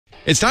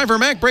It's time for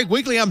MacBreak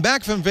Weekly. I'm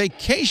back from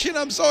vacation.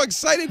 I'm so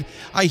excited.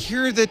 I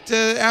hear that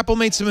Apple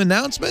made some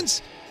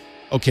announcements.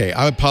 Okay,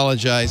 I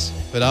apologize,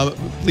 but I'm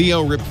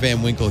Leo Rip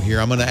Van Winkle here.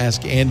 I'm going to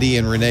ask Andy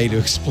and Renee to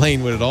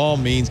explain what it all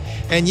means.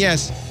 And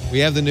yes, we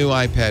have the new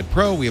iPad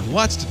Pro. We have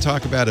lots to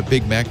talk about. A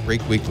big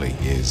MacBreak Weekly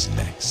is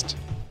next.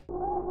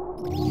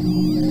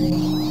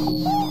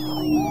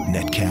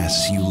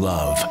 Netcasts you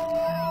love.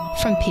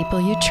 From people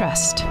you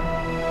trust.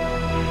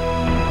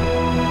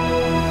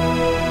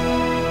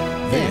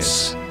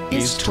 This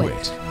is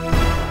Twit.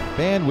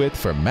 Bandwidth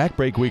for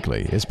MacBreak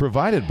Weekly is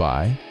provided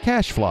by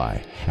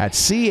CacheFly at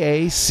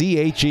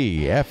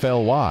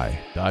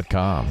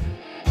CACHEFLY.com.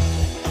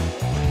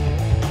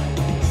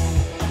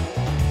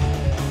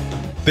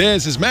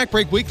 This is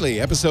MacBreak Weekly,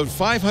 episode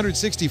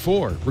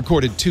 564,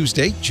 recorded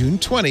Tuesday, June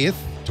 20th,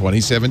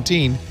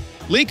 2017.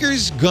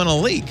 Leakers gonna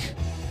leak.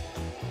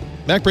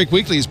 MacBreak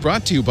Weekly is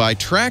brought to you by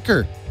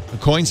Tracker, a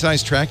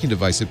coin-sized tracking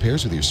device that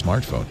pairs with your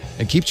smartphone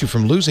and keeps you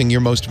from losing your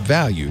most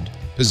valued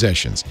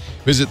possessions.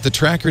 Visit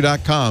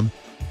thetracker.com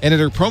and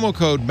enter promo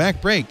code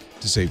MacBreak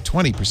to save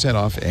 20%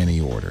 off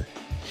any order.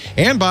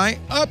 And by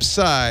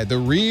Upside, the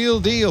real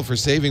deal for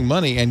saving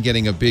money and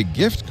getting a big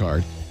gift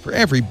card for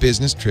every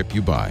business trip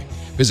you buy.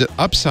 Visit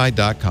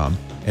upside.com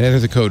and enter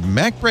the code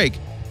MacBreak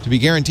to be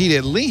guaranteed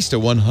at least a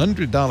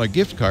 $100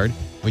 gift card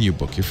when you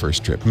book your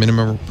first trip.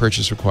 Minimum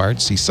purchase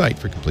required. See site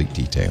for complete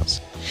details.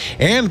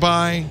 And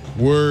by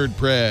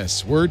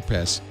WordPress.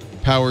 WordPress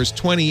powers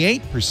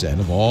 28%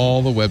 of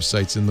all the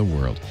websites in the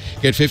world.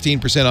 Get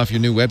 15% off your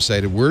new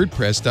website at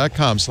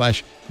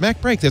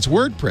wordpress.com/MacBreak. That's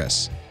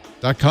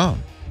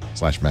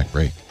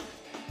wordpress.com/MacBreak.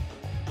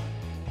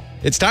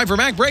 It's time for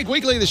MacBreak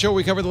Weekly, the show where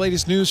we cover the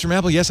latest news from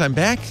Apple. Yes, I'm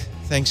back.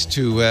 Thanks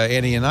to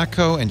Andy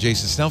Anako and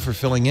Jason Snell for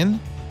filling in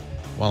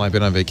while I've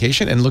been on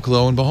vacation. And look,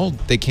 lo and behold,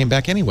 they came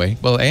back anyway.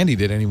 Well, Andy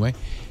did anyway.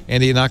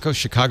 Andy Anako,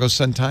 Chicago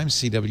Sun-Times,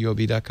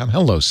 CWOB.com.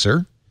 Hello,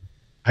 sir.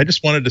 I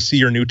just wanted to see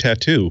your new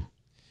tattoo.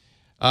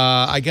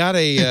 I got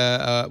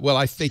a,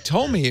 they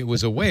told me it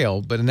was a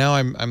whale, but now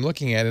I'm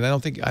looking at it.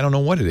 I don't know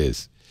what it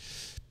is.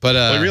 But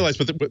well, I realize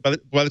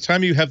by the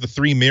time you have the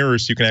 3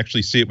 mirrors, you can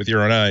actually see it with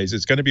your own eyes.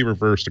 It's going to be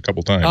reversed a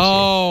couple times.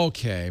 Oh,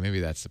 okay. Maybe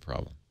that's the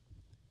problem.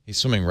 He's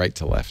swimming right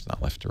to left,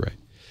 not left to right.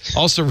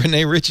 Also,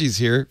 Renee Ritchie's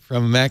here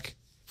from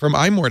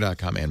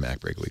imore.com and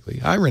MacBreak Weekly.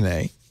 Hi,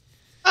 Renee.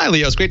 Hi,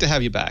 Leo. It's great to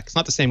have you back. It's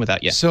not the same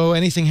without you. So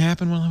anything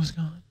happened while I was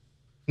gone?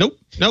 Nope.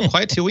 No,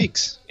 quiet 2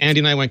 weeks.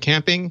 Andy and I went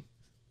camping.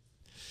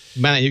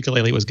 Man, that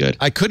ukulele was good.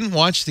 I couldn't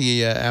watch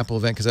the Apple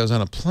event because I was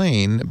on a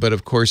plane, but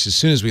of course, as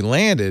soon as we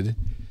landed,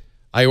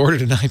 I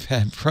ordered an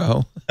iPad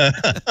Pro.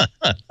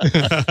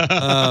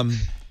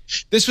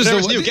 This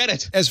was new. Get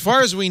it. As far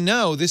as we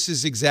know, this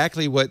is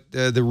exactly what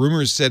the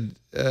rumors said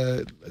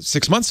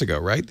 6 months ago,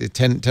 right? The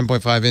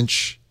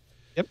 10.5-inch.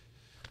 Yep.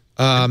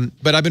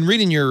 But I've been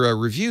reading your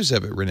reviews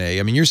of it, Renee.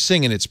 I mean, you're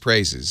singing its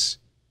praises.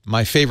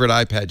 My favorite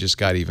iPad just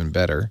got even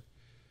better.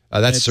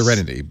 That's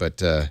Serenity,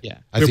 but yeah,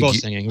 I think both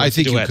singing. I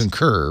think you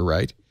concur,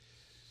 right?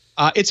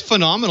 It's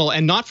phenomenal,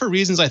 and not for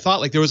reasons I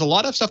thought. Like, there was a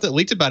lot of stuff that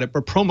leaked about it,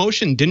 but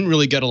ProMotion didn't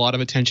really get a lot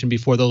of attention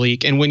before the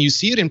leak. And when you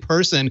see it in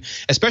person,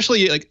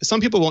 especially, like, some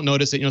people won't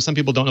notice it. You know, some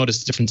people don't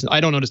notice differences. I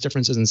don't notice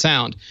differences in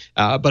sound,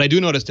 but I do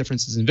notice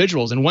differences in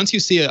visuals. And once you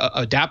see a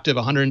adaptive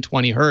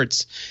 120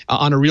 hertz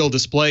on a real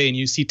display, and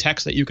you see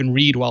text that you can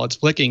read while it's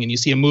flicking, and you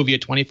see a movie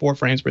at 24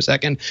 frames per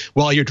second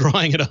while you're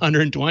drawing at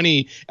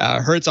 120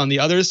 hertz on the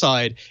other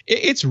side,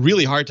 it's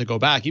really hard to go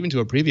back, even to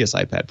a previous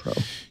iPad Pro.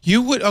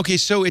 You would, okay,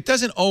 so it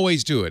doesn't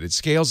always do it. It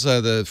scales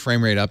the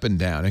frame rate up and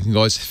down. It can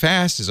go as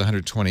fast as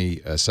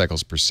 120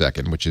 cycles per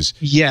second, which is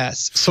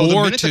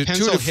so 2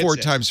 to 4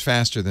 times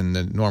faster than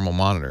the normal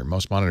monitor.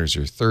 Most monitors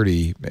are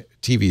 30,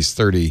 TVs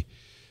 30,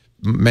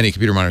 many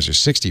computer monitors are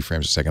 60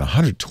 frames per second,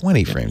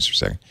 120 frames per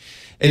second.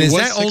 And is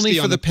that only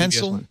for the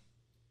pencil?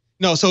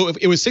 No, so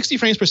it was 60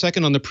 frames per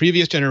second on the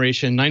previous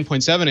generation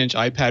 9.7-inch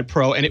iPad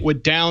Pro, and it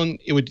would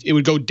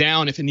go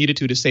down if it needed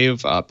to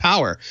save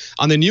power.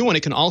 On the new one,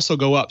 it can also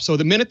go up. So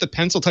the minute the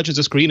pencil touches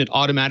the screen, it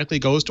automatically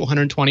goes to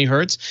 120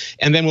 hertz,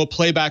 and then we'll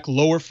play back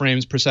lower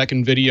frames per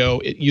second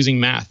video using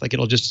math. Like,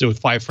 it'll just do it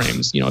 5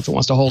 frames, if it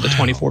wants to hold at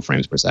 24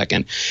 frames per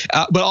second.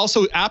 But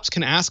also, apps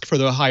can ask for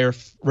the higher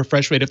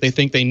refresh rate if they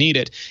think they need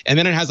it. And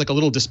then it has like a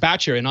little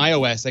dispatcher in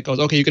iOS that goes,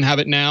 okay, you can have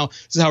it now.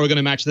 This is how we're going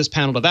to match this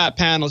panel to that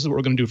panel. This is what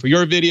we're going to do for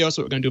your video.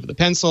 So what we're going to do for the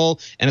pencil.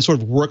 And it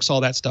sort of works all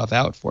that stuff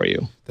out for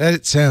you.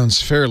 That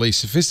sounds fairly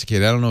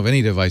sophisticated. I don't know of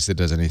any device that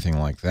does anything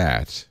like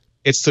that.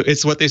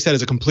 It's what they said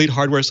is a complete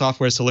hardware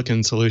software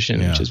silicon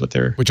solution, which is what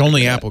they're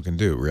only Apple can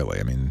do,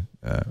 really. I mean,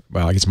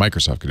 well, I guess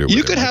Microsoft could do it.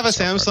 You could have a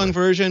Samsung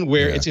version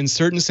where it's in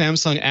certain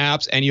Samsung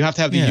apps, and you have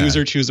to have the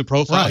user choose a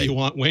profile you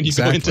want when you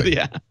go into the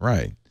app.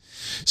 Right.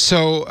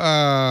 So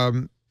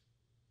I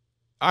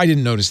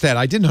didn't notice that.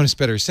 I did notice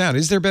better sound.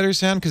 Is there better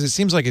sound? Because it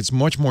seems like it's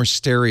much more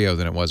stereo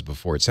than it was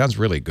before. It sounds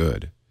really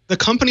good. The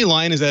company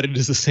line is that it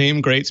is the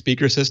same great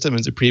speaker system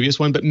as the previous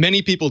one, but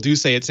many people do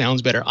say it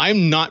sounds better.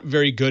 I'm not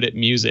very good at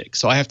music,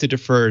 so I have to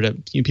defer to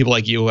people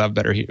like you who have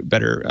better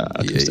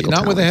acoustical Not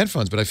talent. with the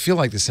headphones, but I feel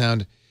like the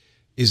sound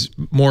is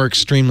more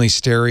extremely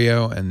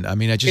stereo, and I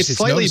mean, it's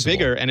slightly noticeable.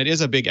 bigger, and it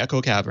is a big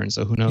echo cavern.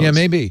 So who knows? Yeah,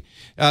 maybe.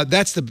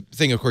 That's the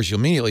thing. Of course, you'll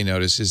immediately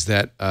notice is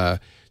that.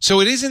 So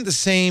it isn't the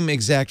same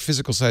exact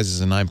physical size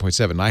as a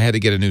 9.7. I had to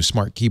get a new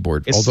smart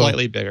keyboard. It's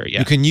slightly bigger. Yeah,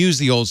 you can use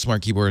the old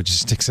smart keyboard. It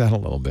just sticks out a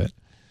little bit.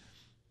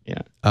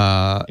 Yeah,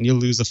 and you'll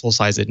lose the full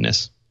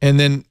sizedness. And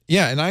then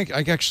and I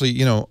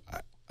actually,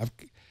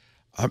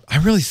 I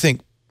really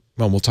think.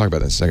 Well, we'll talk about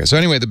that in a second. So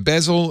anyway, the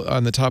bezel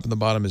on the top and the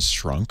bottom is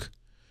shrunk.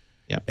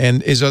 Yeah.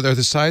 And are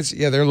the sides?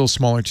 Yeah, they're a little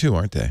smaller too,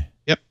 aren't they?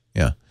 Yep.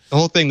 Yeah. The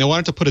whole thing, they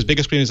wanted to put as big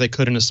a screen as they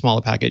could in as small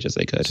a package as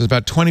they could. So it's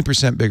about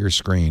 20% bigger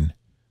screen,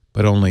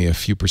 but only a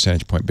few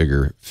percentage point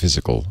bigger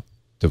physical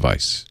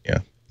device. Yeah.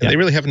 And they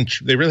really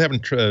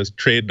haven't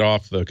traded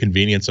off the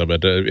convenience of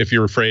it. If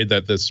you're afraid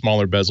that the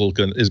smaller bezel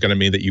is going to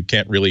mean that you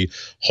can't really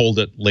hold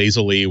it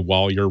lazily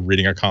while you're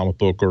reading a comic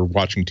book or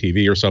watching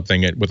TV or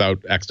something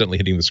without accidentally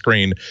hitting the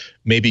screen,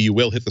 maybe you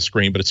will hit the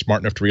screen, but it's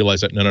smart enough to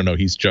realize that no,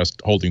 he's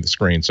just holding the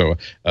screen. So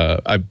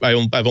I've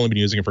only been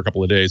using it for a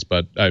couple of days,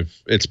 but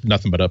it's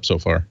nothing but up so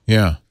far.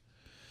 Yeah.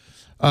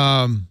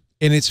 And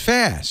it's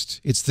fast.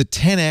 It's the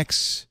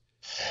 10x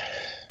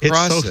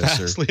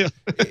processor. So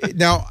fast.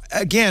 Now,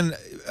 again,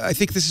 I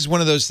think this is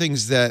one of those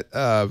things that,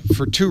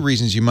 for two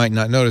reasons, you might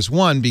not notice.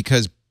 One,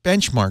 because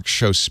benchmarks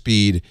show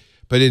speed,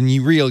 but in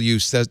real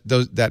use,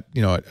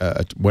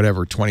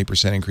 whatever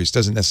 20% increase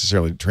doesn't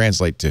necessarily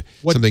translate to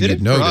something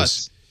you'd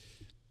notice.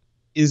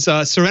 Is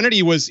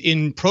Serenity was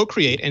in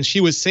Procreate and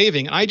she was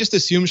saving. I just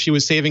assumed she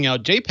was saving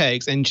out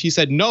JPEGs, and she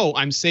said, "No,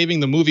 I'm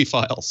saving the movie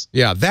files."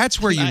 Yeah, that's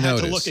where you notice. I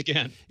had to look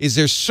again. Is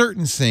there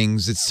certain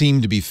things that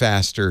seem to be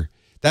faster?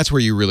 That's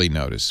where you really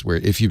notice. Where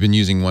if you've been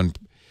using one.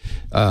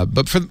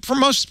 But for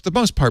the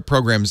most part,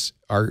 programs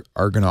are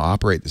going to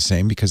operate the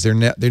same because they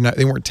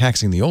weren't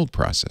taxing the old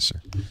processor.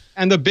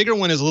 And the bigger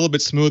one is a little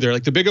bit smoother.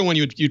 Like the bigger one,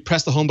 you'd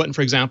press the home button,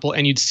 for example,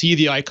 and you'd see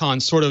the icon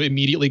sort of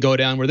immediately go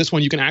down. Where this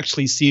one, you can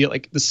actually see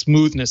like the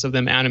smoothness of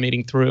them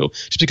animating through,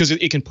 just because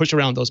it can push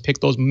around those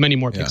many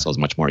more pixels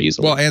much more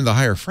easily. Well, and the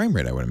higher frame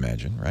rate, I would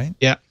imagine, right?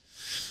 Yeah.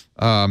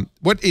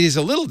 What is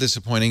a little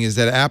disappointing is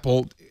that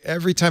Apple,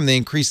 every time they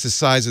increase the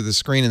size of the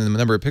screen and the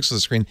number of pixels of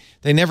the screen,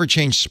 they never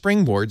change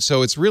Springboard.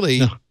 So it's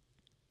really,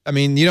 I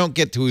mean, you don't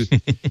get to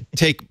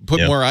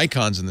put more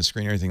icons on the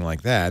screen or anything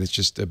like that. It's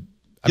just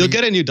You'll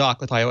get a new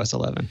dock with iOS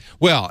 11.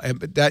 Well,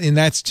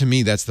 that's to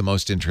me, that's the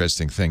most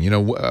interesting thing.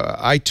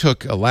 I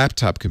took a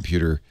laptop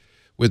computer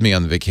with me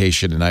on the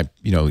vacation, and I,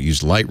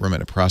 used Lightroom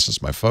and it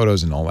processed my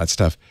photos and all that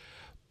stuff.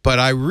 But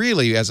I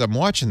really, as I'm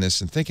watching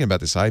this and thinking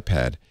about this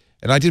iPad,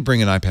 and I did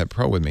bring an iPad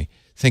Pro with me,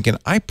 thinking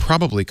I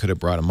probably could have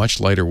brought a much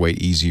lighter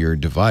weight, easier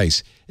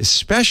device,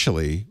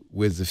 especially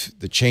with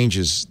the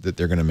changes that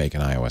they're going to make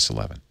in iOS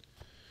 11.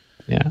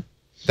 Yeah.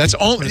 That's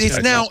all.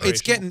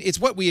 It's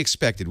what we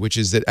expected, which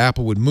is that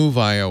Apple would move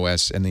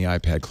iOS and the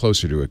iPad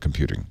closer to a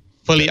computing.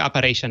 Fully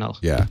operational.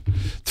 Yeah.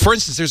 For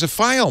instance, there's a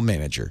file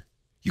manager.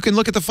 You can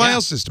look at the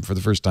file system for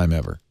the first time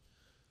ever.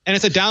 And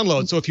it's a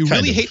download. So if you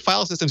really hate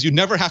file systems, you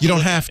never have to. You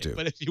don't have to.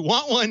 But if you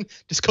want one,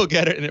 just go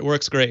get it, and it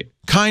works great.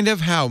 Kind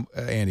of how,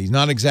 Andy?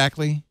 Not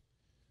exactly.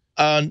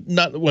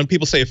 Not when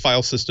people say a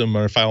file system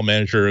or a file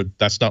manager,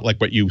 that's not like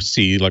what you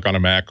see like on a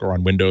Mac or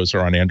on Windows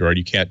or on Android.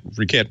 You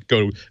can't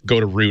go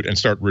to root and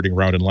start rooting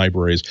around in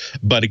libraries.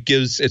 But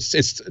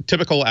it's a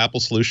typical Apple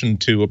solution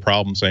to a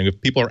problem, saying if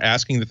people are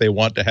asking that they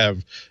want to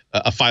have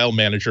a file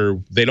manager,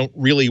 they don't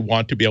really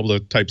want to be able to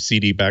type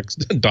cd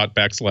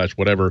 /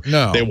 whatever.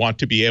 No. They want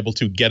to be able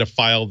to get a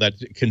file that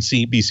can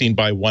be seen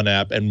by one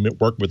app and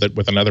work with it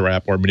with another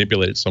app or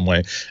manipulate it some way.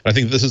 And I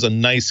think this is a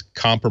nice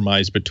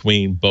compromise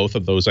between both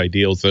of those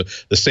ideals, the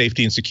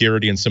safety and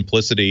security and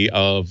simplicity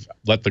of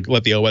let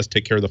the OS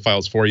take care of the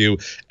files for you,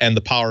 and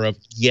the power of,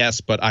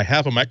 yes, but I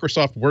have a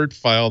Microsoft Word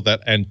file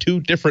and two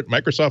different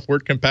Microsoft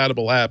Word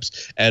compatible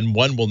apps, and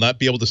one will not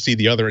be able to see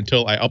the other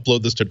until I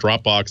upload this to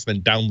Dropbox,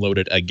 then download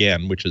it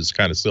again, which is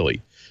kind of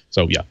silly.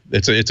 So yeah,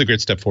 it's a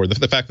great step forward.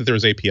 The fact that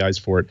there's APIs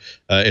for it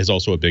is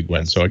also a big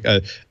win. So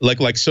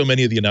like so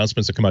many of the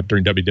announcements that come out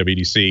during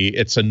WWDC,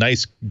 it's a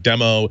nice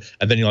demo,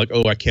 and then you're like,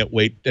 oh, I can't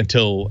wait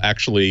until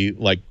actually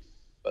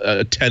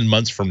 10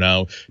 months from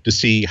now to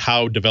see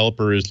how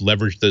developers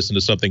leverage this into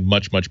something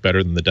much, much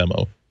better than the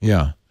demo.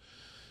 Yeah.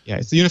 Yeah,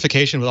 it's the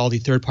unification with all the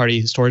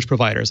third-party storage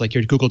providers. Like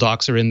your Google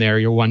Docs are in there,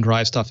 your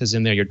OneDrive stuff is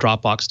in there, your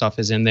Dropbox stuff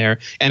is in there,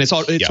 and it's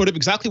sort of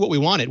exactly what we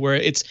wanted, where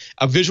it's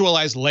a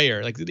visualized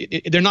layer. Like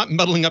they're not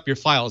muddling up your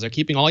files; they're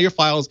keeping all your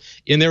files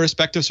in their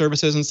respective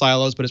services and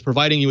silos, but it's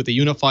providing you with a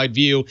unified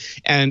view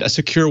and a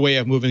secure way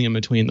of moving in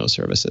between those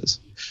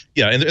services.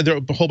 Yeah, and there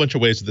are a whole bunch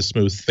of ways to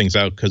smooth things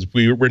out, because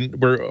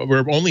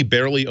we're only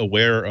barely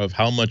aware of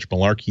how much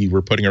malarkey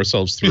we're putting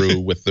ourselves through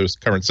with this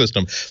current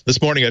system.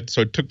 This morning, I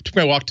took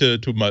my walk to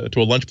a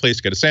lunch lunch place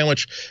to get a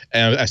sandwich,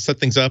 and I set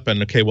things up,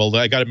 and okay, well,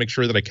 I got to make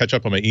sure that I catch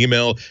up on my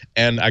email,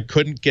 and I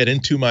couldn't get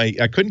into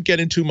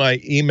my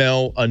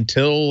email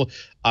until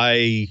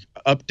I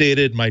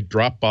updated my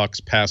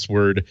Dropbox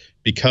password,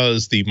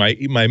 because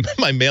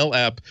my mail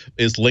app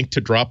is linked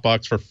to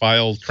Dropbox for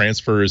file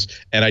transfers,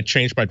 and I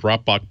changed my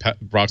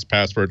Dropbox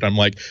password. I'm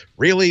like,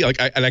 really? Like,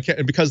 I can't,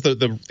 and because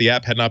the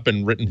app had not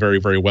been written very,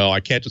 very well, I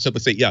can't just simply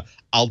say, yeah,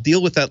 I'll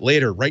deal with that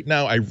later. Right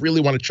now, I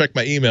really want to check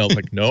my email.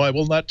 Like, no, I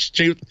will not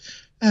change.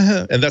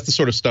 And that's the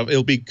sort of stuff.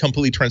 It'll be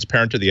completely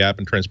transparent to the app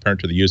and transparent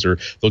to the user.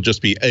 There'll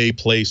just be a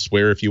place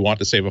where, if you want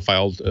to save a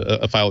file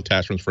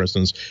attachment, for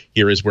instance,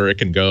 here is where it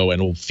can go,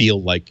 and it'll feel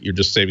like you're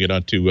just saving it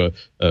onto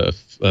a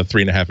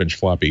 3.5-inch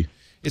floppy.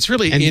 It's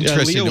really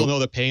interesting. Leo will know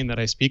the pain that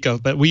I speak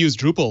of, but we use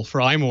Drupal for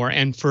iMore,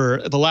 and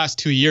for the last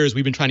 2 years,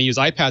 we've been trying to use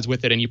iPads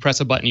with it, and you press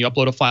a button, you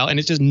upload a file, and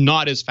it's just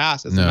not as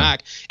fast as the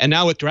Mac. And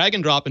now with drag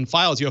and drop in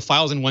files, you have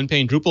files in one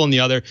pane, Drupal in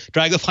the other,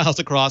 drag the files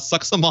across,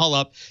 sucks them all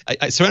up.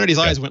 Serenity's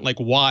eyes went like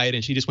wide,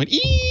 and she just went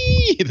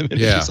ee. The minute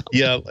she saw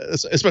yeah.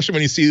 Especially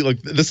when you see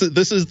like this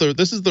is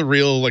the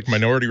real like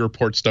Minority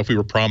Report stuff we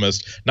were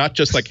promised. Not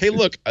just like, hey,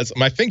 look, as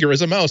my finger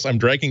is a mouse, I'm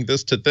dragging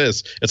this to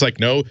this. It's like,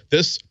 no,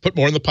 this, put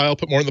more in the pile,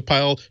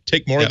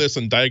 take more of this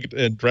and drag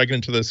it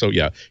into this. So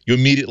yeah, you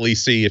immediately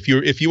see, if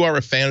you are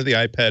a fan of the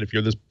iPad,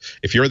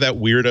 if you're that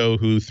weirdo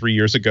who 3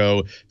 years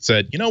ago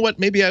said, you know what,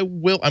 maybe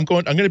I'm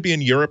going to be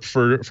in Europe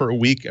for a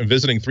week and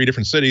visiting 3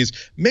 different cities.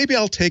 Maybe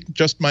I'll take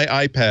just my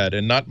iPad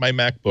and not my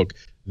MacBook.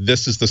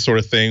 This is the sort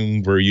of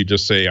thing where you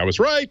just say, I was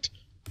right.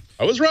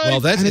 Well,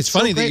 it's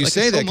funny that you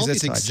say that, because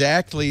that's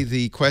exactly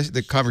the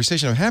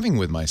conversation I'm having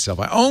with myself.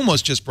 I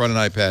almost just brought an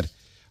iPad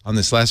on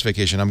this last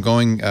vacation. I'm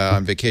going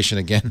on vacation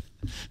again.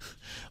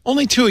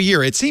 Only 2 a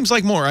year. It seems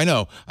like more, I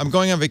know. I'm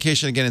going on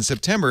vacation again in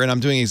September, and I'm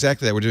doing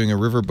exactly that. We're doing a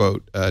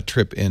riverboat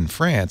trip in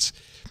France,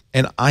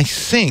 and I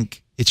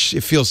think it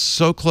feels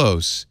so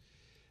close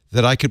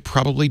that I could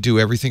probably do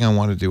everything I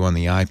want to do on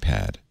the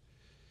iPad.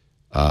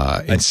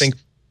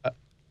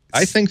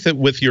 I think that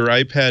with your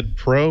iPad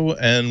Pro,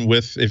 and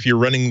if you're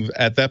running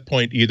at that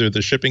point either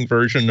the shipping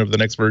version of the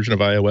next version of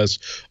iOS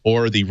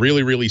or the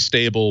really, really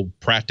stable,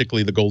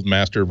 practically the Gold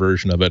Master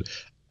version of it,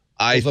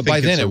 I think by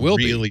then it will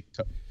be.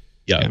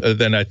 Yeah,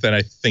 then I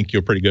think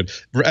you're pretty good.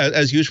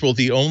 As usual,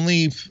 the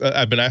only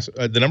I've been asked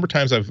the number of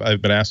times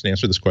I've been asked to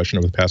answer this question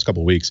over the past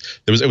couple of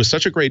weeks. It was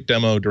such a great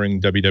demo during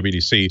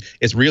WWDC.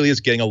 It really is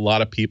getting a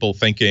lot of people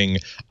thinking,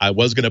 I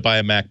was going to buy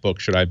a MacBook,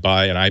 should I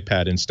buy an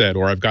iPad instead?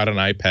 Or I've got an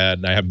iPad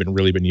and I haven't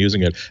really been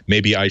using it.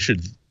 Maybe I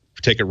should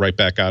take it right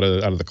back out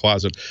of the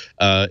closet.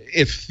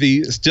 If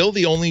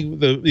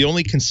the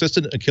only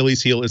consistent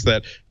Achilles heel is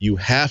that you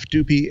have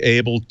to be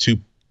able to,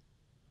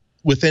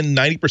 within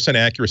 90%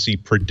 accuracy,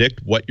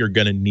 predict what you're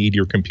going to need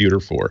your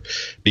computer for.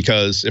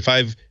 Because if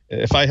I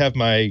have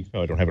my,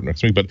 I don't have it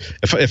next to me, but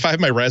if I have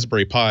my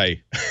Raspberry Pi,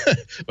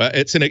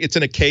 it's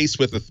in a case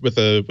with an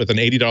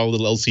 $80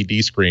 little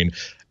LCD screen.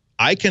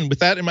 I can, with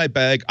that in my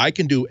bag, I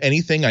can do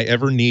anything I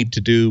ever need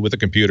to do with a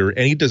computer.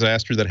 Any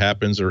disaster that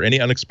happens or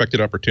any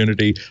unexpected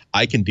opportunity,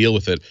 I can deal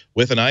with it.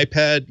 With an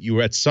iPad,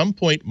 you at some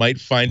point might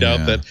find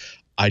out that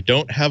I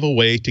don't have a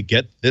way to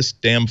get this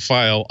damn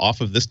file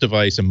off of this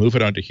device and move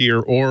it onto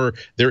here, or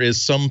there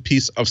is some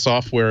piece of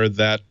software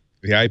that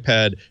the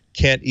iPad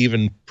can't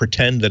even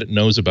pretend that it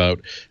knows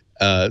about.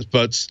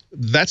 But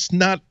that's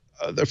not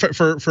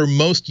for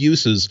most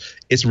uses.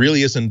 It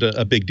really isn't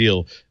a big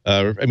deal.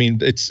 I mean,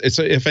 it's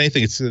if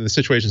anything, the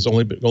situation's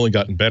only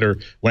gotten better.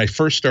 When I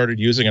first started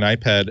using an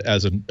iPad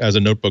as a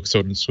notebook,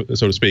 so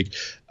to speak,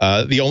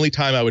 the only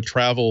time I would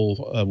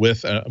travel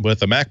with a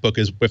MacBook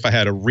is if I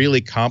had a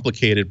really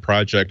complicated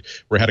project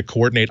where I had to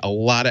coordinate a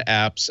lot of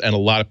apps and a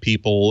lot of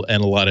people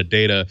and a lot of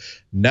data.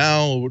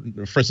 Now,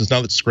 for instance,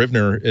 now that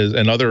Scrivener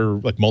and other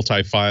like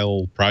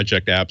multi-file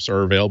project apps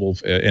are available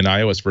in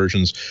iOS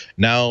versions,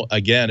 now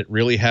again, it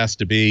really has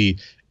to be,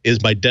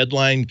 is my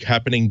deadline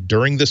happening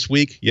during this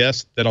week?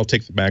 Yes, then I'll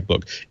take the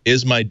MacBook.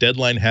 Is my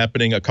deadline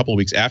happening a couple of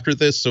weeks after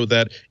this, so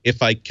that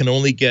if I can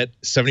only get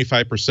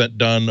 75%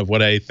 done of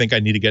what I think I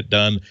need to get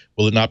done,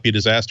 will it not be a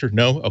disaster?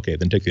 No? Okay,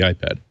 then take the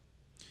iPad.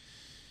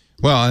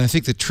 Well, and I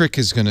think the trick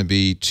is going to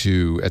be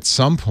to, at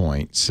some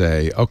point,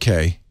 say,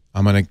 okay,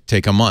 I'm going to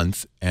take a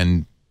month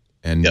and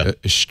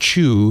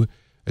eschew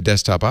a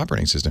desktop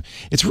operating system.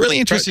 It's really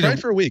interesting. Try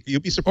for a week.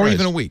 You'll be surprised. Or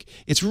even a week.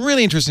 It's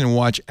really interesting to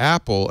watch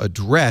Apple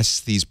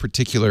address these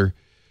particular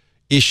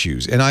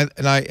issues. And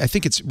I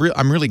think it's real.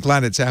 I'm really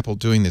glad it's Apple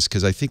doing this,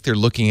 because I think they're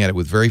looking at it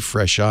with very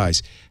fresh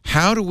eyes.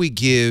 How do we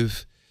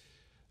give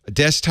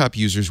desktop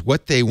users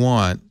what they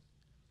want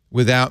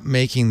without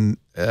making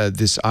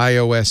this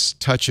iOS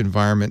touch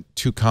environment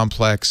too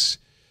complex,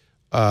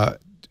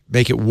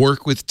 make it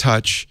work with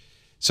touch?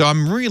 So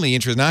I'm really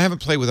interested. Now, I haven't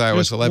played with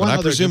iOS 11.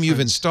 I presume you've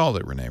installed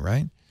it, Renee,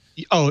 right?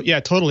 Oh, yeah,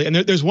 totally. And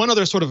there's one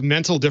other sort of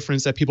mental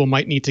difference that people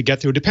might need to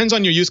get through. It depends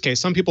on your use case.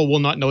 Some people will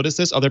not notice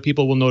this. Other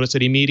people will notice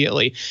it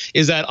immediately,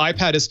 is that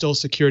iPad is still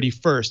security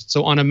first.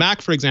 So on a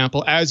Mac, for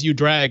example, as you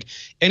drag,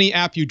 any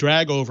app you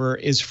drag over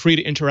is free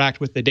to interact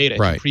with the data. It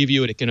can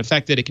preview it, it can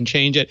affect it, it can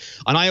change it.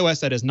 On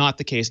iOS, that is not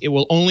the case. It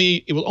will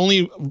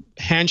only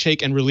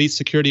handshake and release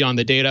security on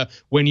the data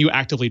when you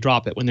actively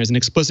drop it, when there's an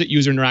explicit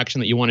user interaction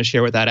that you want to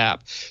share with that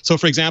app. So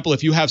for example,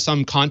 if you have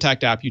some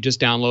contact app you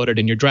just downloaded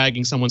and you're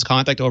dragging someone's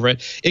contact over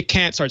it, it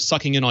can't start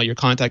sucking in all your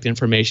contact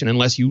information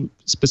unless you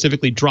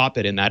specifically drop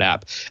it in that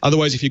app.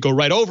 Otherwise, if you go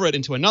right over it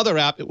into another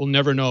app, it will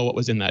never know what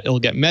was in that. It'll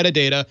get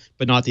metadata,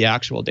 but not the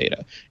actual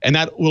data. And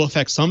that will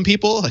affect some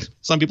people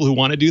who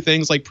want to do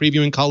things like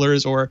previewing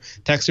colors or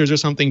textures or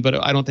something,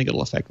 but I don't think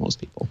it'll affect most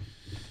people.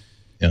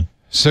 Yeah.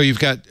 So you've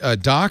got a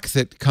dock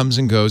that comes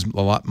and goes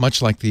a lot,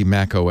 much like the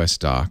Mac OS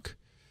dock.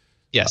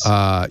 Yes.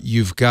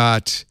 You've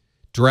got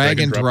drag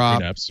and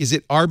drop. Apps. Is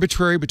it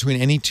arbitrary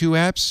between any two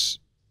apps?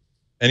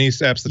 Any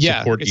apps that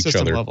support each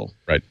other, level.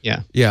 Right?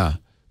 Yeah, yeah,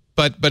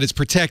 but it's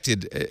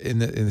protected in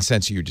the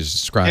sense you just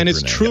described. And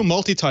it's Renee. true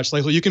multi-touch.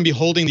 Like you can be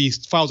holding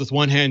these files with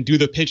one hand, do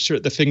the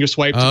finger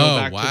swipe to go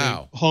back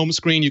to the home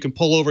screen. You can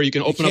pull over. You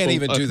can open up. You can't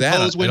even do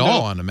that at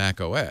all on the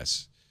Mac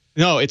OS.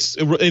 No, it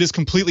is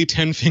completely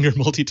 10-finger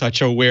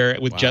multi-touch aware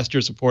with gesture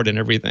support and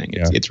everything.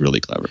 It's really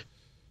clever.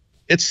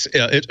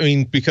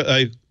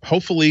 Because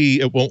hopefully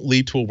it won't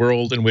lead to a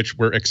world in which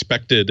we're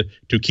expected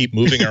to keep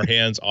moving our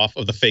hands off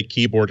of the fake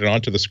keyboard and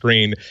onto the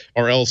screen,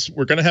 or else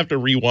we're going to have to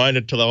rewind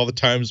it to all the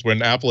times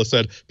when Apple has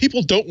said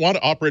people don't want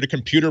to operate a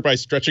computer by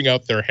stretching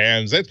out their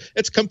hands.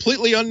 It's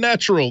completely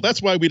unnatural.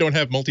 That's why we don't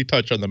have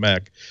multi-touch on the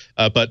Mac.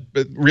 But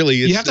really,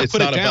 you have to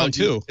put it down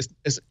too.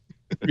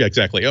 Yeah,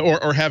 exactly.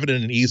 Or have it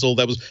in an easel.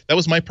 That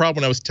was my problem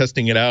when I was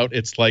testing it out.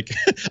 It's like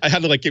I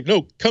had to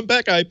no, come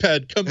back,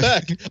 iPad, come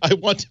back. I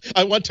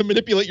want to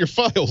manipulate your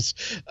files.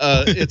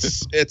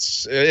 It's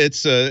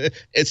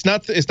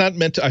not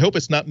meant to. I hope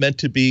it's not meant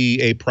to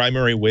be a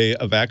primary way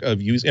of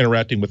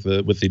interacting with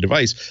the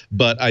device.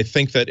 But I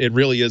think that it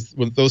really is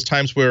those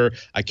times where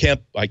I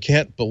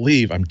can't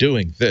believe I'm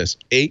doing this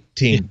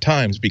 18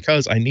 times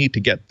because I need to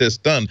get this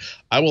done.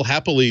 I will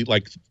happily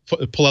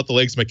pull out the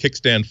legs of my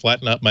kickstand,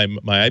 flatten out my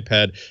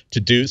iPad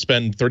to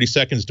spend 30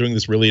 seconds doing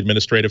this really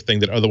administrative thing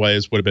that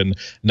otherwise would have been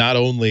not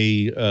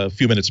only a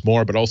few minutes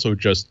more, but also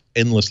just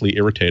endlessly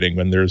irritating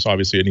when there's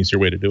obviously an easier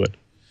way to do it.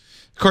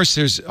 Of course,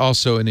 there's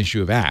also an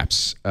issue of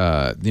apps.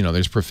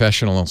 There's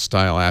professional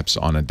style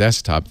apps on a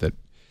desktop that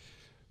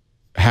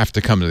have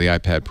to come to the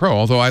iPad Pro.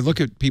 Although I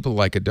look at people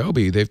like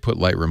Adobe, they've put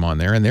Lightroom on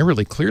there, and they're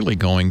really clearly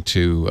going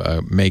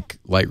to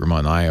make Lightroom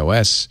on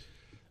iOS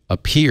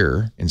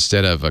appear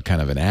instead of a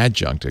kind of an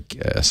adjunct,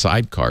 a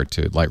sidecar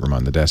to Lightroom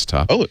on the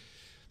desktop. Oh,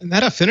 and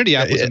that Affinity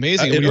app was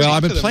amazing. Well,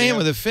 I've been playing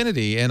with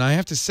Affinity, and I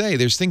have to say,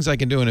 there's things I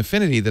can do in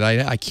Affinity that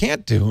I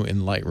can't do in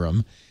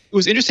Lightroom. It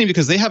was interesting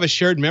because they have a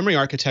shared memory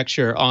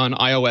architecture on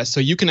iOS,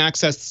 so you can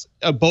access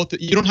both.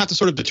 You don't have to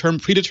sort of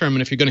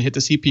predetermine if you're going to hit the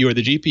CPU or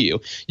the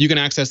GPU. You can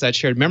access that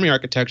shared memory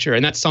architecture,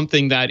 and that's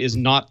something that is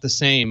not the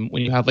same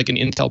when you have like an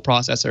Intel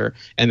processor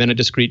and then a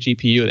discrete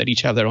GPU that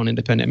each have their own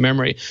independent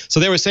memory. So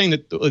they were saying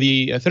that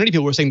the Affinity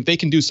people were saying that they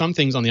can do some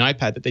things on the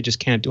iPad that they just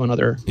can't do on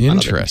other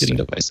computing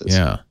devices.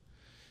 Yeah.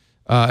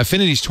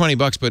 Affinity's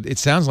 $20, but it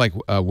sounds like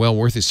well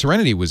worth it.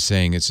 Serenity was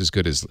saying it's as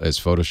good as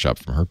Photoshop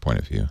from her point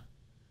of view.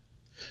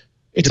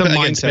 It's a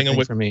mindset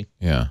thing for me.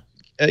 Yeah.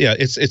 Yeah,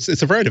 it's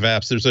a variety of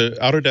apps. There's a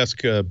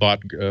Autodesk bought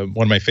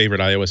one of my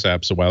favorite iOS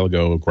apps a while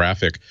ago,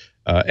 Graphic,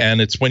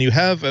 and it's when you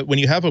have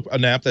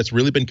an app that's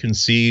really been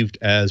conceived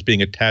as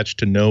being attached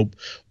to no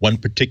one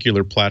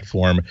particular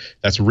platform,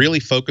 that's really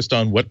focused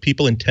on what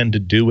people intend to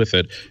do with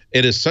it.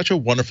 It is such a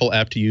wonderful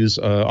app to use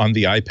on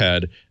the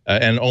iPad,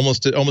 and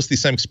almost the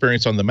same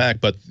experience on the Mac,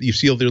 but you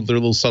see their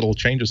little subtle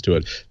changes to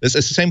it. It's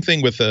the same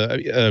thing with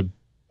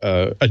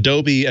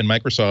Adobe and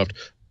Microsoft.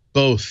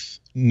 Both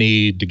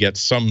need to get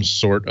some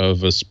sort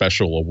of a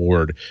special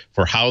award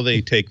for how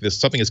they take this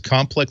something as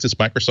complex as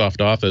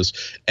Microsoft Office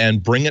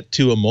and bring it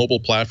to a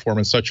mobile platform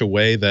in such a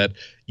way that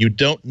you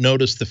don't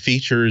notice the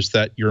features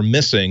that you're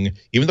missing,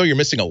 even though you're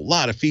missing a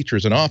lot of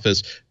features in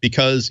Office,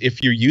 because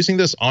if you're using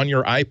this on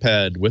your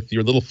iPad with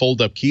your little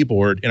fold-up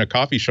keyboard in a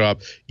coffee shop,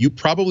 you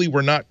probably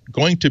were not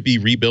going to be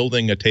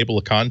rebuilding a table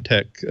of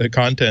contents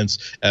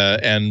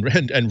and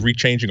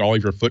rechanging all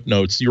of your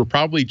footnotes. You were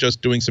probably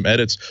just doing some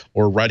edits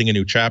or writing a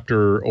new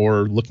chapter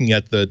or looking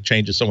at the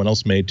changes someone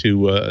else made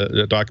to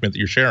a document that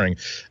you're sharing.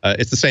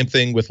 It's the same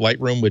thing with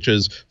Lightroom, which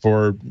is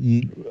for,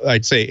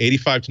 I'd say,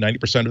 85 to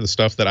 90% of the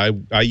stuff that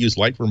I use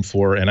Lightroom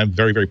for, and I'm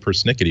very, very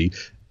persnickety.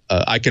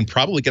 I can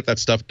probably get that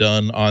stuff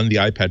done on the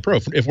iPad Pro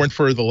if it weren't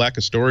for the lack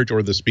of storage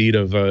or the speed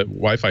of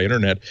Wi-Fi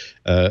internet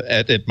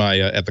at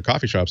the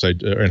coffee shops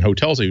and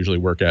hotels I usually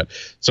work at.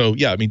 So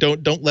yeah, I mean,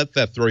 don't let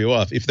that throw you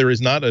off. If there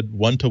is not a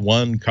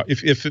one-to-one,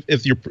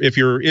 if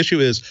your issue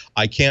is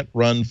I can't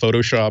run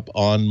Photoshop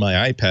on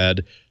my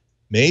iPad,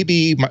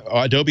 maybe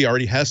Adobe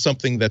already has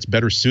something that's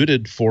better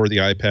suited for the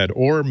iPad,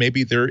 or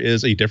maybe there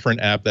is a different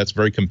app that's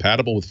very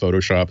compatible with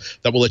Photoshop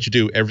that will let you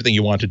do everything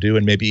you want to do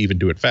and maybe even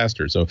do it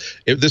faster. So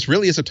this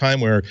really is a time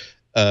where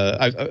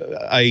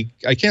I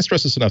can't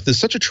stress this enough. This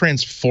is such a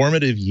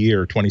transformative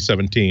year,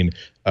 2017,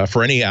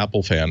 for any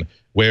Apple fan,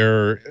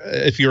 where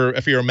if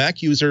you're a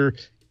Mac user,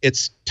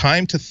 it's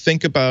time to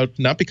think about,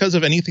 not because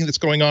of anything that's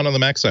going on the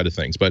Mac side of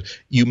things, but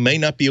you may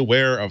not be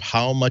aware of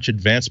how much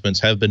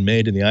advancements have been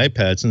made in the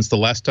iPad since the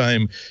last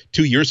time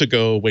 2 years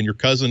ago when your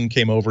cousin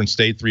came over and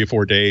stayed 3 or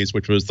 4 days,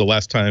 which was the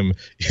last time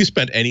you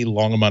spent any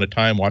long amount of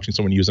time watching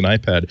someone use an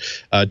iPad.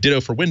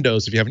 Ditto for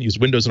Windows. If you haven't used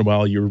Windows in a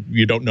while,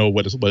 you don't know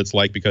what it's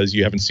like because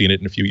you haven't seen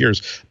it in a few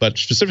years. But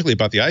specifically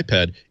about the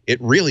iPad,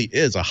 it really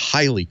is a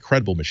highly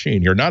credible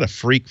machine. You're not a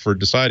freak for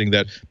deciding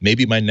that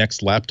maybe my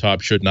next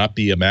laptop should not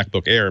be a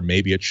MacBook Air.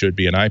 Maybe it should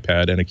be an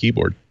iPad and a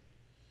keyboard.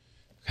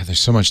 God, there's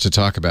so much to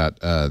talk about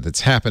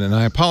that's happened, and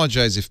I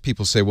apologize if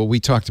people say, "Well,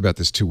 we talked about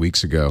this 2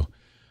 weeks ago,"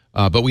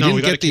 but we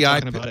didn't get the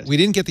iPad. We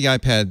didn't get the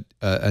iPad,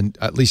 and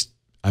at least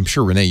I'm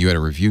sure Renee, you had a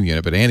review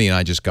unit, but Andy and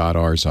I just got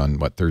ours on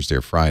Thursday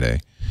or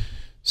Friday,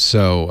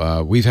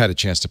 so we've had a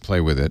chance to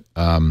play with it.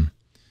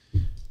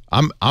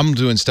 I'm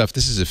doing stuff.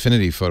 This is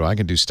Affinity Photo. I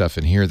can do stuff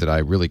in here that I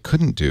really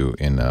couldn't do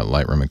in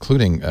Lightroom,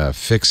 including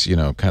fix,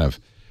 kind of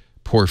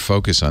poor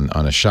focus on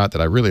a shot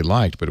that I really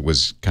liked, but it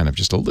was kind of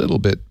just a little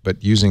bit,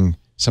 but using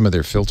some of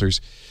their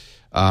filters.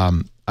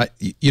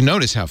 You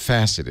notice how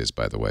fast it is,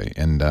 by the way,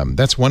 and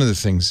that's one of the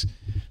things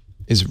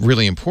is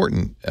really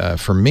important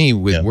for me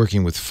with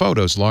working with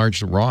photos,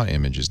 large raw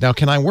images. Now,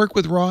 can I work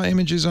with raw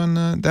images on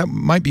that?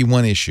 Might be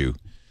one issue.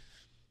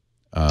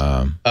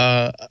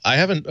 I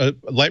haven't.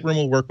 Lightroom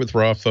will work with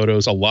raw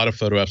photos. A lot of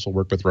photo apps will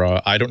work with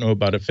raw. I don't know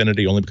about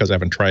Affinity only because I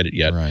haven't tried it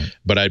yet. Right.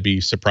 But I'd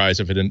be surprised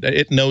if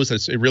it knows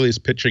that it really is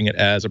pitching it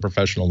as a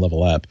professional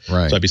level app.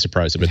 Right. So I'd be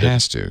surprised if it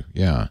has to.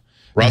 Yeah.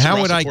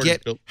 How would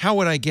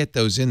I get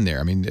those in there?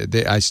 I mean,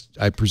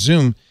 I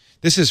presume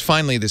this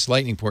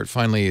Lightning port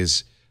finally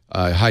is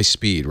high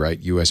speed,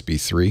 right?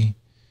 USB 3.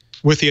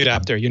 With the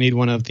adapter, you need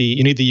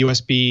the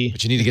USB.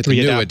 But you need to get the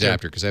new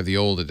adapter because I have the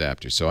old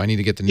adapter. So I need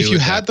to get the new adapter.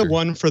 If you had the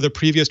one for the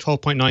previous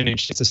 12.9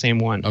 inch, it's the same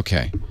one.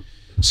 Okay.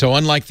 So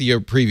unlike the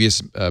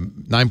previous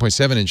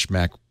 9.7 inch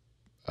Mac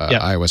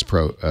iOS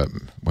Pro,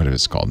 what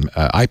is it called?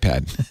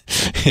 iPad.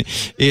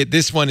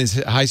 This one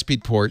is high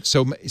speed port.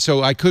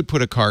 So I could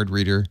put a card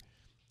reader.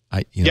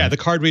 Yeah, the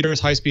card reader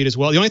is high speed as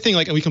well. The only thing,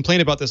 like we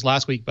complained about this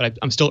last week, but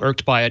I'm still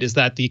irked by it, is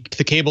that the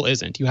cable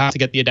isn't. You have to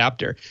get the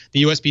adapter.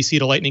 The USB-C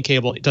to Lightning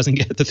cable, it doesn't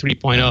get the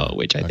 3.0,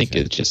 which I think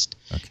is just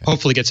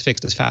hopefully gets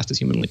fixed as fast as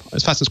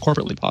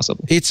corporately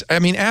possible. I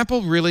mean,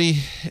 Apple really,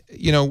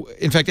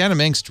 in fact, Adam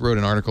Engst wrote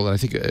an article that I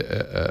think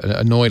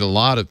annoyed a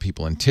lot of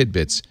people in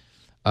Tidbits,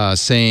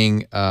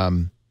 saying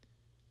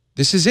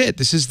this is it.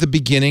 This is the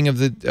beginning of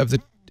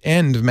the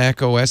end of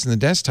Mac OS and the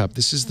desktop.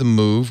 This is the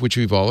move which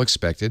we've all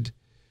expected.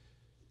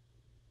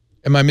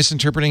 Am I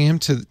misinterpreting him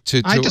to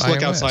I just look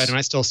iOS? outside and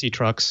I still see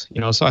trucks,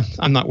 so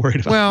I'm not worried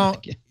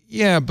about that.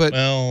 Yeah, but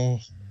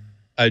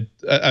I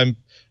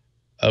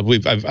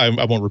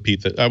won't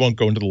repeat that. I won't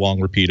go into the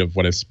long repeat of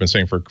what I've been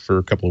saying for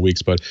a couple of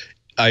weeks, but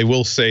I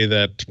will say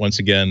that once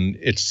again,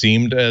 it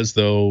seemed as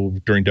though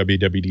during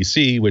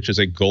WWDC, which is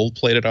a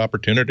gold-plated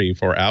opportunity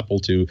for Apple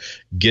to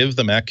give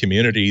the Mac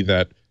community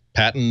that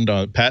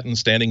Patton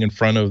standing in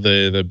front of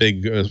the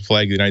big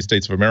flag of the United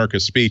States of America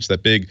speech,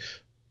 that big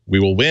 "we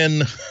will win.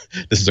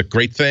 This is a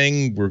great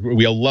thing.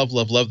 We all love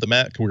the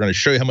Mac. We're going to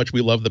show you how much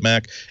we love the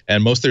Mac."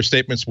 And most of their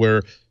statements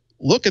were,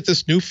 "Look at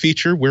this new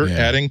feature we're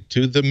adding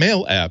to the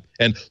Mail app,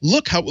 and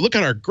look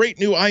at our great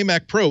new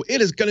iMac Pro.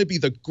 It is going to be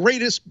the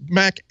greatest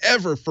Mac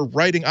ever for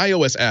writing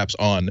iOS apps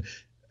on."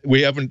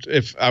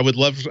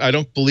 I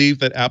don't believe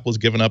that Apple's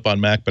given up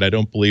on Mac, but I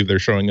don't believe they're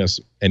showing us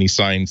any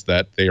signs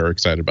that they are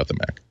excited about the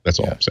Mac. That's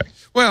all I'm saying.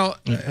 Well,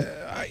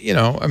 I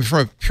mean, from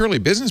a purely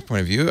business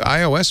point of view,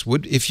 iOS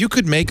would, if you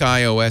could make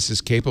iOS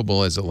as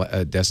capable as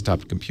a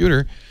desktop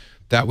computer,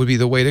 that would be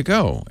the way to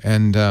go.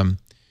 And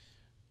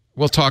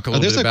we'll talk a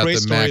little bit about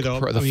the Mac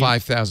Pro, the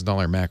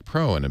 $5,000 Mac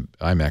Pro and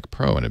iMac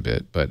Pro in a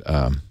bit. But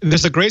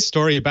there's a great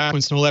story back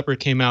when Snow Leopard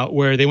came out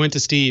where they went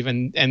to Steve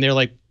and they're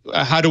like,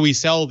 "How do we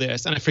sell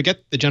this?" And I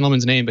forget the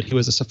gentleman's name, but he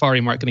was a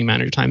Safari marketing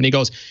manager at the time. And he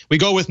goes, "We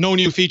go with no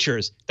new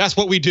features. That's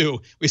what we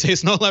do. We say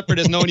Snow Leopard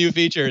has no new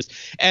features."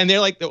 And they're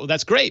like, "Well,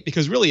 that's great,"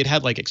 because really it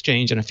had like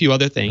Exchange and a few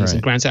other things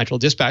and Grand Central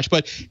Dispatch.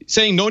 But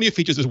saying no new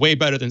features is way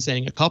better than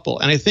saying a couple.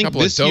 And I think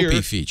this year,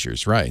 dopey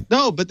features, right?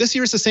 No, but this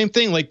year it's the same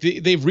thing. Like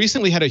they've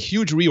recently had a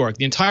huge reorg.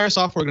 The entire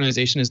software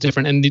organization is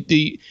different, and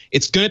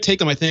it's going to take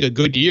them, I think, a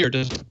good year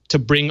to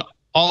bring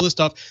all the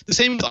stuff. The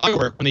same with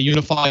iWork. When they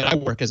unified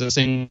iWork as a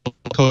single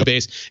code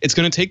base, it's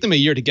going to take them a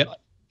year to get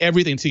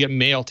everything, to get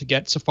Mail, to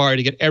get Safari,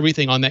 to get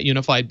everything on that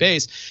unified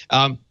base.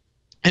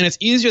 And it's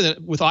easier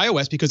with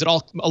iOS because a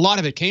lot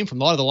of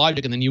the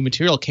logic and the new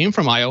material came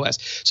from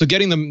iOS. So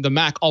getting the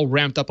Mac all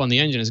ramped up on the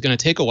engine is going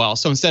to take a while.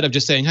 So instead of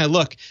just saying, hey,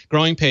 look,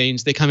 growing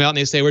pains, they come out and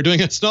they say, we're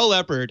doing a snow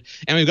leopard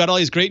and we've got all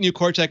these great new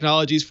core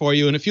technologies for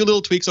you and a few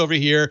little tweaks over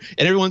here.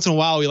 And every once in a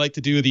while, we like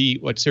to do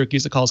what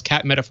Syracuse calls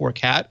cat metaphor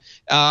cat.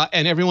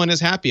 And everyone is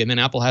happy. And then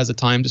Apple has the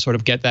time to sort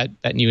of get that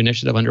new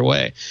initiative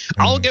underway.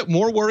 I'll get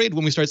more worried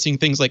when we start seeing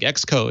things like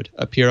Xcode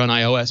appear on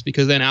iOS,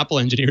 because then Apple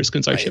engineers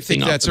can start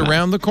shifting. I think that's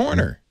around the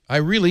corner. I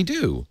really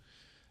do.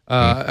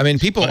 I mean,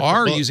 people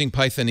are using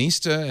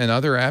Pythonista and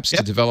other apps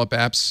to develop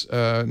apps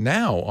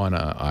now on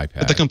an iPad.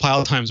 But the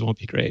compile times won't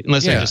be great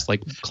unless they're just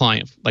like thin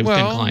clients.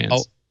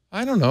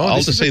 I don't know.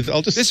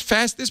 This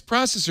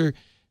processor.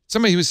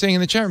 Somebody was saying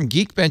in the chat room,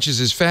 Geekbench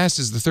is as fast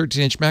as the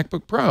 13-inch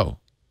MacBook Pro,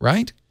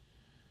 right?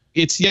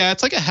 It's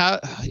like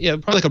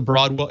probably like a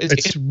broad. Well,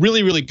 it's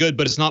really, really good,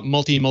 but it's not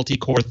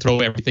multi-core throw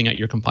everything at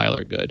your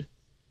compiler good.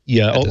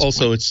 Yeah.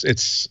 Also, it's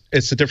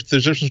a difference.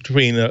 There's a difference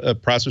between a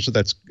processor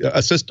that's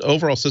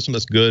overall system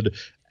that's good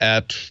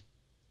at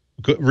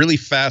really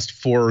fast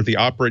for the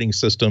operating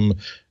system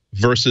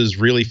versus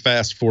really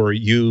fast for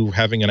you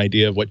having an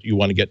idea of what you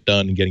want to get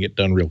done and getting it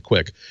done real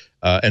quick.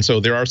 And so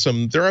there are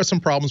some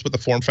problems with the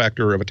form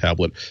factor of a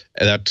tablet.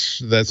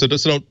 So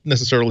just don't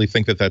necessarily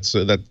think that's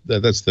the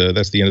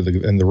end of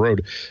the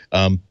road.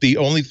 The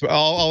only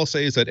all I'll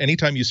say is that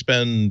anytime you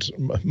spend,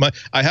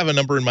 I have a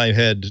number in my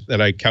head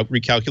that I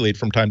recalculate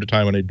from time to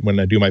time when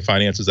I do my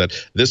finances, that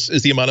this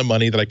is the amount of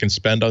money that I can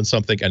spend on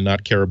something and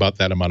not care about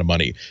that amount of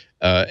money.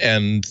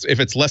 And if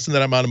it's less than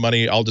that amount of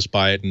money, I'll just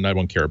buy it and I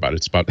won't care about it.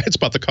 It's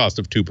about the cost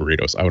of 2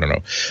 burritos. I don't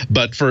know.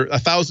 But for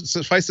 $1,000,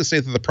 suffice to say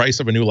that the price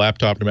of a new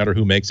laptop, no matter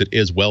who makes it,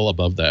 is well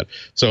above that.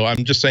 So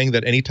I'm just saying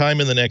that anytime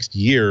in the next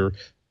year,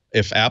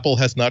 if Apple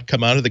has not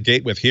come out of the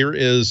gate with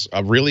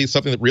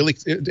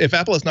if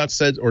Apple has not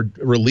said or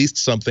released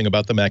something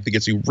about the Mac that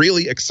gets you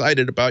really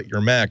excited about your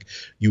Mac,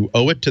 you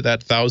owe it to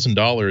that $1,000,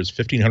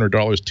 $1,500,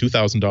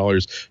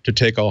 $2,000 to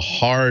take a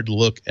hard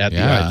look at the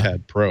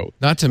iPad Pro.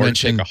 Not to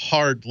mention take a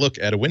hard look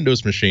at a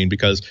Windows machine,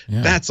 because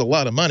that's a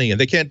lot of money,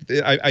 and they can't.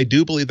 I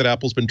do believe that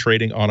Apple's been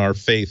trading on our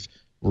faith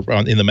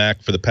in the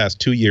Mac for the past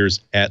 2 years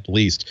at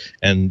least,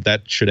 and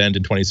that should end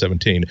in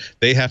 2017.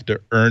 They have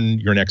to earn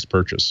your next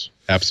purchase.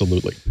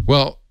 Absolutely.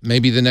 Well,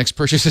 maybe the next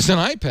purchase is an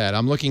iPad.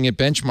 I'm looking at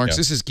benchmarks. Yeah.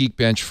 This is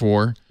Geekbench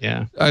 4.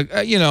 Yeah. I'm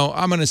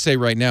going to say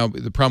right now,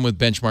 the problem with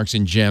benchmarks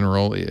in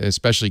general,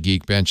 especially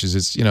Geekbench, is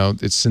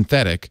it's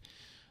synthetic.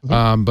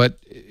 Mm-hmm. But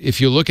if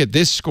you look at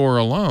this score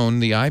alone,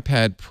 the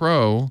iPad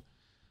Pro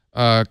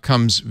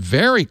comes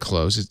very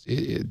close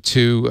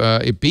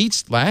it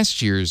beats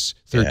last year's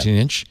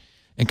 13-inch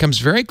and comes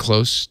very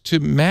close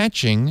to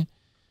matching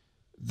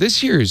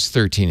this year's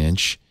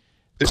 13-inch.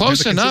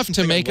 Close enough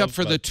to make up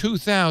for the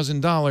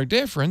 $2,000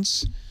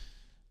 difference,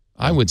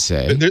 I would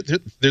say.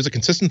 There's a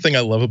consistent thing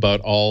I love about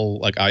all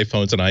like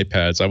iPhones and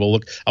iPads. I will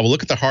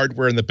look at the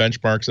hardware and the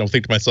benchmarks, and I'll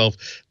think to myself,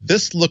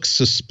 this looks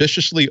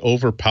suspiciously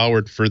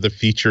overpowered for the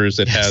features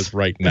it has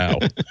right now.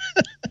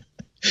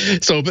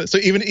 So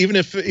even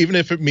if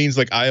it means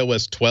like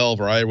iOS 12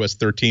 or iOS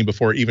 13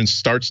 before it even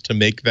starts to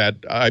make that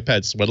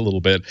iPad sweat a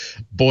little bit,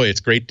 boy, it's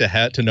great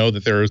to know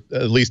that there are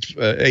at least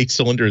 8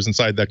 cylinders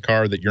inside that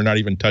car that you're not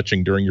even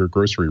touching during your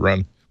grocery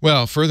run.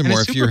 Well,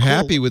 furthermore, if you're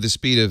happy with the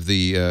speed of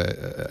the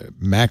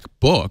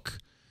MacBook,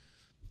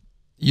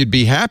 you'd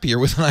be happier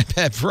with an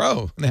iPad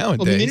Pro nowadays.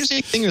 Well, the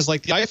interesting thing is,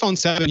 like the iPhone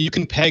 7, you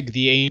can peg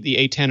the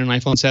A10 and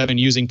iPhone 7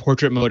 using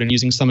portrait mode and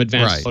using some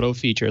advanced photo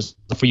features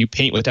for you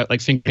paint with like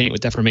finger paint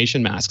with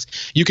deformation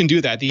masks. You can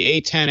do that.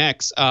 The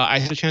A10X, I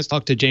had a chance to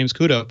talk to James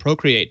Kuda,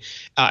 Procreate,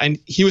 and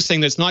he was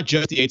saying that it's not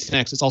just the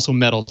A10X, it's also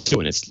Metal 2,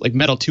 and it's like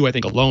Metal 2, I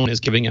think alone is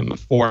giving him a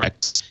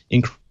 4x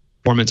increase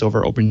performance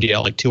over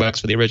OpenGL, like 2x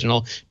for the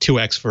original,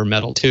 2x for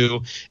Metal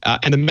 2,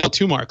 and the Metal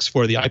 2 marks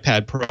for the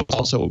iPad Pro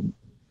also.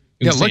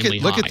 Yeah,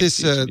 look at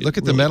this. Look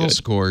at the Metal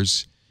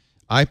scores.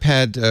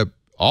 iPad,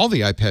 all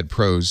the iPad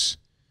Pros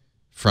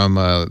from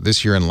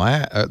this year and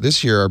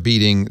this year are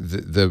beating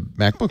the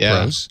MacBook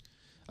Pros.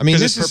 I mean,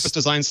 this is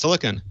purpose-designed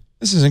silicon.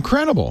 This is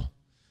incredible.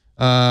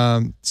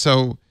 And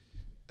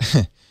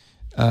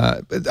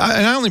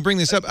I only bring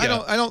this up. I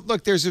don't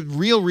look. There's a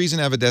real reason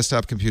to have a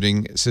desktop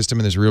computing system,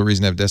 and there's a real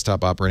reason to have a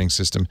desktop operating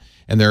system.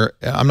 And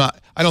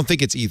I don't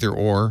think it's either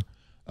or,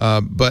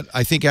 but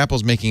I think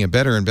Apple's making a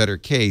better and better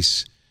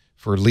case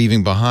for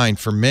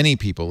many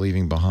people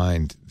leaving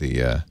behind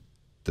the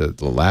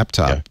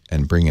laptop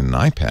and bringing an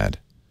iPad.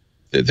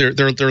 There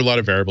are a lot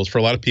of variables. For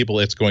a lot of people,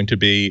 it's going to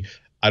be,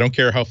 I don't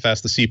care how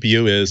fast the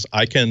CPU is,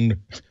 I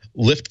can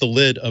lift the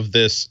lid of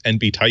this and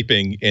be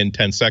typing in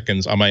 10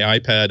 seconds. On my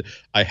iPad,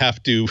 I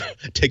have to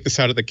take this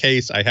out of the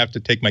case. I have to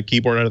take my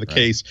keyboard out of the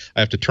case. I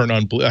have to turn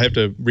on, I have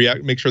to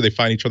make sure they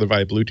find each other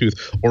via Bluetooth.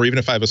 Or even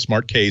if I have a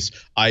smart case,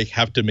 I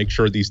have to make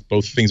sure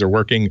both things are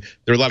working.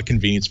 There are a lot of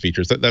convenience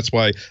features. That's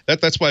why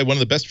one of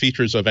the best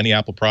features of any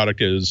Apple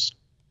product is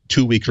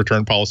 2-week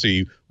return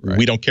policy. Right.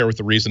 We don't care what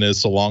the reason is,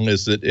 so long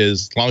as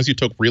you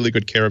took really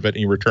good care of it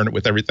and you return it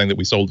with everything that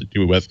we sold it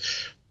to you with.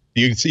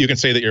 You can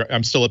say that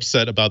I'm still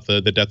upset about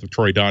the death of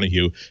Troy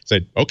Donahue.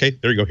 Say, okay,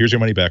 there you go. Here's your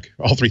money back.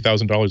 All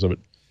 $3,000 of it.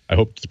 I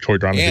hope Troy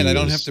Donahue. And I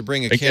don't have to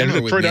bring a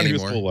camera with Troy me Donahue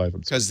anymore is still alive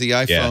because the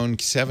iPhone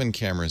 7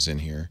 camera's in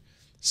here.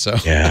 So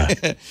yeah,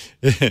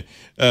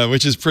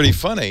 which is pretty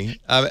funny.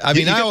 I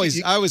mean,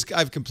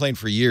 I've complained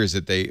for years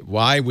that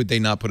why would they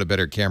not put a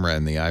better camera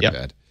in the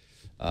iPad?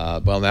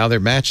 Yep. Well, now they're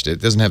matched it.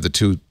 It doesn't have the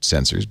 2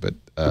 sensors, but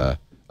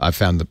I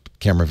found the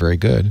camera very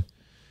good.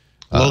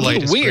 Low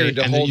light is weird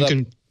great, to hold you up,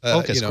 can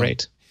focus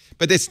great.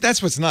 But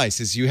that's what's nice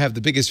is you have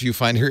the biggest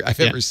viewfinder I've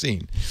ever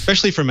seen.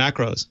 Especially for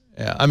macros.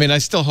 Yeah, I mean, I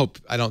still hope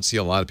I don't see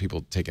a lot of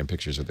people taking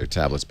pictures with their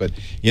tablets, but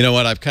you know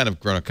what? I've kind of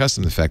grown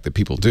accustomed to the fact that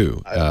people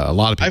do. A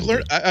lot of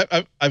people.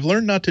 I've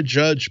learned not to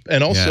judge,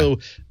 and also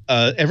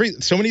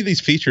so many of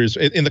these features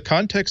in the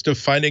context of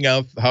finding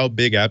out how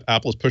big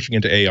Apple is pushing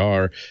into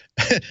AR.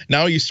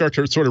 Now you start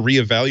to sort of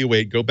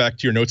reevaluate, go back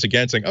to your notes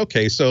again, saying,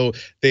 okay, so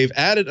they've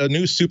added a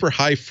new super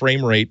high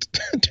frame rate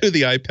to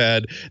the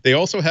iPad. They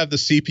also have the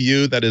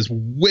CPU that is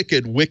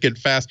wicked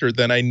faster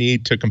than I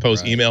need to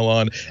compose email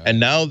on, and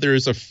now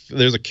there's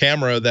a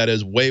camera that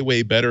is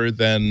way better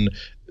than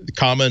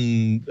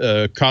common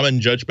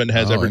judgment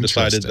has ever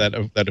decided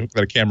that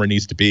a camera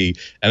needs to be.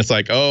 And it's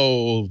like,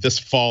 oh, this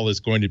fall is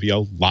going to be a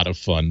lot of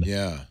fun.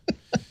 Yeah.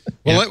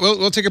 Well,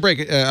 we'll take a break.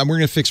 We're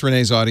going to fix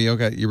Renee's audio.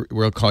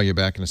 We'll call you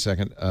back in a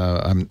second.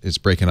 It's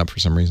breaking up for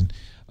some reason.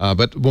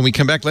 But when we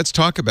come back, let's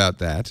talk about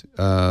that.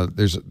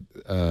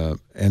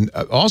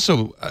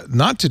 Also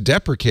not to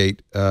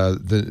deprecate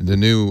the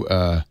new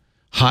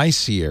High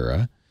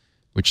Sierra,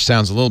 which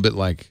sounds a little bit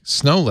like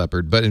Snow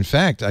Leopard, but in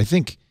fact, I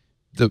think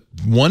the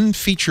one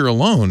feature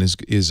alone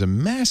is a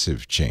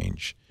massive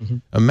change.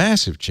 A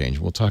massive change.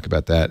 We'll talk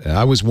about that. And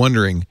I was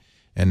wondering,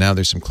 and now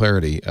there's some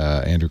clarity,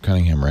 Andrew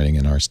Cunningham writing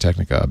in Ars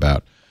Technica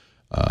about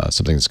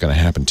something that's going to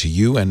happen to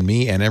you and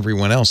me and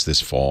everyone else this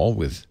fall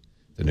with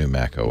the new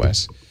Mac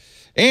OS.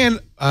 And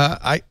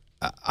I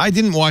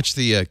didn't watch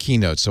the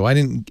keynote, so I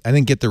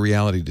didn't get the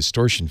reality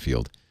distortion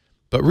field.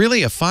 But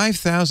really, a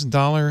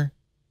 $5,000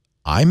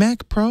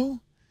 iMac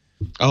Pro?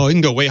 Oh, you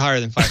can go way higher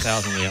than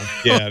 5,000, Leo.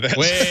 Yeah, that's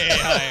way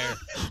higher.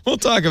 We'll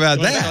talk about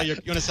that. You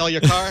want to sell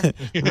your car?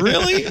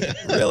 Really?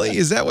 Really?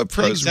 Is that what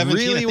pros really want?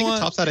 I think it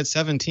tops out at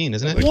 17,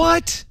 isn't it?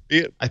 What?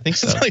 I think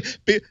so. It's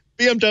like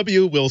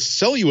BMW will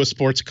sell you a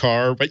sports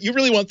car, but you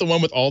really want the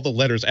one with all the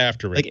letters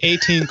after it. Like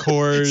 18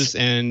 cores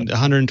and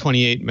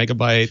 128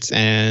 megabytes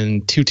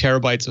and 2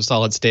 terabytes of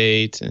solid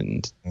state.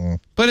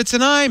 But it's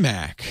an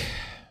iMac.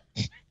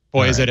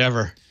 Boy, is it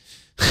ever.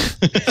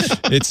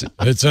 It's an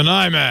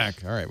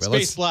iMac. All right. Well,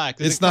 Space Black.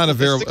 It's not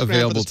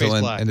available till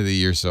end of the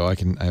year, so I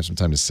have some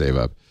time to save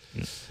up.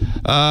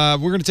 We're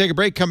going to take a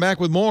break. Come back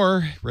with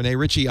more. Rene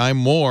Ritchie,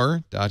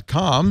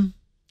 I'mMore.com.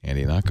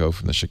 Andy Nacco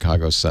from the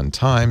Chicago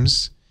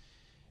Sun-Times.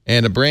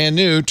 And a brand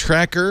new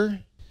tracker.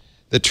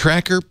 The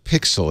Tracker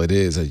Pixel. It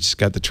is. I just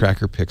got the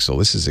Tracker Pixel.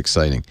 This is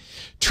exciting.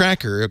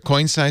 Tracker, a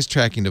coin-sized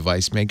tracking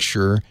device. Make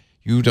sure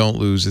you don't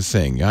lose a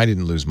thing. I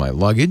didn't lose my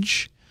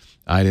luggage.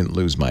 I didn't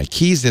lose my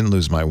keys, didn't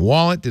lose my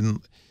wallet,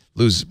 didn't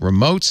lose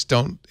remotes.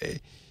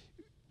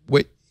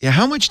 Wait,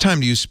 how much time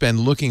do you spend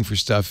looking for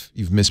stuff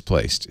you've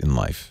misplaced in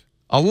life?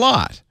 A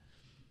lot.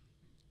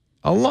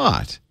 A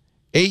lot.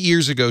 8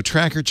 years ago,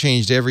 Tracker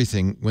changed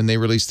everything when they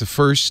released the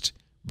first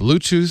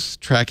Bluetooth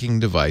tracking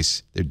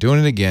device. They're doing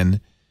it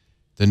again.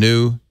 The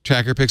new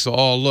Tracker Pixel.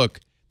 Oh,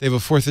 look, they have a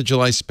 4th of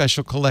July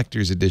special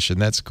collector's edition.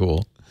 That's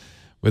cool.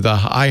 With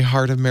a I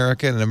Heart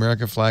America and an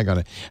American flag on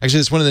it. Actually,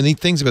 that's one of the neat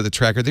things about the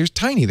Tracker. They're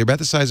tiny. They're about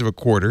the size of a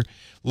quarter,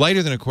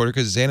 lighter than a quarter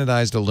because it's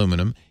anodized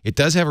aluminum. It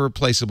does have a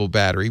replaceable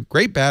battery.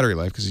 Great battery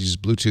life because it uses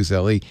Bluetooth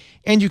LE.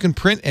 And you can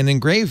print and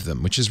engrave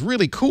them, which is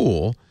really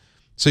cool.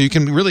 So you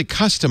can really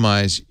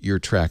customize your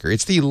tracker.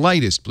 It's the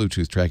lightest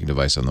Bluetooth tracking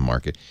device on the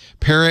market.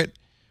 Pair it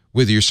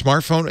with your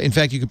smartphone. In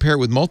fact, you can pair it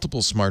with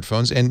multiple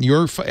smartphones, and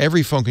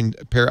every phone can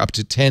pair up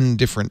to 10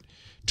 different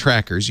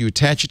trackers. You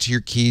attach it to your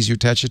keys, you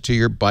attach it to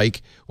your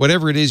bike,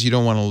 whatever it is you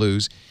don't want to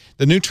lose.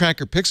 The new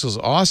Tracker Pixel is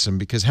awesome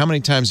because how many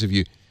times have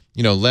you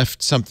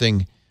left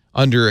something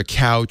under a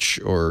couch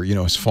or,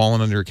 it's fallen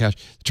under a couch?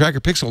 The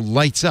Tracker Pixel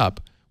lights up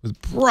with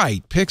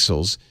bright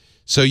pixels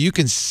so you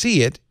can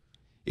see it.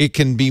 It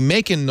can be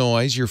making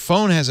noise. Your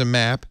phone has a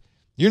map.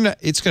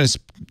 It's going to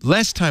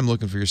less time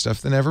looking for your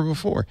stuff than ever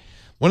before.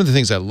 One of the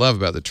things I love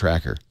about the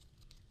Tracker,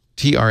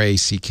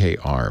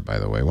 Trackr, by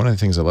the way, one of the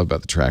things I love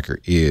about the Tracker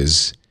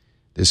is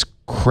this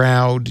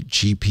crowd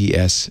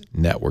GPS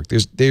network.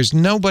 There's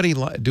nobody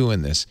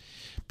doing this,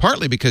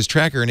 partly because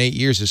Tracker in 8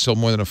 years has sold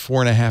more than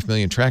 4.5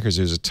 million trackers.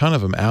 There's a ton of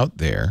them out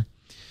there.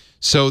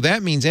 So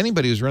that means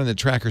anybody who's running the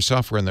Tracker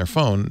software on their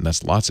phone, and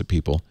that's lots of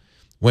people,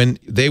 when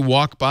they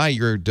walk by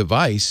your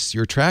device,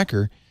 your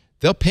tracker,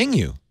 they'll ping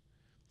you.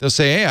 They'll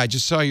say, hey, I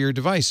just saw your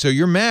device. So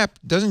your map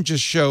doesn't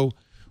just show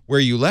where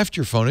you left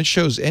your phone. It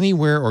shows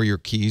anywhere, or your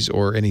keys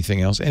or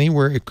anything else,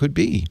 anywhere it could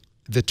be.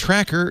 The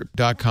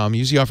Tracker.com,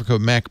 use the offer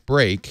code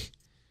MacBreak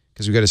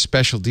because we got a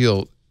special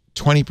deal,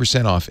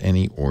 20% off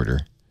any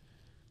order.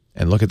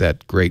 And look at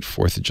that great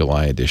 4th of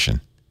July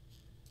edition.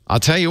 I'll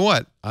tell you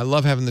what, I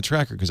love having the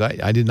Tracker because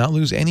I did not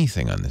lose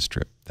anything on this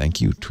trip. Thank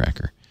you,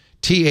 Tracker.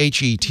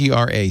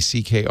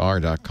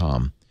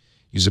 TheTrackr.com.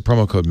 Use the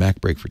promo code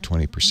MacBreak for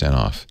 20%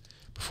 off.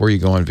 Before you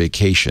go on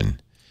vacation,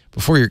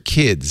 before your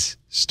kids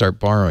start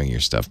borrowing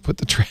your stuff, put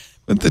the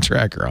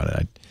Tracker on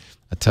it.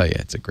 I tell you,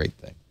 it's a great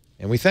thing.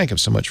 And we thank him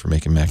so much for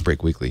making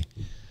MacBreak Weekly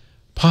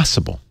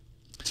possible.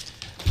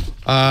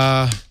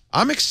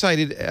 I'm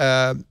excited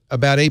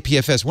about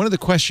APFS. One of the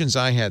questions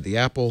I had,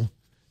 the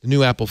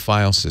new Apple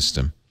file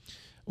system,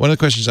 one of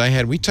the questions I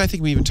had, I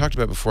think we even talked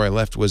about before I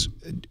left, was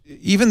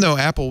even though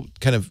Apple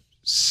kind of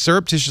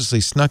surreptitiously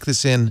snuck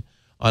this in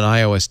on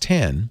iOS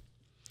 10,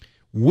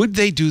 would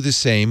they do the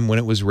same when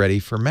it was ready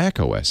for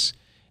macOS?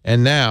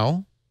 And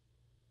now,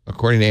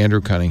 according to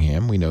Andrew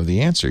Cunningham, we know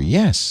the answer.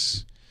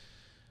 Yes.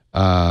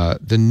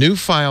 The new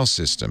file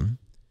system,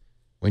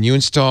 when you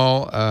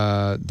install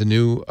the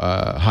new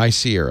High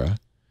Sierra,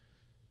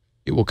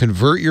 it will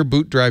convert your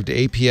boot drive to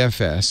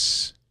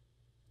APFS,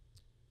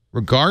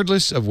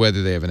 regardless of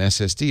whether they have an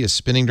SSD, a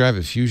spinning drive,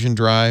 a Fusion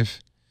drive.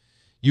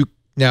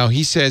 Now,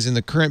 he says in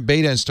the current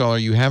beta installer,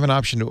 you have an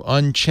option to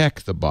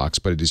uncheck the box,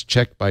 but it is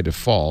checked by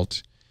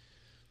default.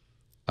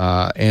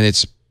 And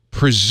it's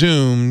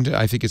presumed,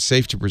 I think it's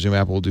safe to presume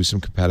Apple will do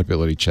some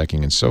compatibility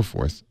checking and so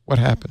forth. What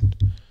happened?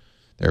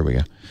 There we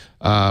go.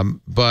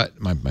 But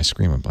my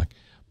screen went blank.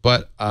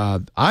 But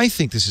I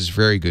think this is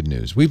very good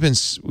news. We've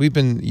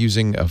been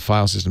using a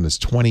file system that's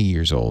 20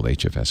 years old,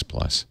 HFS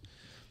Plus.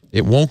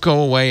 It won't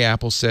go away.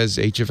 Apple says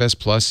HFS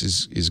Plus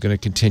is going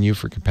to continue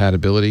for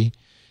compatibility.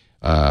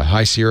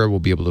 High Sierra will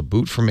be able to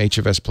boot from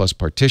HFS Plus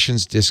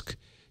partitions. Disk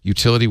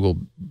Utility will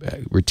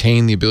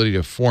retain the ability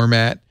to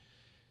format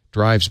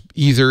drives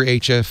either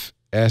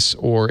HFS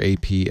or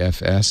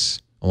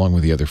APFS, along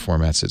with the other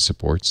formats it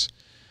supports.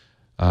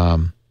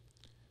 Are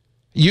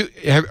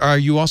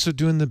you also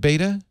doing the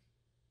beta,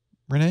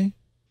 Renee?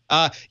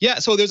 Yeah,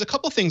 so there's a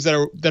couple things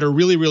that are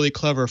really, really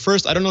clever.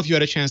 First, I don't know if you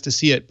had a chance to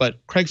see it,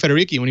 but Craig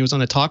Federighi, when he was on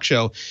the talk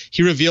show,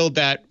 he revealed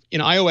that in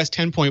iOS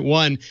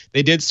 10.1,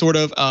 they did sort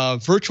of a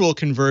virtual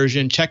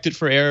conversion, checked it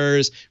for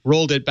errors,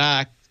 rolled it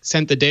back,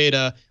 sent the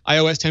data.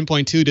 iOS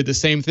 10.2 did the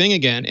same thing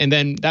again, and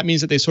then that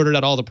means that they sorted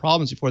out all the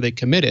problems before they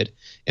committed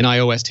in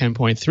iOS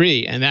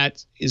 10.3, and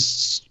that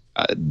is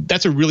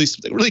that's a really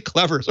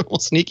clever, sort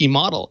of sneaky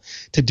model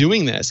to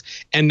doing this.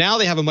 And now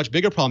they have a much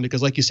bigger problem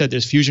because, like you said,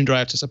 there's Fusion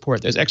drives to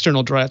support, there's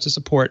external drives to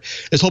support,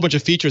 there's a whole bunch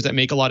of features that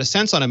make a lot of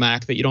sense on a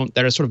Mac that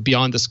are sort of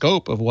beyond the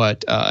scope of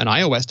what an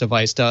iOS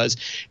device does.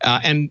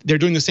 And they're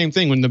doing the same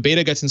thing when the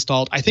beta gets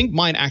installed. I think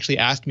mine actually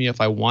asked me if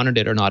I wanted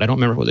it or not. I don't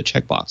remember if it was a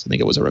checkbox. I think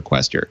it was a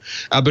requester.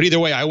 But either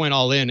way, I went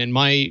all in, and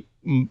I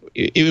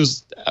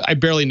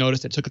barely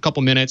noticed it. It took a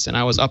couple minutes and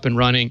I was up and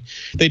running.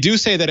 They do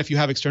say that if you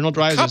have external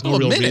drives, there's no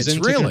real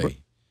reason to convert.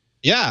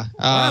 Yeah.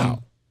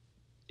 Wow.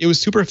 It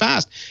was super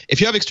fast. If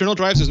you have external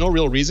drives, there's no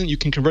real reason. You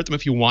can convert them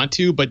if you want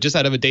to, but just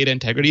out of a data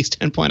integrity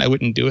standpoint, I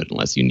wouldn't do it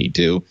unless you need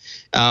to.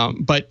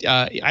 But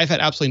I've had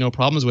absolutely no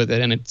problems with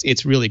it, and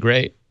it's really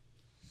great.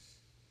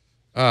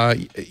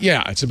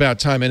 Yeah, it's about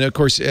time. And of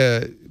course,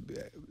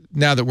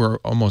 now that we're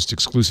almost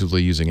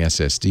exclusively using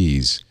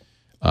SSDs,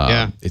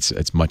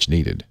 it's much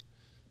needed.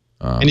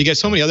 And you get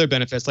so many other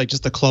benefits, like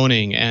just the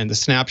cloning and the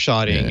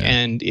snapshotting,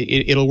 and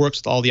it'll work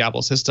with all the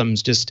Apple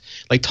systems. Just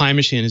like Time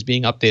Machine is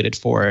being updated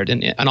for it,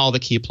 and all the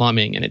key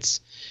plumbing, and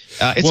it's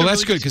well,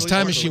 that's good because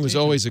Time Machine was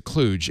always a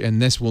kludge,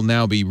 and this will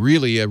now be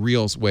really a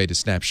real way to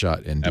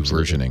snapshot and do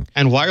versioning.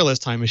 And wireless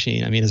Time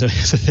Machine, I mean, is a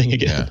thing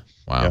again. Yeah.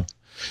 Wow. Yeah.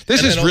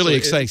 This is really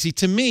exciting. See,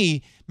 to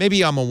me,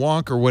 maybe I'm a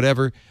wonk or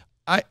whatever.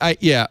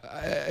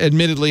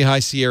 Admittedly, High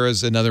Sierra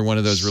is another one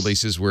of those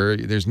releases where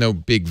there's no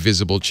big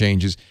visible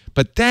changes,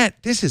 but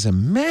this is a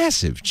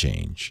massive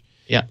change.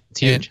 Yeah, it's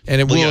huge,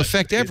 and it will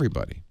affect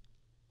everybody.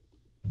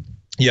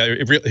 Yeah,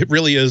 it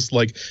really is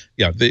like,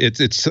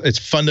 it's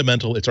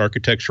fundamental, it's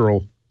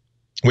architectural,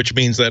 which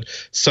means that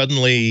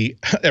suddenly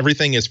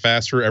everything is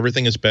faster,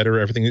 everything is better,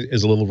 everything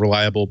is a little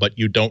reliable, but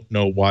you don't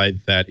know why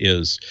that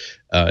is.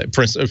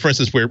 For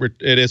instance, where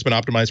it has been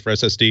optimized for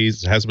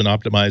SSDs, it has been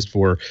optimized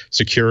for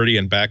security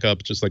and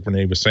backup, just like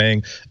Renee was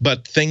saying.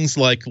 But things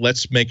like,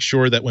 let's make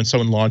sure that when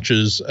someone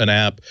launches an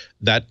app,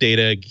 that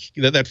data,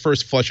 that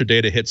first flush of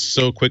data hits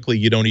so quickly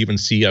you don't even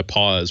see a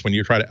pause. When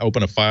you try to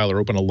open a file or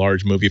open a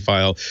large movie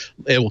file,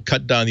 it will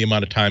cut down the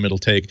amount of time it'll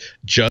take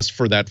just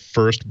for that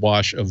first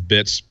wash of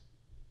bits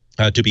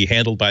to be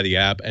handled by the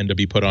app and to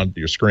be put on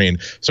your screen.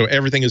 So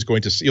everything is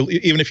going to,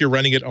 even if you're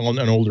running it on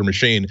an older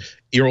machine,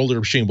 your older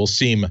machine will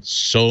seem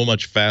so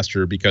much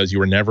faster because you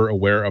were never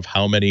aware of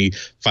how many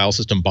file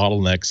system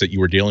bottlenecks that you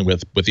were dealing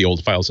with the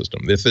old file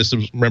system.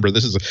 Remember,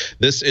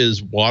 this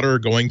is water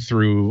going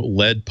through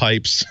lead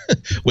pipes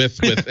with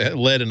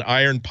lead and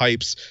iron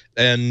pipes,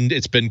 and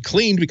it's been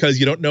cleaned because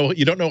you don't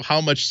know how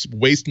much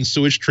waste and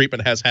sewage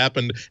treatment has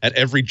happened at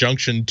every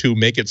junction to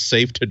make it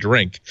safe to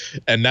drink.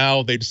 And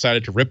now they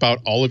decided to rip out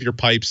all of your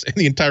pipes in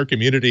the entire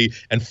community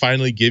and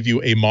finally give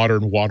you a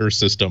modern water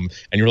system.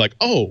 And you're like,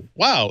 oh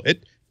wow,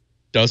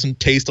 doesn't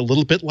taste a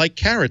little bit like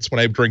carrots when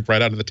I drink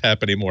right out of the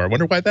tap anymore. I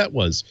wonder why that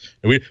was.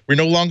 We're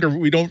no longer,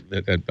 we don't,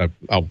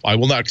 I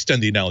will not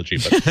extend the analogy,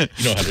 but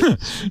you know how to.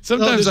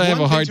 Sometimes I have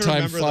a hard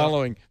time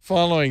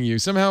following you.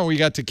 Somehow we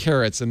got to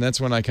carrots, and that's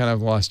when I kind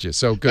of lost you.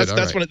 So good.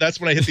 That's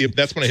when I hit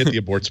the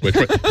abort switch.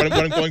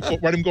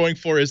 What I'm going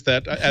for is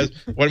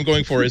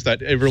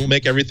that it will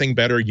make everything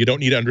better. You don't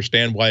need to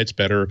understand why it's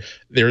better.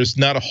 There's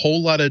not a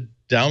whole lot of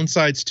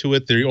downsides to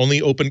it. The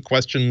only open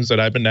questions that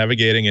I've been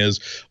navigating is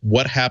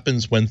what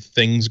happens when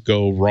things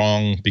go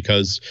wrong,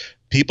 because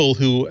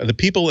the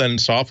people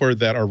and software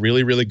that are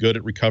really, really good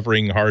at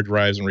recovering hard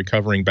drives and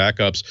recovering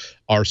backups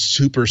are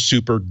super,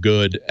 super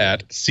good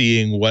at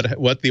seeing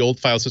what the old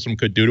file system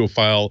could do to a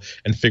file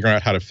and figuring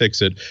out how to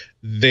fix it.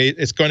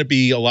 It's going to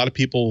be a lot of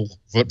people,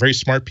 very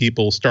smart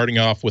people, starting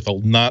off with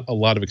not a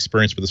lot of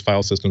experience with this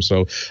file system.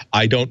 So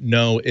I don't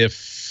know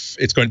if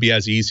it's going to be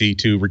as easy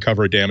to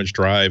recover a damaged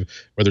drive,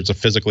 whether it's a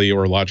physically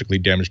or logically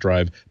damaged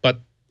drive. But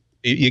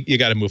you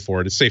got to move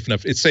forward. It's safe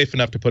enough. It's safe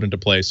enough to put into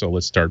play. So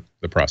let's start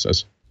the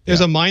process. There's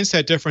a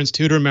mindset difference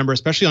too to remember,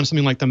 especially on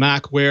something like the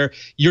Mac, where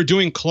you're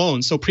doing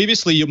clones. So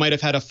previously you might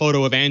have had a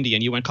photo of Andy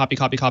and you went copy,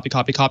 copy, copy,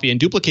 copy, copy, and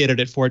duplicated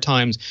it 4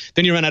 times.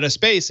 Then you ran out of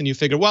space and you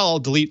figure, well, I'll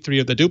delete 3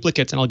 of the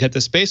duplicates and I'll get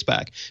the space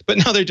back. But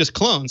now they're just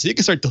clones. So you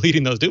can start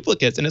deleting those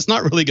duplicates and it's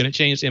not really going to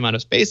change the amount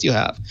of space you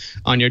have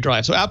on your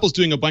drive. So Apple's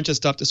doing a bunch of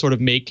stuff to sort of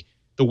make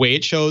the way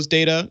it shows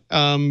data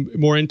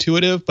more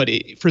intuitive. But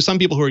for some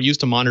people who are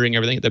used to monitoring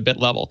everything at the bit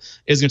level,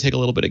 it's going to take a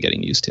little bit of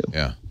getting used to.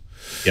 Yeah.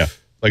 Yeah.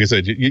 Like I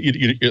said,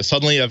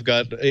 suddenly I've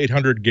got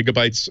 800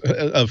 gigabytes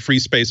of free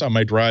space on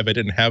my drive I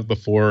didn't have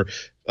before.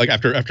 Like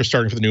after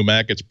starting for the new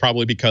Mac, it's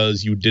probably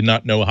because you did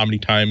not know how many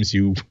times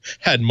you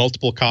had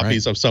multiple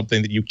copies of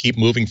something that you keep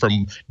moving in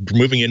from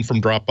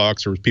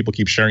Dropbox, or people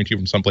keep sharing to you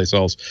from someplace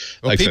else.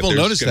 Well, like people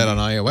noticed that on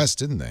iOS,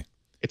 didn't they?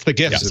 It's the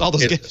GIFs. It's all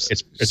those GIFs.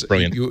 It's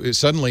brilliant.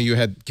 Suddenly you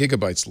had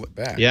gigabytes slipped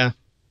back. Yeah.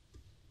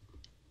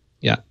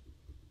 Yeah.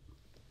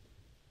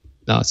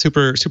 No,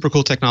 super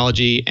cool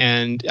technology,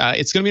 and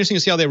it's going to be interesting to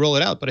see how they roll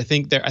it out. But I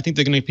think they're going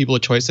to give people a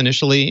choice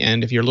initially,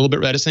 and if you're a little bit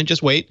reticent,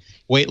 just wait.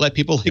 Let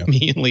people like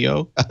me and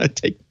Leo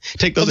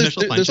take those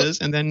initial punches,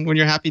 and then when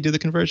you're happy, do the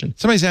conversion.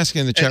 Somebody's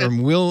asking in the chat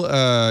room,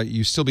 will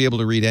you still be able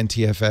to read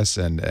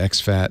NTFS and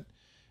exFAT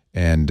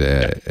and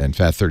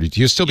FAT32?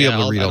 You'll still be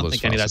able to read all those. I don't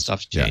think any of that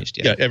stuff's changed.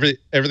 Yeah,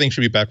 everything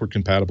should be backward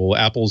compatible.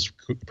 Apple's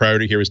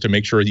priority here is to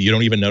make sure that you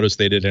don't even notice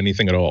they did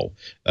anything at all.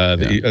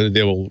 They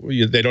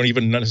don't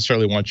even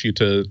necessarily want you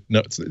to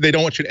know. They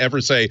don't want you to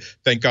ever say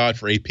thank God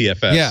for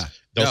APFS. Yeah.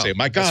 They'll say,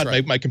 my God,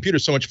 my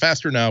computer's so much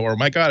faster now, or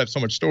my God, I have so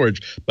much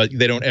storage. But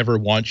they don't ever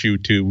want you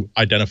to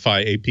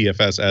identify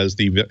APFS as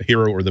the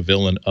hero or the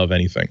villain of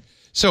anything.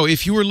 So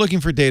if you were looking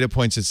for data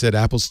points that said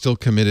Apple's still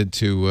committed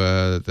to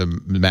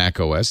the Mac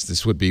OS,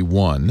 this would be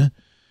one.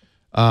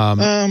 I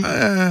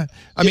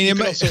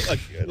mean, also,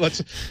 that's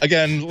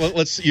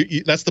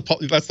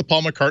the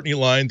Paul McCartney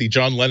line. The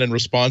John Lennon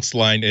response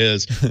line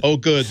is, "Oh,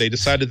 good, they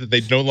decided that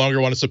they no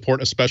longer want to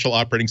support a special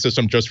operating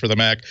system just for the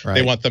Mac. Right.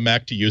 They want the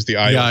Mac to use the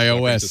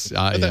iOS."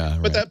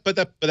 But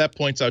that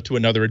points out to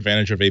another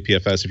advantage of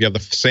APFS. If you have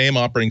the same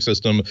operating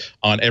system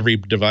on every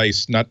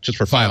device, not just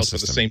for files,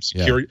 but the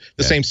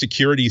same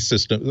security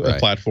system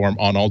platform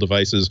on all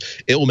devices,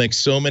 it will make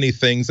so many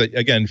things that,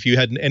 again, if you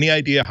had any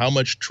idea how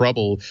much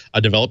trouble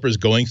a developer is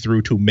going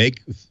through to make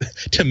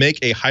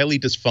a highly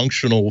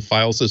dysfunctional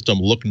file system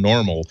look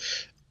normal,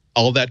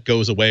 all that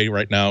goes away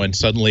right now, and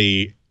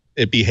suddenly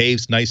it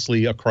behaves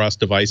nicely across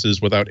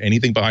devices without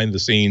anything behind the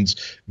scenes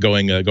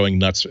going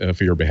nuts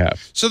for your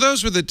behalf. So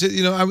those were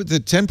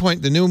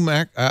the new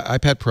Mac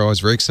iPad Pro. I was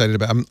very excited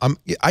about.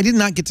 I did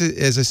not get to,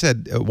 as I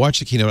said, watch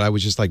the keynote. I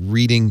was just like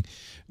reading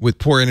with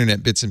poor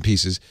internet bits and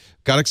pieces.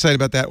 Got excited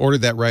about that.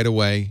 Ordered that right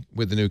away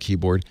with the new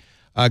keyboard.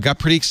 Got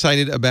pretty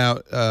excited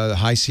about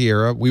High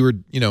Sierra. We were,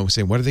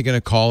 saying, what are they going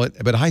to call it?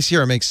 But High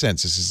Sierra makes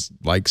sense. This is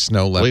like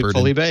Snow Leopard,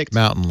 fully baked.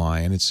 Mountain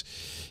Lion. It's,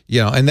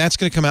 and that's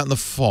going to come out in the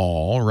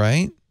fall,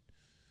 right?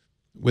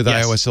 With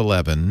iOS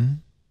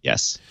 11.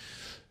 Yes.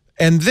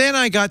 And then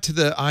I got to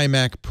the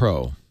iMac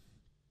Pro,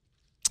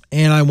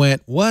 and I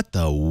went, what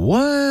the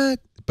what?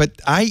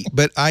 But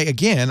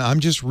again, I'm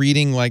just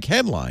reading like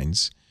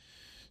headlines.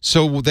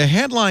 So the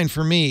headline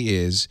for me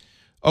is,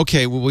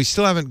 okay, well, we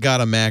still haven't got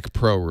a Mac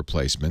Pro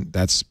replacement.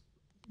 That's,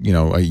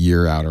 a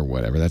year out or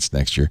whatever. That's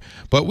next year.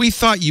 But we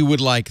thought you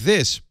would like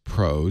this,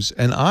 pros,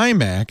 an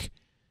iMac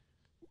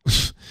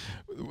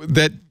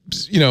that,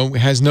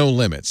 has no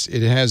limits.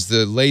 It has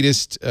the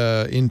latest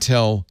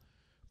Intel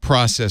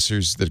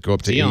processors that go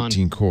up to Xeon.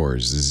 18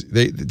 cores.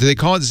 Do they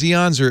call it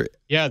Xeons or?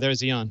 Yeah, they're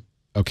Xeon.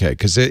 Okay,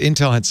 because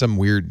Intel had some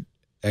weird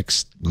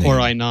X name. Core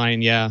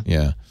i9, yeah.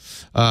 Yeah.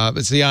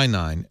 It's the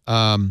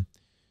i9.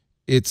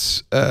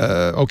 It's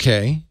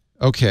okay.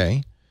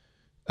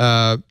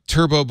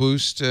 Turbo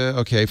boost,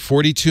 okay.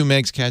 42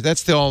 megs cache.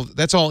 That's all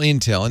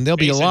Intel, and there'll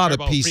be a lot of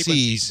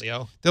PCs.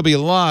 There'll be a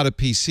lot of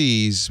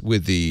PCs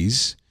with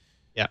these.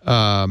 Yeah.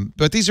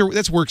 But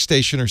that's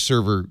workstation or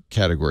server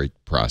category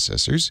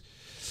processors.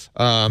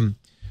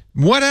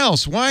 What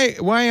else?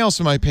 Why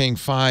else am I paying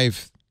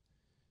 $5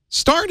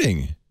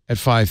 starting at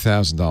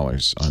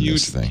 $5,000 on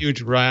this thing.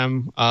 Huge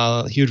RAM,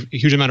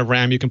 huge amount of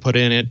RAM you can put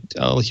in it,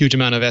 a huge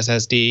amount of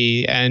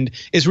SSD, and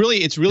it's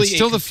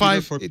still the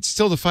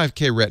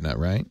 5K Retina,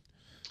 right?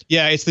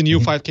 Yeah, it's the new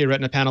 5K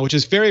Retina panel, which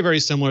is very, very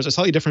similar. It's a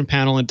slightly different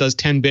panel. And it does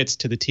 10 bits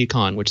to the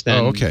T-Con, which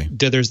then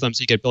dithers them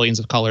so you get billions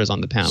of colors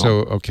on the panel.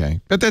 So,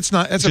 but that's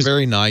a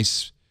very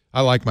nice. I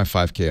like my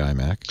 5K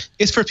iMac.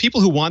 It's for people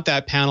who want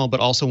that panel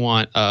but also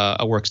want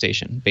a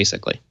workstation,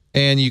 basically.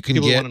 And you can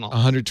get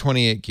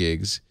 128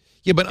 gigs.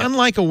 Yeah, but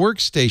unlike a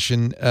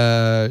workstation,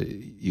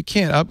 you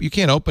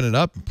can't open it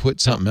up and put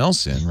something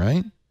else in,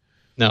 right?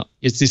 No,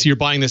 it's just you're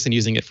buying this and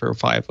using it for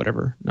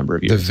whatever number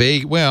of years. The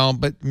Vega,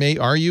 but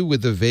are you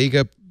with the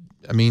Vega?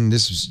 I mean,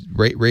 this is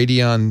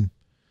Radeon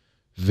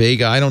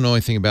Vega. I don't know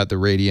anything about the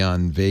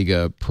Radeon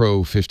Vega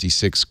Pro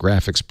 56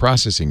 graphics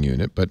processing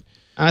unit, but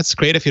that's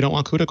great if you don't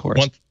want CUDA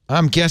cores.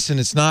 I'm guessing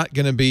it's not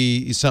going to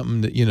be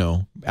something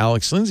that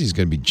Alex Lindsay's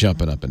going to be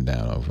jumping up and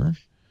down over.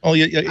 Oh,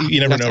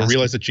 you never know.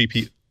 Realize that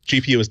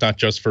GPU is not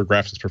just for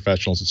graphics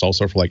professionals. It's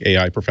also for like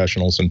AI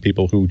professionals and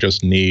people who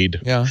just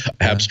need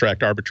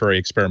abstract, arbitrary,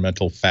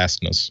 experimental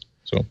fastness.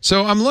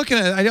 So I'm looking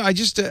at.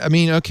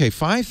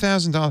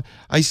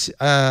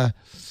 $5,000.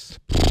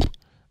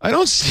 I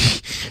don't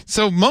see.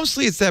 So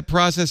mostly it's that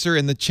processor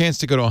and the chance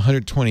to go to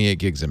 128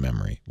 gigs of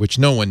memory, which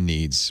no one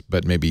needs,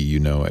 but maybe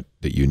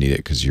that you need it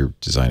because you're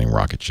designing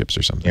rocket ships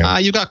or something.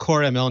 You got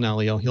Core ML now,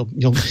 Leo. You'll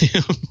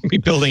be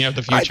building out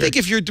the future. I think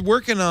if you're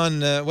working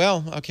on,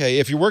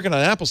 if you're working on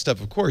Apple stuff,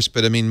 of course,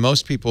 but I mean,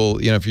 most people,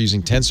 if you're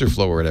using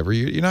TensorFlow or whatever,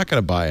 you're not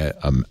going to buy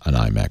an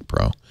iMac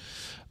Pro.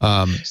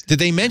 Did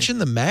they mention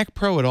the Mac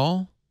Pro at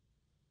all?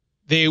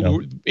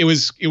 It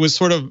was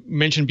sort of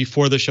mentioned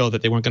before the show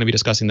that they weren't going to be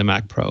discussing the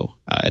Mac Pro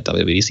at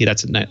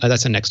WWDC.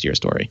 That's a next year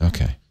story.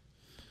 Okay.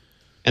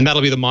 And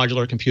that'll be the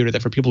modular computer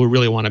that for people who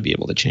really want to be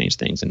able to change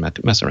things and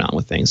mess around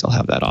with things, they'll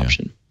have that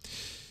option.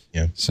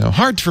 Yeah. So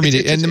hard for me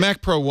to. And the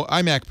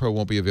iMac Pro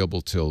won't be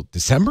available till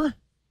December.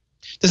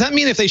 Does that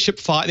mean if they ship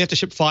 5, they have to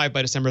ship 5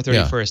 by December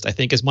 31st? I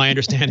think is my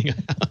understanding.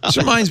 This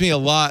reminds me a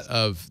lot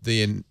of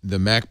the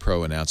Mac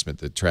Pro announcement,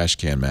 the trash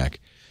can Mac.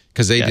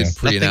 Because they did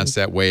pre-announce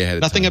that way ahead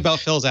of time. Nothing about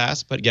Phil's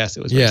ass, but yes,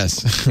 it was.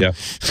 Yes, yeah.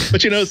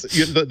 But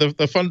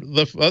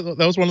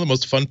that was one of the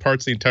most fun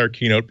parts of the entire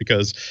keynote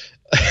because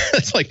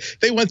it's like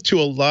they went to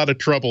a lot of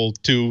trouble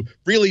to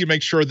really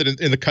make sure that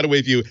in the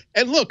cutaway view,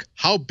 and look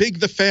how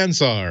big the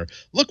fans are.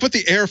 Look what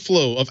the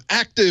airflow of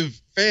active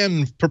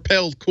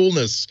fan-propelled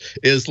coolness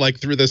is like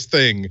through this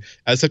thing,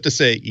 as if to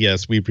say,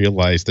 yes, we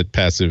realized that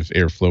passive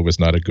airflow was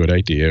not a good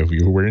idea.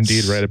 We were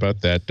indeed right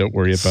about that. Don't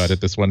worry about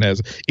it. This one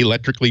has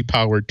electrically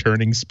powered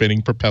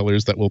spinning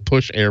propellers that will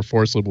push air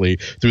forcibly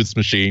through this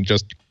machine.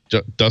 Just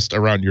dust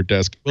around your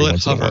desk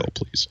once in a while,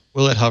 please.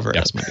 Will it hover?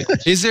 Yeah. That's my question.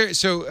 Is there?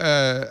 So,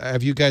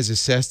 have you guys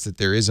assessed that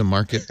there is a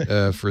market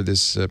for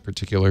this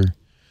particular?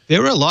 There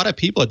were a lot of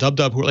people at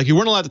DubDub who were like, you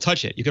weren't allowed to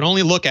touch it. You could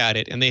only look at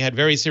it, and they had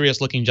very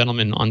serious-looking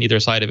gentlemen on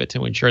either side of it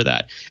to ensure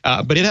that.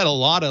 But it had a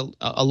lot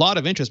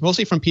of interest,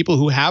 mostly from people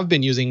who have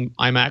been using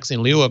iMacs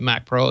in lieu of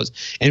Mac Pros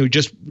and who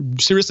just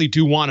seriously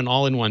do want an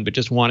all-in-one, but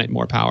just want it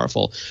more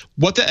powerful.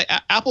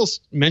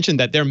 Apple's mentioned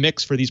that their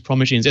mix for these Pro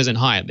machines isn't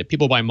high. That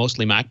people buy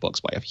mostly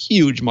MacBooks by a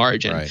huge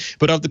margin. Right.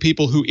 But of the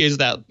people who is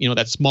that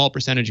that small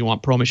percentage who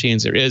want Pro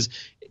machines, there is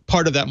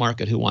part of that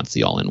market who wants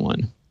the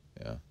all-in-one.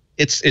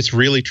 It's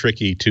really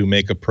tricky to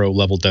make a pro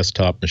level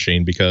desktop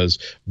machine because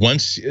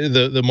once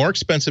the more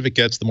expensive it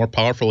gets, the more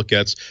powerful it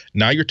gets.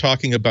 Now you're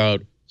talking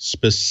about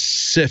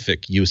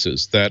specific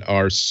uses that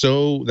are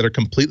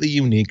completely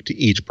unique to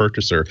each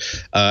purchaser.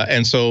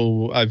 And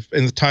so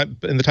in the time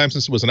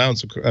since it was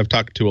announced, I've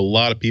talked to a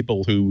lot of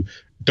people who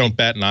don't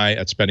bat an eye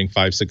at spending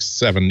 $5,000,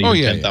 $6,000,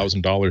 even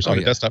 $10,000 on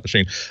a desktop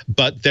machine.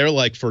 But they're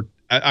like,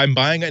 I'm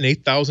buying an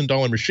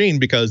 $8,000 machine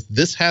because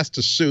this has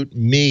to suit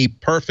me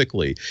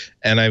perfectly.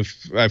 And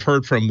I've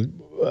heard from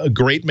a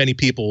great many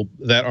people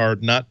that are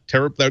not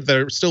terrible, that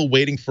are still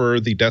waiting for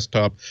the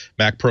desktop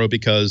Mac Pro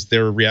because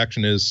their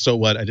reaction is, so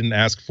what? I didn't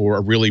ask for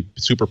a really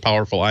super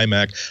powerful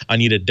iMac. I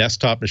need a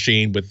desktop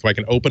machine so I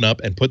can open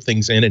up and put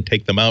things in and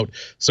take them out,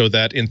 so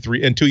that in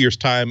 2 years'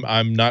 time,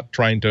 I'm not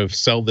trying to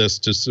sell this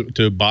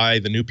to buy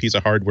the new piece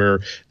of hardware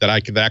that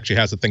actually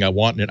has the thing I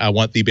want in it. I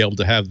want to be able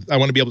to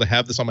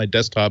have this on my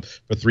desktop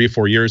for 3 or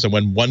 4 years, and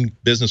when one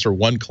business or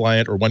one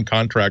client or one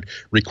contract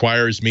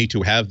requires me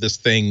to have this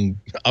thing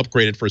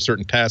upgraded for a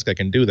certain task, I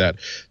can do that.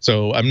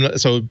 So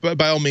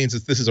by all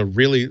means, this is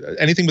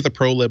anything with a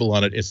Pro label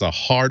on it. It's a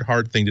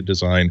hard thing to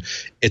design.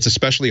 It's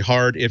especially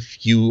hard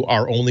if you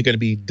are only going to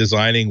be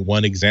designing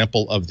one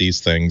example of these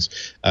things.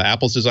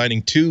 Apple's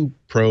designing 2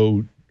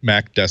 Pro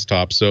Mac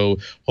desktops, so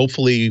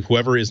hopefully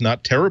whoever is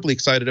not terribly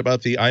excited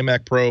about the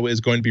iMac Pro is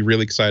going to be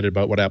really excited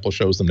about what Apple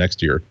shows them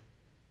next year.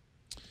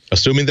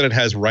 Assuming that it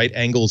has right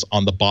angles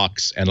on the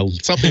box and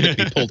something that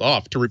can be pulled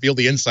off to reveal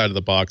the inside of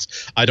the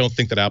box, I don't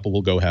think that Apple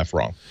will go half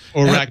wrong.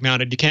 Or rack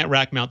mounted. You can't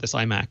rack mount this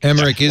iMac.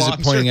 Emmerich is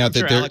pointing out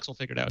that Alex will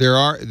figure it out.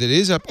 that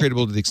is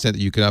upgradable to the extent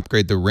that you can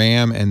upgrade the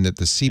RAM, and that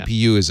the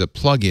CPU is a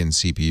plug-in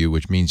CPU,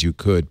 which means you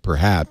could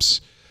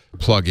perhaps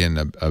plug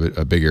in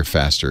a bigger,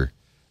 faster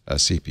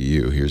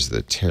CPU. Here's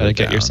the tear Gotta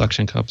down. get your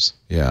suction cups.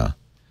 Yeah.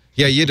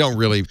 Yeah, you don't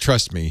really,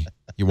 trust me,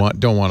 you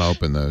don't want to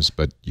open those,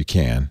 but you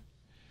can.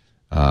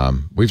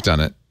 We've done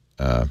it.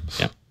 Yeah.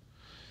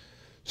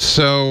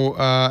 So,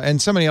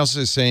 and somebody else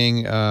is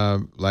saying,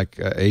 like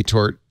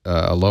Atort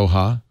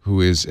Aloha,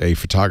 who is a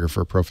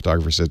photographer, pro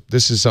photographer, said,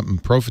 this is something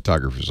pro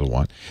photographers will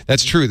want.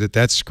 That's true,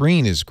 that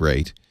screen is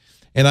great.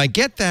 And I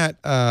get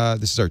that,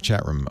 this is our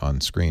chat room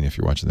on screen if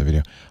you're watching the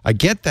video. I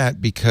get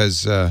that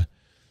because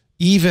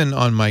even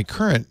on my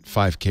current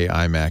 5K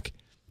iMac,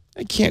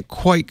 I can't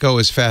quite go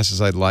as fast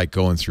as I'd like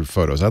going through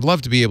photos. I'd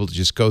love to be able to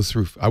just go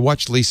through. I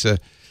watched Lisa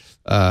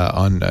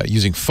on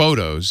using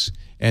photos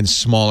and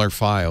smaller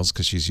files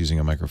because she's using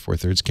a Micro Four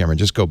Thirds camera.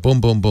 Just go boom,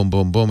 boom, boom,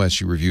 boom, boom as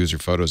she reviews her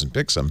photos and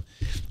picks them.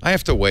 I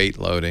have to wait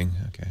loading.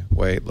 Okay,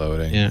 wait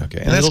loading. Yeah.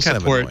 Okay, and that's kind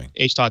of annoying.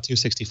 It'll support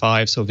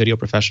H.265, so video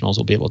professionals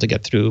will be able to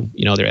get through,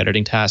 their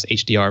editing tasks,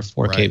 HDR,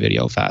 4K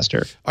video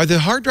faster. Are the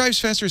hard drives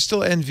faster?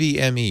 Still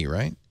NVMe,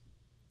 right?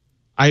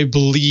 I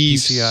believe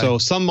PCI. So.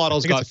 Some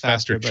models got it's a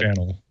faster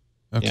channel.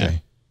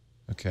 Okay.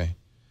 Yeah. Okay.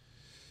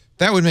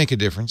 That would make a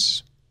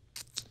difference.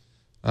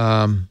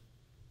 I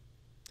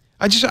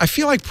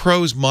feel like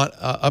pros want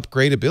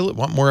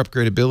want more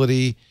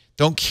upgradability,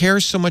 don't care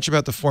so much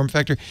about the form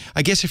factor.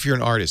 I guess if you're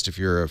an artist, if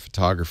you're a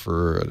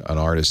photographer, an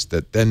artist,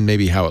 then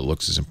maybe how it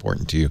looks is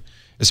important to you,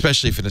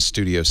 especially if in a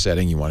studio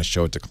setting you want to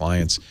show it to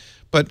clients.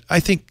 But I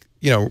think,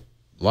 a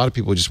lot of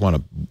people just want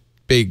a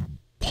big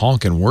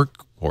honking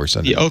workhorse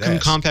under the open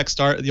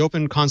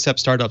concept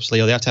startups,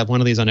 Leo, they have to have one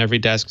of these on every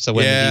desk so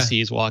when the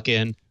VCs walk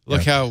in.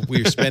 Look how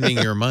we're spending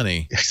your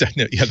money.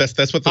 Exactly. Yeah,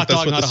 that's what the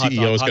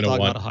CEO is going to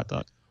want. Not a hot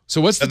dog.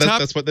 So what's the top?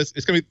 That's what this.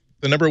 It's going to be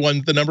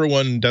the number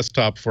one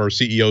desktop for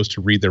CEOs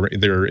to read their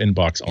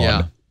inbox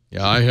on. Yeah.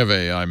 I have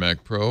a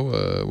iMac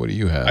Pro. What do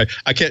you have?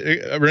 I can't.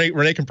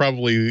 Renee can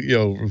probably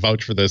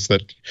vouch for this.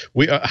 That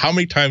how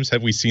many times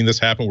have we seen this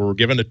happen where we're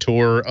given a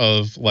tour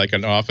of like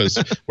an office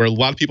where a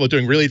lot of people are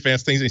doing really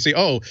advanced things and you say,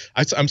 oh,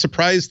 I'm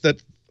surprised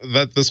that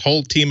this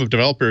whole team of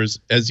developers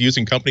is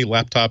using company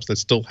laptops that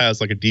still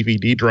has like a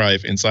DVD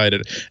drive inside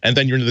it. And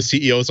then you're in the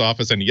CEO's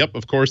office and yep,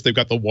 of course, they've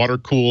got the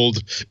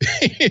water-cooled,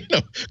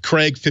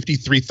 Craig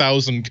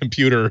 53,000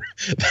 computer.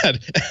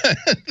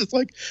 It's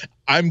like,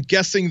 I'm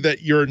guessing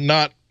that you're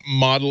not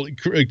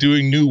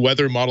doing new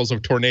weather models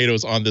of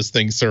tornadoes on this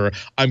thing, sir.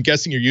 I'm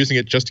guessing you're using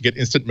it just to get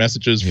instant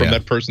messages from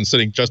that person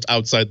sitting just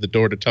outside the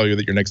door to tell you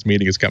that your next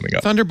meeting is coming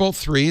up. Thunderbolt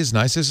 3 is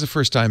nice. This is the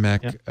first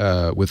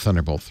iMac with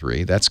Thunderbolt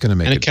 3. That's going to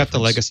make it kept the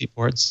legacy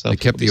ports. So they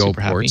kept the old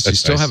ports. You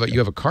still have you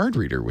have a card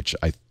reader, which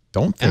I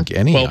don't think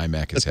any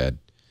iMac has had.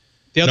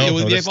 They've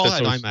all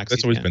had iMacs.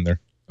 That's always been there.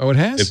 Oh, it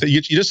has.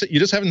 You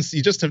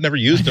just have never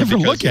used them. Never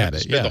look at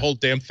it. The whole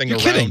damn thing. You're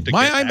around. Kidding. To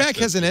My get iMac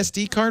has an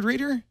SD card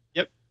reader.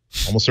 Yep.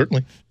 Almost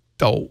certainly.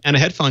 Oh. And a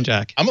headphone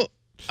jack. I'm a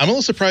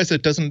little surprised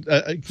it doesn't.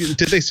 Did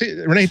they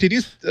say, Renee? Did you?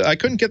 I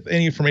couldn't get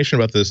any information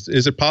about this.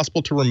 Is it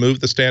possible to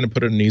remove the stand and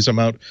put it in an easy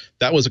mount?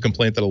 That was a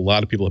complaint that a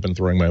lot of people have been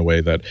throwing my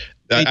way. That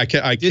I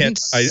can't. I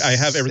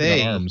have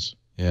everything on ARMs.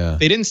 Yeah.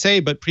 They didn't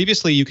say, but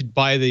previously you could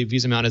buy the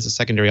Visa mount as a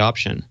secondary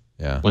option.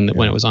 Yeah. When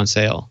it was on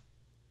sale.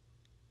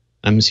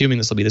 I'm assuming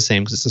this will be the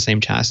same because it's the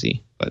same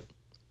chassis, but.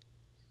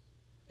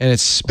 And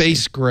it's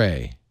space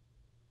gray.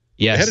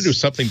 Yes. They had to do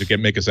something to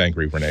make us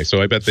angry, Renee.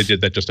 So I bet they did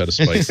that just out of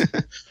spite.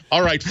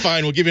 All right,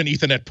 fine. We'll give you an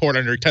Ethernet port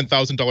on your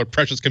 $10,000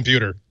 precious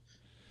computer.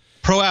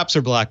 Pro apps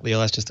are black, Leo.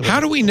 That's just the way.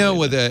 How do we know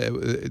whether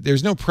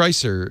there's no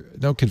price or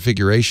no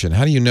configuration?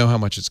 How do you know how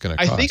much it's going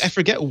to cost? I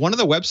forget. One of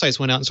the websites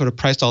went out and sort of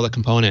priced all the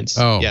components.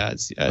 Oh. Yeah,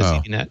 it's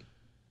ZDNet.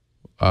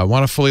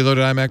 Want a fully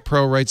loaded iMac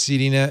Pro, right,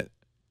 ZDNet?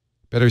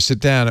 Better sit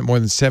down at more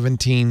than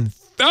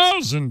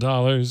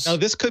 $17,000. Now,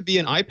 this could be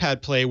an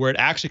iPad Play where it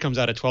actually comes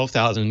out at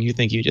 $12,000 and you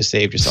think you just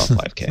saved yourself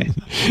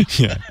 $5K.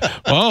 Yeah.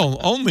 Well,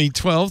 only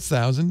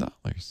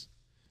 $12,000.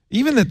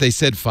 Even that they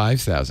said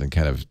 $5,000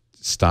 kind of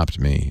stopped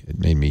me. It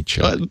made me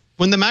choke.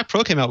 When the Mac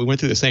Pro came out, we went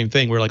through the same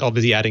thing. We were like all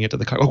busy adding it to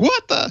the cart.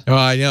 What the? Oh,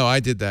 I know.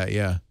 I did that,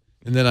 yeah.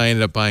 And then I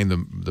ended up buying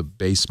the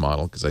base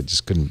model because I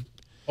just couldn't.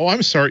 Oh,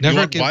 I'm sorry. You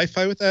want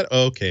Wi-Fi with that?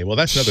 Okay, well,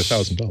 that's another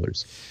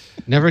 $1,000.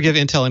 Never give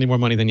Intel any more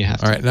money than you have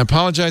to. All right, and I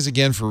apologize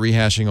again for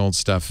rehashing old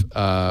stuff.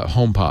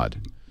 HomePod.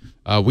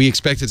 We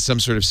expected some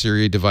sort of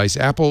Siri device.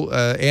 Apple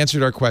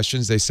answered our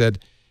questions. They said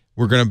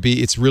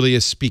it's really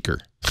a speaker.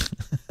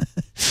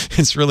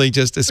 It's really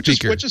just a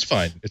speaker, which is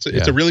fine. It's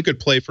a really good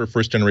play for a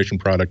first generation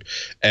product,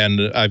 and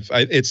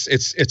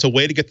it's a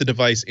way to get the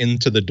device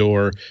into the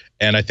door.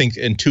 And I think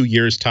in 2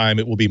 years' time,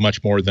 it will be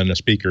much more than a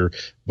speaker,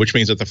 which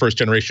means that the first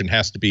generation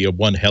has to be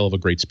one hell of a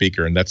great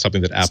speaker, and that's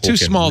something that Apple. It's too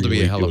small to be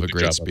really a hell of a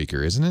great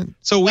speaker, isn't it?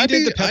 So we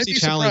did the Pepsi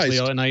challenge,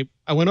 Leo, and I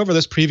went over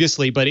this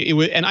previously, but it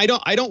was, and I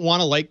don't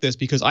want to like this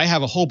because I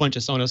have a whole bunch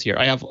of Sonos here.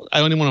 I don't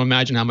even want to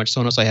imagine how much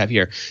Sonos I have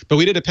here. But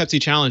we did a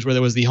Pepsi challenge where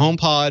there was the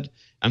HomePod.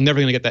 I'm never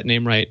going to get that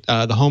name right.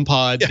 The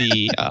HomePod,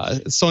 the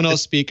Sonos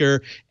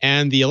speaker,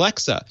 and the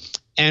Alexa.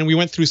 And we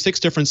went through 6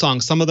 different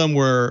songs. Some of them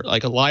were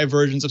like live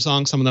versions of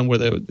songs. Some of them were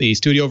the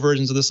studio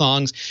versions of the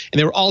songs. And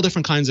they were all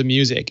different kinds of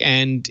music.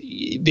 And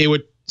they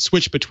would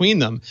switch between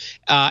them,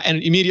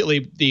 and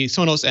immediately the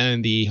Sonos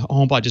and the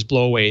HomePod just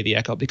blow away the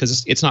echo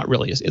because it's not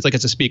really, it's like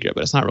it's a speaker,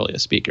 but it's not really a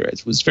speaker.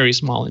 It was very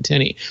small and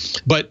tinny.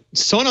 But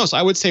Sonos,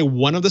 I would say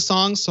one of the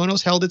songs,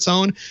 Sonos held its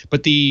own,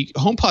 but the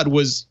HomePod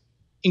was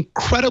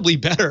incredibly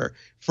better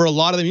for a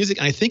lot of the music.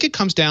 And I think it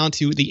comes down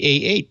to the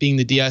A8 being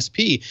the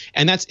DSP.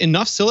 And that's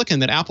enough silicon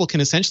that Apple can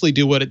essentially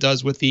do what it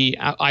does with the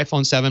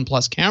iPhone 7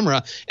 Plus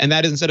camera. And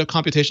that is, instead of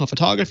computational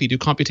photography, do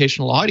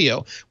computational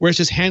audio, where it's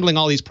just handling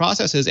all these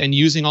processes and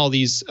using all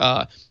these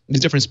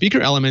different speaker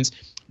elements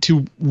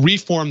to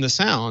reform the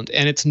sound.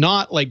 And it's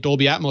not like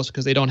Dolby Atmos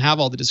because they don't have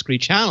all the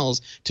discrete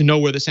channels to know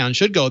where the sound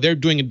should go. They're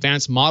doing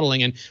advanced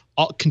modeling and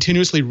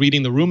continuously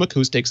reading the room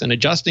acoustics and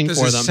adjusting for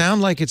them. Does it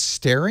sound like it's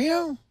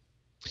stereo?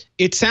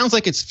 It sounds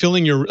like it's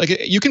filling your,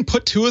 like you can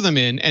put two of them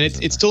in and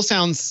it still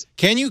sounds.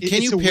 Can you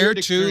pair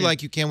two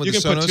like you can with the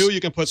Sonos? You can put two, you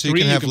can put so three,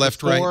 you can have put left,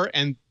 four, right,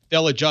 and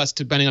they'll adjust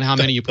depending on how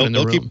many you put in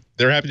the room.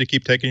 They're happy to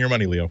keep taking your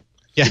money, Leo.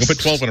 Yes. You can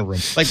put 12 in a room.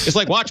 It's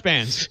like watch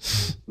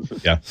bands.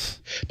 Yeah,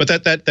 but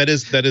that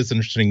is an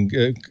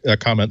interesting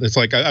comment. It's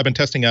like I've been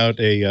testing out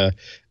a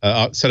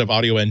set of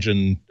Audio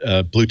Engine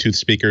Bluetooth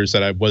speakers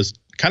that I was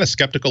kind of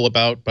skeptical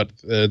about, but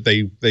I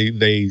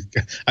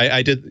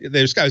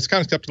was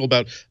kind of skeptical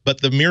about. But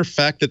the mere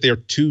fact that they're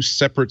two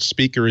separate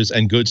speakers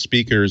and good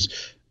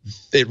speakers,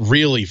 it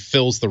really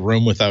fills the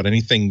room without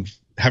anything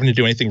having to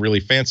do anything really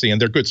fancy, and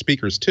they're good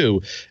speakers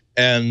too.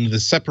 And the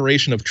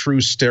separation of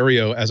true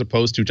stereo as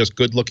opposed to just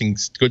good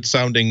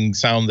sounding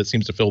sound that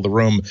seems to fill the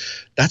room,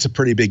 that's a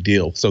pretty big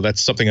deal. So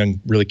that's something I'm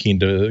really keen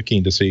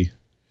to see.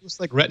 It's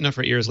like retina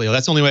for ears, Leo.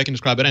 That's the only way I can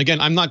describe it. And again,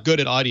 I'm not good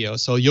at audio,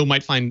 so you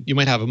might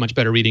have a much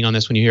better reading on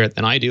this when you hear it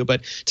than I do.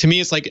 But to me,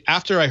 it's like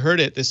after I heard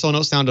it, the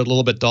Sonos sounded a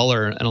little bit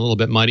duller and a little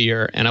bit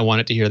muddier, and I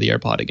wanted to hear the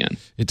AirPod again.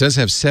 It does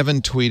have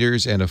 7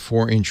 tweeters and a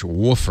 4-inch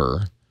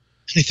woofer.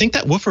 I think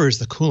that woofer is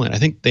the coolant. I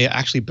think they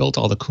actually built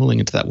all the cooling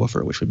into that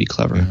woofer, which would be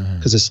clever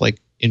because it's like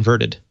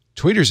inverted.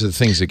 Tweeters are the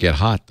things that get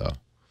hot, though.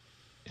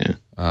 Yeah.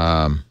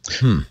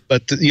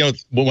 But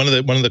one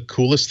of the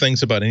coolest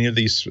things about any of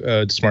these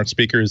smart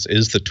speakers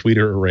is the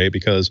tweeter array,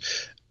 because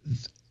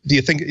do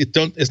you think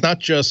it's not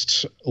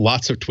just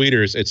lots of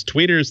tweeters, it's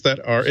tweeters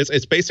that are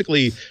it's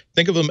basically,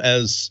 think of them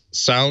as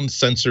sound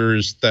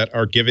sensors that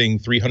are giving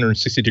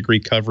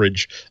 360-degree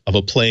coverage of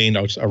a plane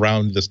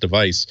around this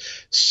device.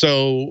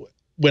 So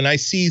when I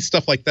see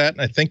stuff like that,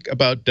 and I think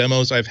about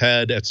demos I've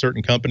had at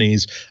certain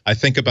companies, I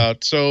think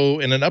about, so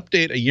in an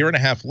update a year and a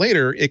half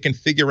later, it can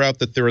figure out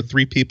that there are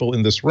 3 people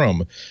in this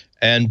room.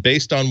 And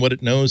based on what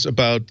it knows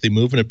about the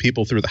movement of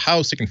people through the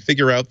house, it can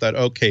figure out that,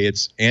 okay,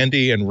 it's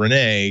Andy and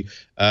Renee,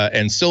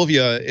 and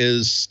Sylvia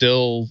is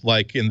still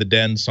like in the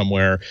den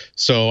somewhere.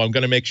 So I'm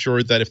going to make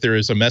sure that if there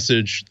is a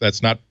message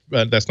that's not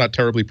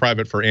terribly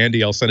private for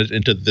Andy, I'll send it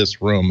into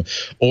this room.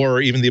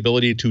 Or even the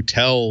ability to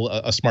tell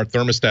a smart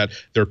thermostat,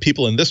 there are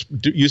people in this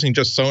using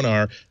just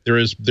sonar. There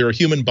are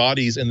human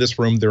bodies in this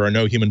room. There are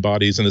no human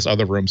bodies in this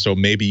other room. So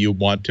maybe you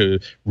want to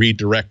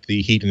redirect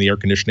the heat and the air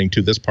conditioning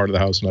to this part of the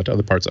house, not to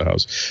other parts of the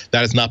house.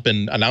 That has not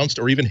been announced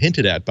or even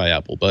hinted at by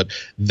Apple, but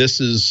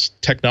this is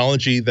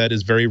technology that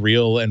is very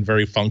real and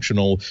very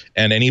functional.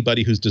 And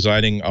anybody who's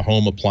designing a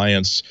home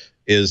appliance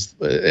is,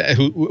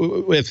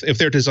 if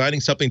they're designing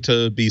something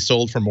to be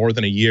sold for more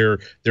than a year,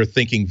 they're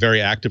thinking very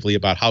actively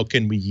about how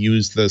can we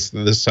use this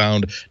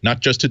sound, not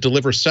just to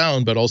deliver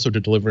sound, but also to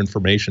deliver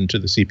information to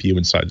the CPU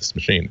inside this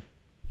machine.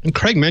 And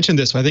Craig mentioned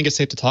this, so I think it's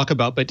safe to talk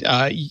about, but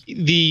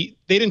they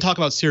didn't talk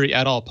about Siri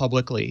at all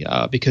publicly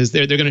because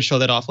they're going to show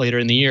that off later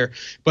in the year.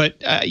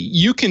 But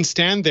you can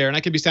stand there, and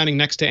I could be standing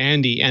next to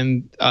Andy,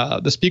 and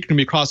the speaker can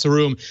be across the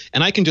room,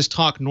 and I can just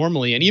talk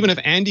normally. And even if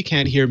Andy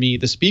can't hear me,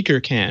 the speaker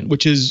can,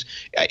 which is,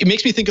 it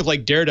makes me think of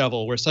like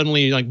Daredevil, where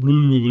suddenly like,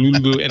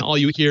 and all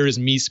you hear is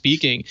me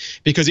speaking,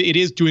 because it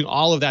is doing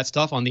all of that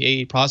stuff on the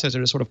A8 processor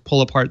to sort of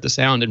pull apart the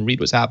sound and read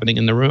what's happening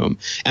in the room.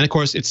 And of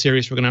course, it's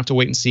serious. We're going to have to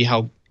wait and see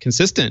how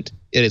consistent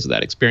it is with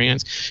that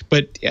experience.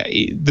 But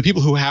the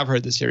people who have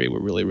heard the Siri were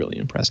really, really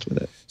impressed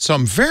with it. So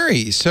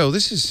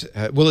this is,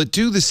 will it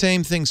do the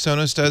same thing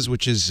Sonos does,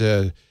 which is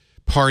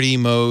party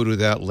mode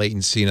without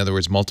latency? In other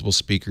words, multiple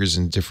speakers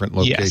in different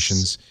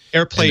locations.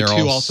 Yes. AirPlay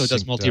 2 also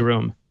does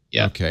multi-room.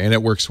 Yeah. Okay, and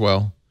it works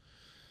well?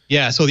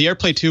 Yeah, so the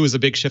AirPlay 2 is a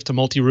big shift to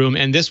multi-room,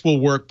 and this will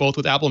work both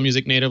with Apple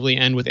Music natively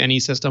and with any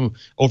system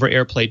over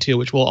AirPlay 2,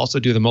 which will also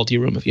do the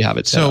multi-room if you have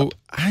it set up. So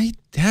I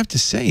have to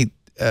say,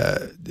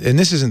 and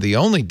this isn't the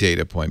only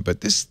data point,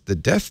 but the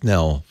death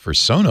knell for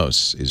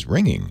Sonos is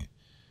ringing.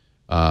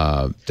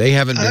 They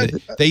haven't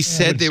been, they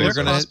said they were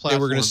going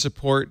to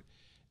support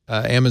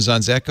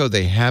Amazon's Echo.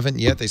 They haven't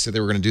yet. They said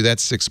they were going to do that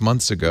 6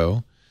 months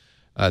ago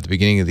at the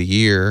beginning of the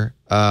year.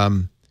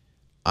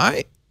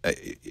 I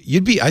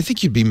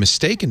think you'd be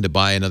mistaken to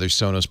buy another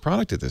Sonos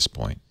product at this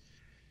point.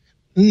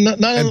 And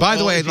by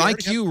the way,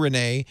 like you,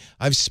 Renee,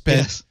 I've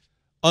spent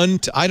I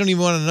don't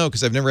even want to know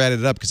because I've never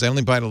added it up because I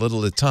only buy it a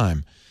little at a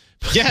time.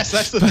 Yes,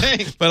 that's the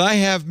thing. But I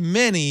have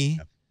many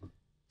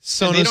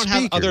Sonos and they don't have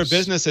speakers. other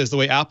businesses the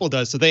way Apple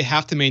does, so they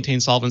have to maintain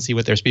solvency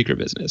with their speaker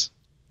business.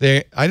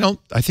 I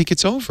think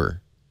it's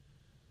over.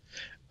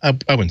 I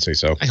wouldn't say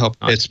so. I hope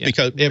not. It's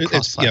because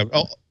it's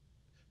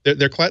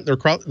they're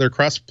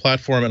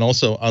cross-platform, and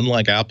also,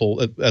 unlike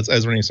Apple,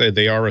 as Renee said,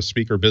 they are a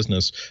speaker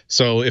business.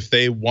 So if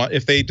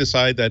they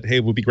decide that, hey,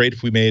 it would be great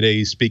if we made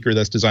a speaker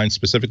that's designed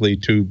specifically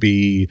to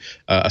be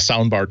a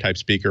soundbar type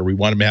speaker. We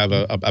want to have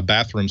a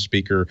bathroom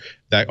speaker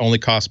that only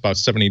costs about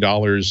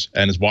 $70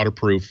 and is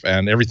waterproof,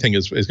 and everything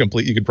is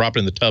complete. You could drop it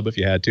in the tub if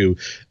you had to,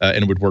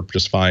 and it would work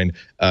just fine.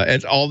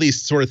 And all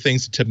these sort of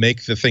things to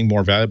make the thing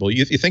more valuable.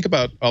 You think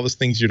about all these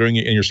things you're doing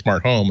in your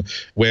smart home,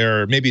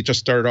 where maybe it just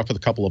started off with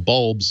a couple of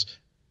bulbs.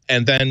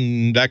 And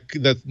then that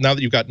now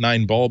that you've got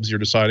 9 bulbs, you're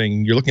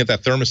looking at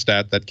that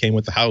thermostat that came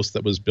with the house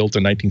that was built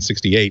in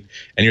 1968,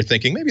 and you're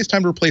thinking maybe it's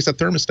time to replace that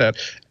thermostat.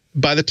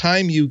 By the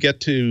time you get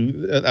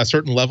to a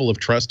certain level of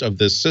trust of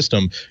this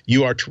system,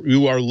 you are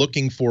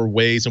looking for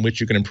ways in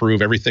which you can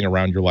improve everything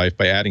around your life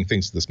by adding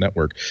things to this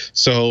network.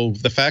 So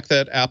the fact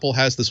that Apple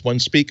has this one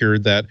speaker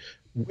that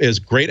is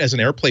great as an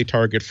AirPlay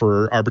target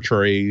for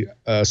arbitrary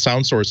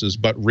sound sources,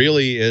 but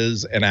really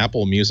is an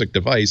Apple Music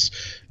device,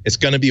 it's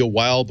going to be a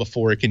while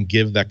before it can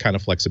give that kind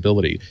of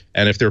flexibility.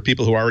 And if there are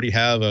people who already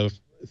have a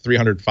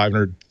 $300,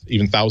 $500,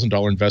 even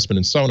 $1,000 investment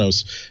in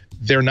Sonos,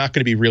 they're not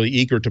going to be really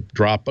eager to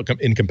drop an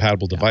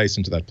incompatible device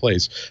into that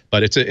place.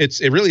 But it's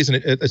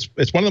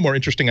one of the more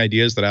interesting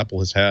ideas that Apple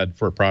has had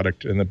for a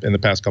product in the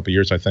past couple of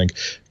years, I think,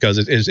 because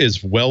it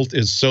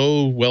is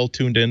so well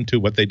tuned into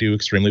what they do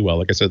extremely well,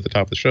 like I said at the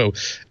top of the show,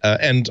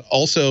 and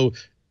also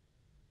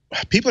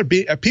people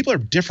are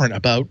different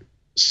about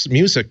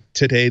music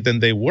today than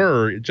they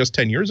were just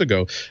 10 years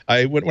ago.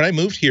 When I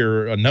moved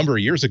here a number of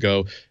years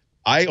ago,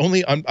 I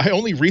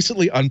only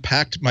recently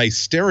unpacked my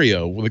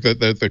stereo, like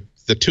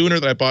the tuner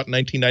that I bought in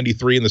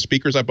 1993 and the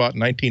speakers I bought in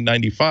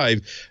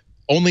 1995.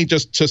 Only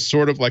just to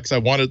sort of like, 'cause I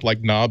wanted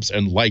like knobs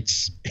and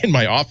lights in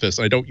my office.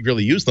 I don't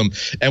really use them.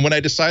 And when I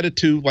decided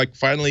to like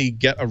finally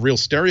get a real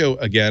stereo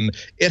again,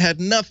 it had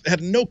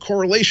no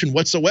correlation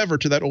whatsoever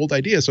to that old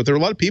idea. So there are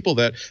a lot of people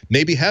that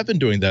maybe have been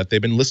doing that.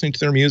 They've been listening to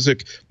their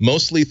music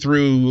mostly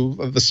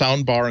through the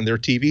sound bar in their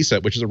TV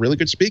set, which is a really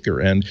good speaker,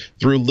 and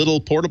through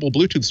little portable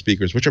Bluetooth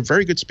speakers, which are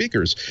very good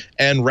speakers.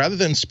 And rather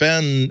than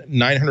spend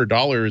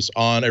 $900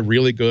 on a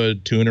really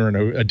good tuner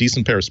and a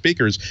decent pair of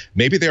speakers,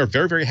 maybe they are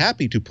very, very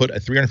happy to put a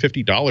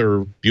 $350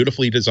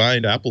 beautifully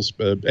designed Apple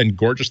and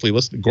gorgeously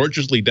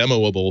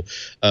demoable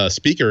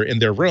speaker in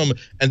their room,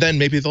 and then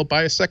maybe they'll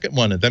buy a second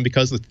one, and then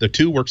because the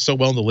two work so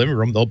well in the living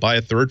room, they'll buy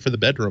a third for the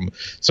bedroom.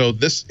 So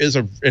this is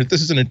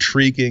an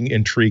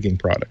intriguing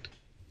product.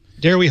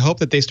 Dare we hope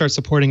that they start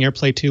supporting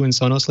AirPlay 2 and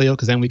Sonos, Leo,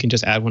 because then we can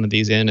just add one of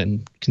these in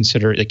and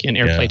consider like an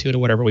AirPlay 2 to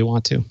whatever we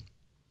want to.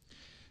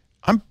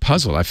 I'm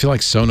puzzled. I feel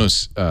like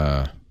Sonos,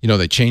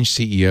 they changed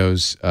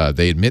CEOs.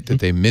 They admit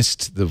that they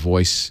missed the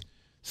voice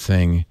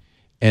thing.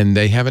 And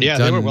they haven't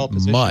done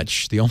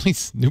much. The only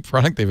new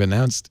product they've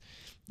announced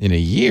in a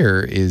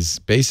year is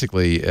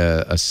basically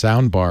a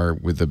sound bar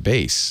with a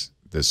bass.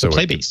 So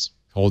play bass.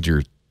 Hold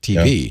your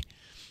TV. Yeah.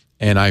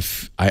 And I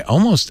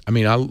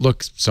look,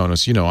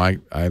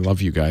 Sonos, I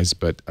love you guys,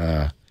 but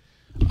I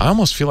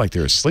almost feel like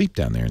they're asleep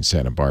down there in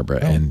Santa Barbara.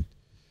 Oh. And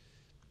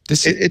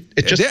this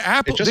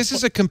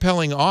is a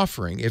compelling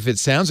offering. If it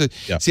sounds,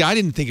 see, I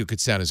didn't think it could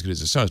sound as good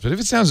as a Sonos, but if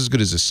it sounds as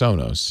good as a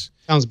Sonos,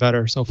 sounds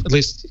better. So at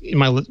least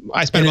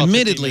I spent. And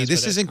admittedly,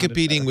 this isn't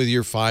competing with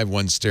your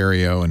 5.1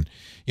 stereo, and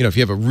if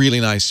you have a really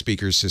nice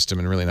speaker system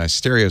and a really nice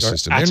stereo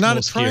system, they're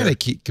not trying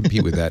to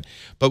compete with that.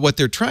 But what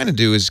they're trying to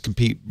do is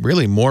compete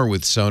really more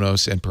with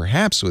Sonos and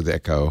perhaps with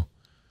Echo,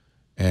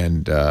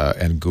 and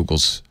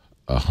Google's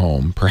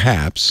Home,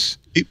 perhaps.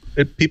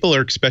 People are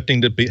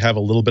expecting to have a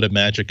little bit of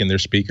magic in their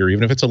speaker,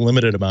 even if it's a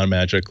limited amount of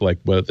magic,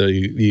 like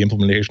the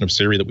implementation of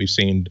Siri that we've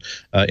seen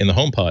in the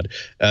HomePod.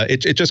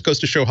 It just goes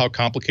to show how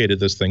complicated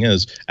this thing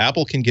is.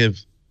 Apple can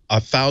give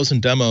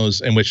 1,000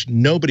 demos in which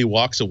nobody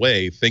walks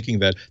away thinking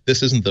that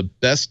this isn't the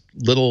best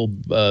little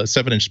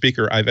 7-inch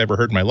speaker I've ever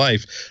heard in my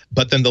life,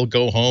 but then they'll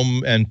go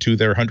home and to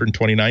their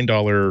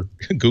 $129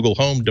 Google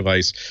Home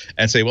device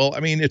and say, well,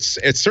 I mean, it's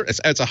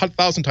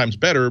 1,000 times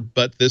better,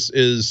 but this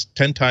is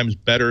 10 times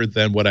better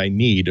than what I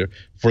need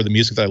for the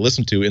music that I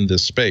listen to in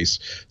this space.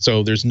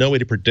 So there's no way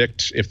to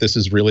predict if this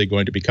is really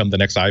going to become the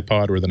next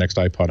iPod or the next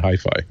iPod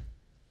Hi-Fi.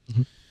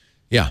 Mm-hmm.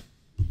 Yeah,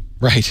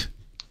 right.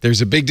 There's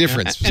a big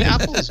difference. And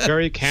Apple is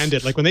very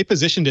candid. Like when they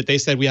positioned it, they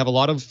said we have a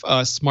lot of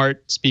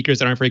smart speakers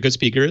that aren't very good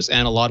speakers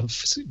and a lot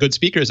of good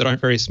speakers that aren't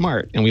very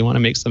smart. And we want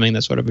to make something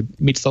that sort of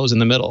meets those in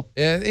the middle.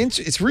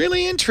 It's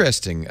really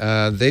interesting.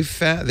 They've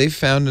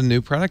found a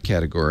new product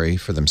category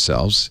for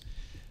themselves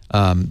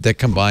that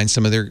combines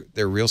some of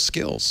their real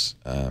skills.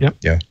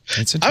 Yeah.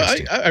 It's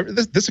interesting.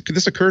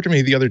 This occurred to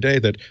me the other day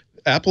that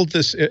Apple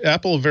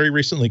very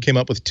recently came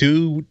up with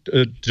 2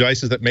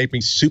 devices that made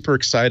me super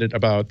excited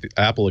about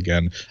Apple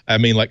again. I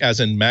mean, like as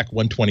in Mac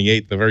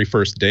 128, the very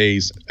first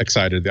days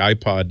excited. The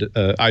iPod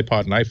and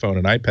iPhone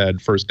and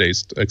iPad first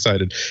days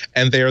excited.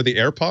 And they are the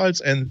AirPods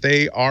and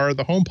they are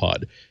the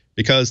HomePod,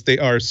 because they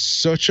are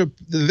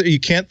you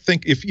can't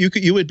think, if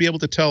you would be able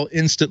to tell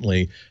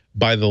instantly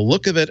by the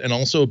look of it, and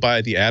also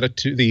by the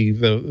attitude,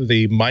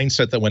 the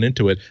mindset that went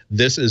into it,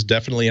 this is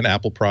definitely an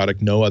Apple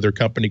product. No other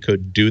company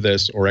could do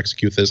this or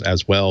execute this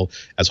as well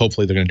as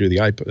hopefully they're going to do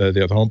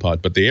the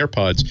HomePod. But the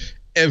AirPods,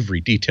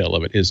 every detail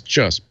of it is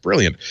just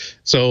brilliant.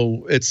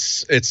 So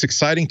it's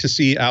exciting to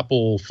see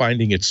Apple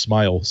finding its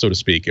smile, so to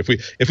speak.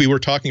 If we were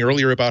talking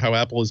earlier about how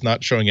Apple is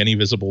not showing any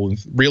visible,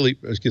 really,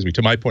 excuse me,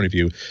 to my point of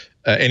view,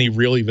 any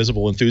really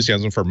visible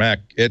enthusiasm for Mac,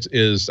 it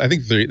is, I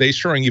think they're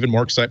showing even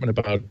more excitement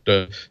about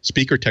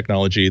speaker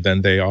technology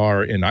than they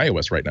are in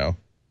iOS right now.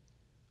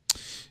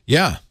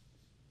 Yeah,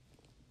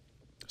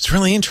 it's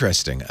really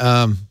interesting.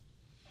 And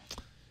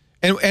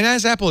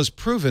as Apple has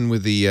proven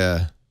with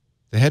the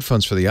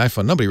headphones for the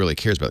iPhone, nobody really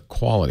cares about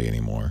quality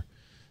anymore.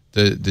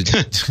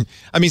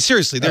 I mean,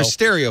 seriously, there's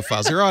stereo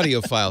files, there are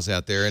audio files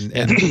out there,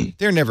 and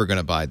they're never going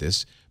to buy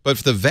this. But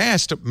for the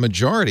vast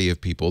majority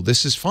of people,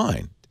 this is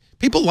fine.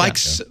 People like,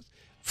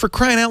 for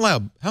crying out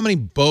loud, how many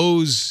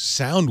Bose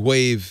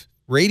Soundwave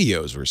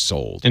radios were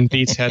sold? And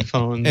Beats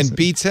headphones. And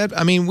Beats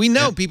I mean, we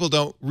know people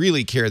don't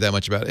really care that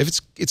much about it. If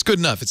it's good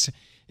enough,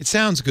 it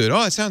sounds good.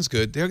 Oh, it sounds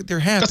good. They're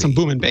happy. Got some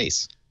boom and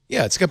bass.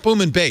 Yeah, it's got boom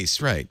and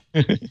bass, right?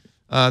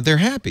 They're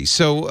happy.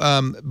 So,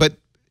 but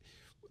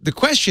the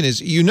question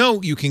is,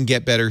 you can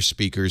get better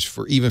speakers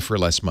even for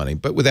less money,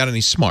 but without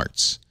any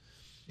smarts.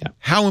 Yeah.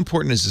 How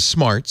important is the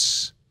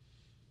smarts,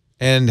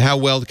 and how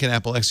well can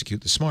Apple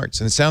execute the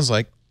smarts? And it sounds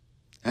like,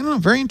 I don't know,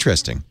 very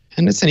interesting.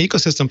 And it's an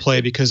ecosystem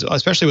play because,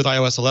 especially with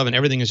iOS 11,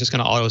 everything is just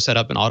going to auto set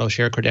up and auto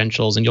share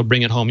credentials, and you'll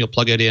bring it home, you'll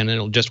plug it in, and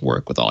it'll just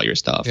work with all your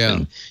stuff. Yeah.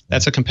 And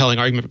that's a compelling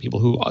argument for people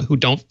who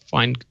don't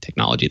find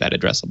technology that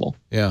addressable.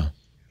 Yeah.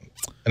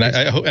 And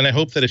I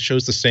hope that it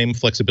shows the same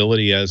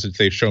flexibility as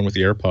they've shown with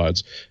the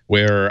AirPods,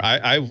 where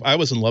I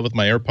was in love with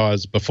my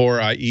AirPods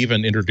before I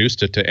even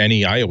introduced it to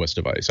any iOS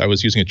device. I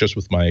was using it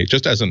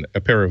just as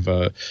a pair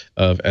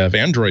of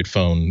Android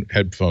phone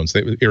headphones,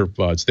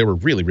 earbuds. They were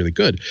really, really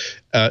good.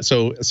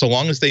 So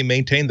long as they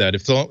maintain that,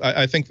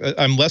 I think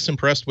I'm less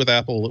impressed with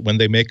Apple when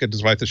they make a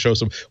device that shows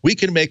them we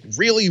can make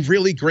really,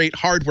 really great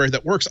hardware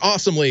that works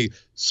awesomely,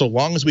 so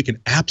long as we can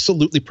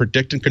absolutely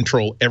predict and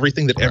control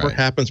everything that ever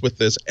happens with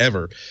this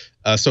ever.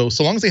 So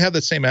long as they have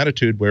that same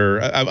attitude,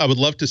 where I would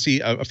love to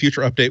see a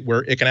future update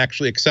where it can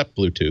actually accept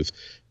Bluetooth,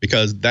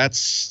 because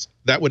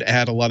that would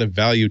add a lot of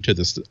value to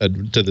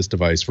this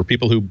device for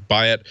people who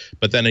buy it,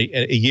 but then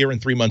a year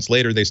and 3 months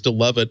later they still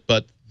love it,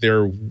 but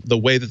the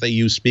way that they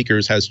use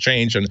speakers has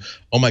changed, and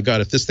oh my God,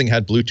 if this thing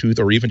had Bluetooth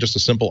or even just a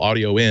simple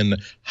audio in,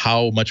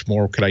 how much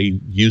more could I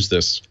use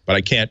this? But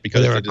I can't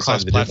because they're a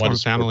cross-platform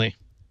family.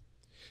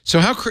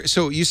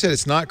 So you said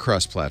it's not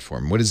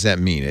cross-platform. What does that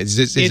mean?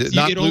 Is it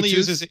not Bluetooth? Only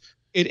uses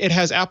it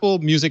has Apple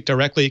Music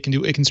directly.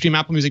 It can stream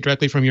Apple Music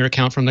directly from your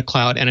account from the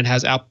cloud, and it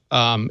has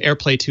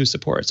AirPlay 2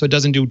 support. So it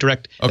doesn't do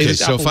direct. Okay,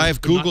 so if I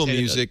have Google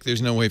Music,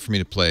 there's no way for me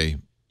to play.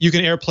 You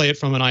can AirPlay it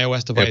from an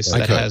iOS device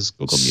that has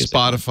Google Music.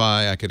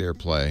 Spotify, I could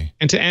AirPlay.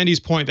 And to Andy's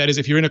point, that is,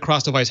 if you're in a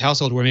cross-device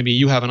household where maybe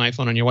you have an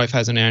iPhone and your wife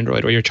has an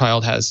Android, or your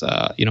child has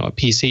a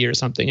PC or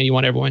something, and you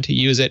want everyone to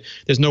use it,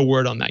 there's no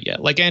word on that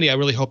yet. Like Andy, I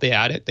really hope they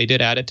add it. They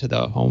did add it to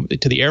the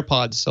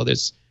AirPods, so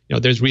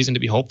there's reason to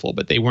be hopeful,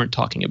 but they weren't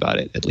talking about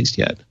it at least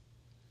yet.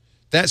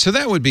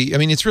 That would be, I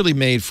mean, it's really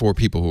made for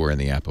people who are in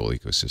the Apple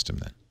ecosystem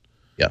then.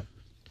 Yeah.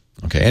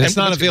 Okay, and it's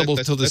not available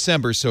until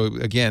December, so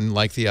again,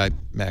 like the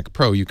iMac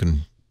Pro, you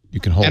can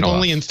hold and off.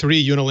 only in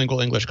 3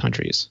 unilingual English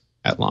countries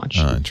at launch.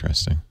 Oh,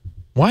 interesting.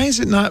 Why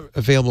is it not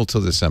available till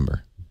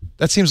December?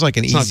 That seems like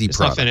an easy product. It's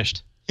not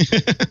finished.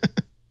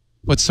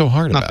 What's so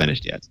hard about it? Not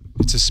finished yet.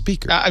 It's a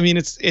speaker. I mean,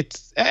 and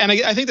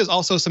I think there's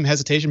also some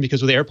hesitation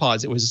because with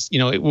AirPods, it was,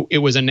 it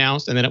was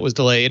announced and then it was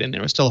delayed and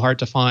it was still hard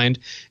to find.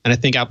 And I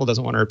think Apple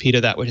doesn't want to repeat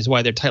of that, which is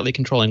why they're tightly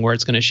controlling where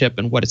it's going to ship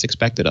and what it's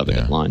expected of it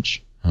at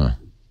launch. Huh.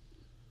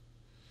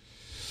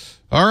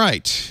 All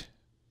right.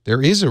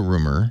 There is a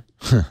rumor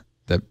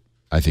that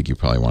I think you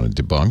probably want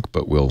to debunk,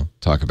 but we'll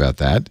talk about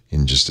that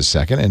in just a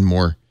second. And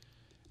more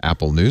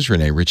Apple news.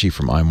 Renee Ritchie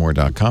from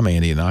imore.com,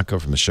 Andy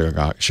Anako from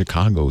the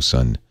Chicago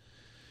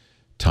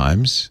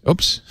Sun-Times.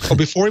 Oops. Oh,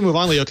 before we move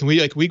on, Leo, can we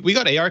got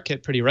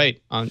ARKit pretty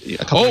right on a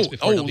couple weeks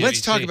before WWDC.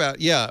 Let's talk about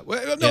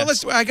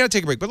I got to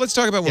take a break, but let's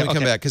talk about when we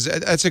come back, because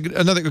that's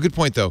another good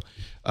point though.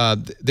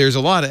 There's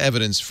a lot of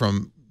evidence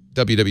from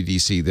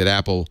WWDC that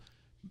Apple,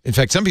 in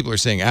fact, some people are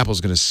saying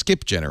Apple's going to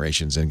skip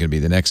generations and going to be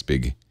the next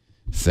big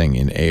thing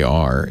in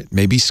AR.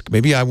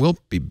 Maybe I will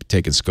be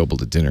taking Scoble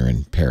to dinner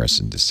in Paris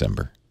in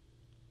December.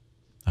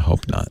 I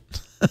hope not.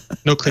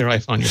 No clear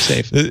iPhone, you're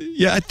safe.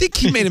 Yeah, I think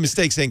he made a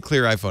mistake saying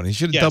clear iPhone. He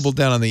should have doubled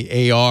down on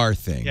the AR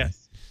thing.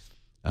 Yes.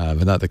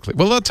 But not the clear.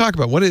 Well, let's talk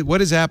about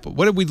what is Apple.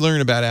 What did we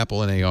learn about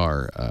Apple and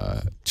AR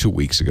 2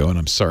 weeks ago? And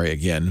I'm sorry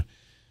again.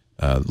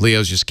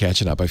 Leo's just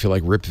catching up. I feel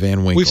like Rip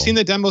Van Winkle. We've seen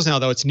the demos now,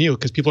 though. It's new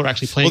because people are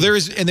actually playing. Well,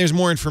 there's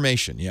more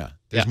information. Yeah,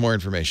 there's more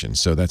information,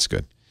 so that's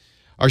good.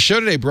 Our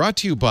show today brought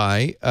to you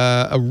by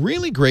a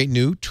really great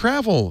new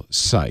travel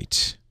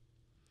site.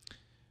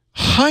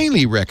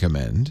 Highly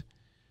recommend.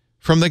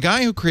 From the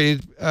guy who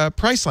created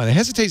Priceline. I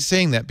hesitate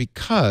saying that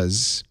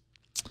because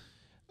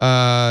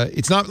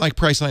It's not like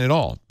Priceline at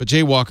all. But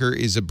Jay Walker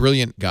is a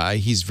brilliant guy.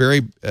 He's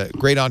very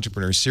great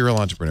entrepreneur, serial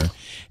entrepreneur.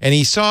 And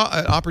he saw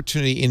an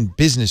opportunity in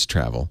business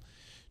travel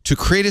to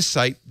create a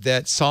site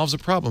that solves a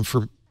problem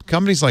for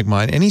companies like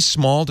mine, any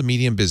small to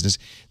medium business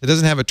that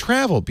doesn't have a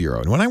travel bureau.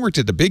 And when I worked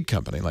at a big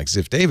company like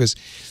Ziff Davis,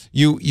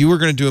 you were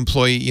going to do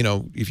employee,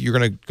 if you're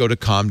going to go to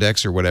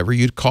Comdex or whatever,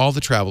 you'd call the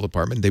travel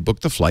department. They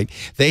booked the flight.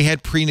 They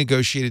had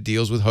pre-negotiated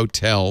deals with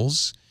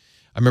hotels.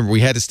 I remember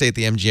we had to stay at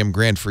the MGM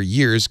Grand for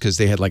years because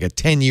they had like a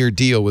 10-year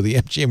deal with the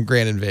MGM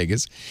Grand in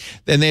Vegas.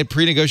 Then they had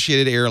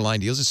pre-negotiated airline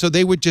deals. And so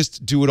they would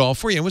just do it all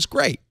for you. It was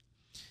great.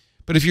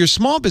 But if you're a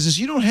small business,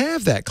 you don't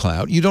have that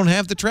clout. You don't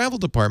have the travel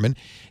department.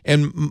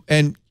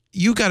 And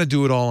you got to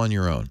do it all on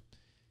your own.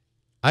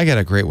 I got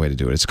a great way to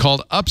do it. It's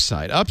called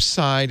Upside,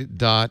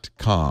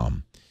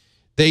 upside.com.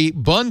 They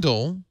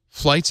bundle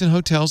flights and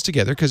hotels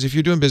together because if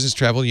you're doing business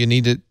travel, you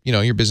need to,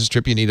 your business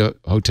trip, you need a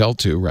hotel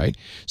too, right?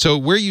 So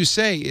where you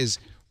say is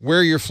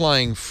where you're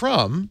flying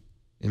from,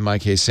 in my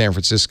case, San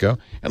Francisco,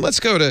 and let's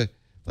go to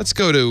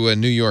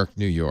New York,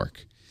 New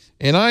York.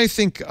 And I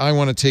think I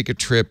want to take a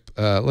trip,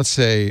 let's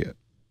say,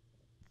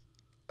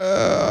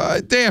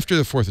 day after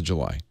the 4th of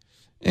July.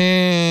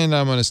 And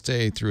I'm going to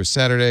stay through a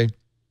Saturday.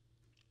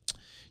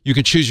 You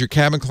can choose your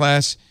cabin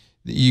class.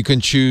 You can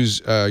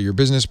choose your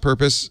business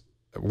purpose,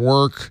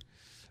 work.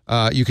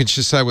 You can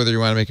decide whether you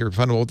want to make it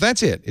refundable.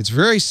 That's it. It's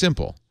very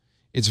simple.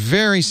 It's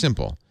very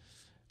simple.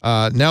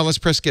 Now let's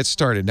press get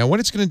started. Now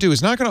what it's going to do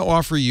is not going to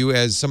offer you,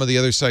 as some of the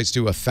other sites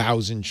do,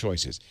 1,000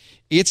 choices.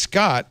 It's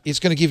going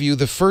to give you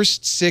the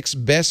first 6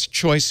 best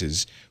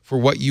choices for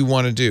what you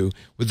want to do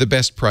with the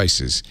best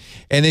prices.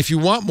 And if you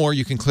want more,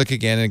 you can click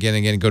again and again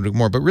and again and go to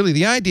more. But really,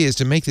 the idea is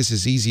to make this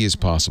as easy as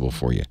possible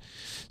for you.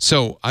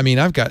 So, I mean,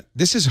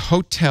 this is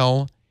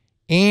hotel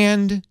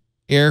and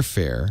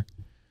airfare.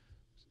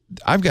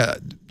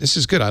 This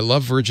is good. I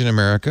love Virgin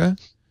America.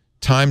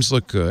 Times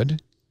look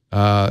good.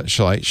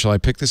 Shall I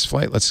pick this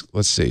flight?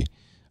 Let's see.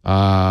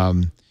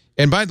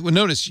 And by the way,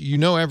 notice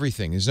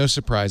everything. There's no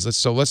surprise.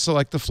 Let's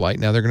select the flight.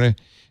 Now they're going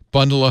to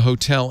bundle a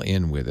hotel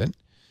in with it.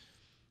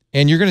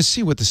 And you're going to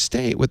see what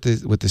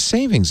the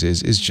savings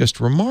is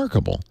just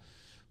remarkable.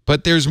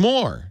 But there's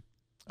more.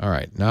 All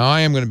right. Now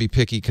I am going to be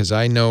picky because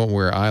I know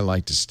where I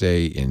like to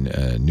stay in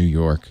New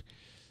York.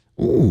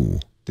 Ooh,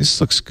 this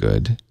looks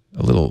good.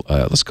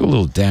 Let's go a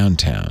little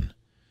downtown.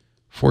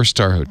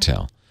 4-star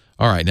hotel.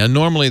 All right. Now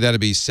normally that'd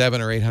be $700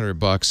 or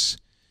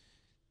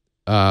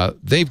 $800.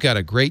 They've got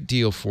a great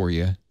deal for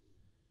you.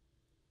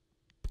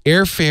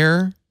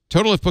 Airfare,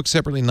 total if booked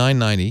separately,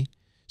 $990.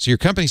 So your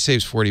company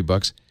saves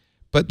 $40.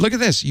 But look at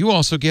this. You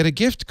also get a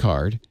gift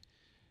card.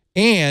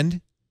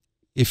 And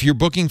if you're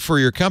booking for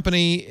your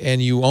company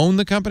and you own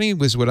the company,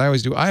 which is what I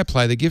always do, I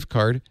apply the gift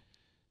card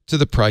to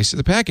the price of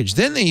the package.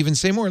 Then they even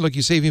say more. Look,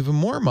 you save even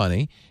more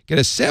money. Get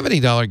a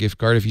 $70 gift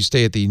card if you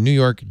stay at the New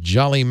York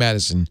Jolly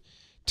Madison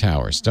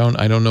Towers.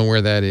 I don't know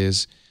where that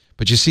is,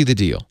 but you see the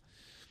deal.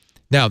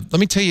 Now, let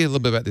me tell you a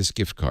little bit about this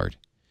gift card.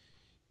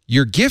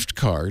 Your gift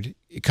card,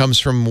 it comes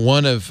from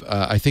one of,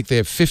 I think they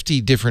have 50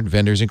 different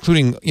vendors,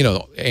 including,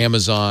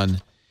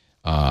 Amazon,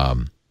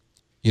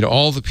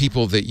 all the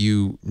people that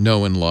you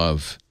know and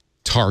love,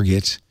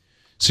 Target.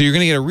 So you're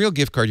going to get a real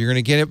gift card. You're going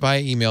to get it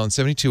via email in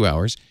 72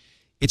 hours.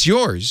 It's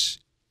yours.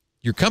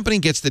 Your company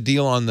gets the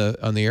deal on the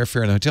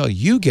airfare and the hotel.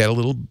 You get a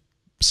little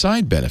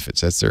side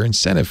benefits. That's their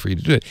incentive for you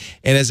to do it.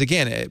 And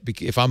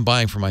if I'm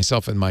buying for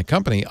myself and my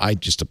company, I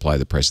just apply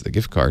the price of the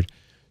gift card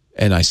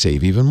and I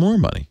save even more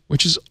money,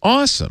 which is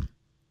awesome.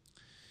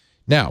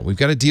 Now, we've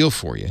got a deal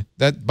for you.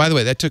 That, by the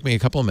way, that took me a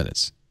couple of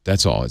minutes.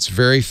 That's all. It's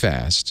very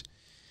fast.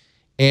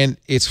 And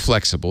it's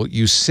flexible.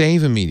 You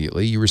save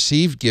immediately. You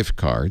receive gift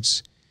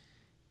cards.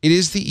 It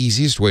is the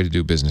easiest way to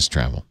do business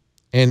travel.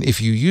 And if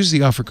you use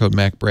the offer code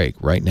MacBreak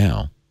right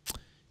now,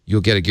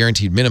 you'll get a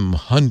guaranteed minimum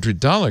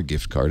 $100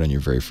 gift card on your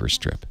very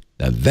first trip.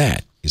 Now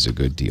that is a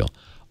good deal.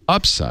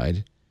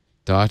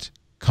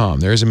 Upside.com.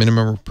 There is a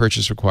minimum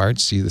purchase required.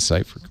 See the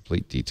site for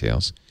complete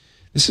details.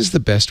 This is the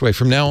best way.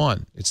 From now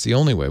on, it's the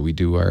only way we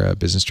do our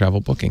business travel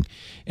booking.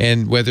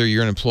 And whether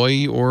you're an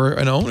employee or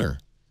an owner,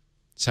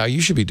 it's how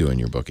you should be doing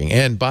your booking.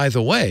 And by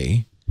the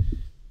way,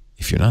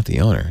 if you're not the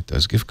owner,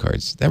 those gift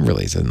cards, that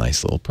really is a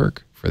nice little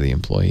perk for the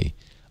employee.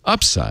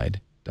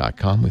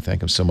 Upside.com. We thank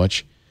them so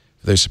much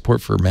for their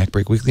support for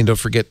MacBreak Weekly. And don't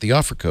forget the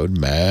offer code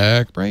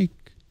MacBreak.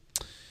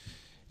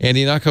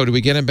 Andy Nako, did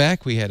we get him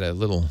back? We had a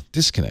little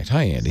disconnect.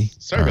 Hi, Andy.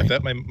 Sorry about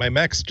that. My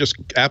Mac's just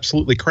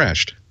absolutely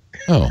crashed.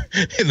 Oh.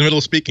 In the middle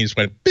of speaking, just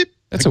went beep.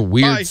 That's a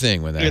weird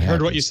thing when that happens. It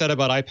heard what you said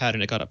about iPad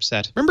and it got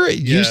upset. Remember,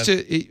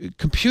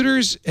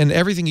 computers and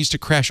everything used to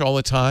crash all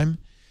the time?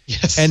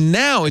 Yes. And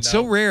now it's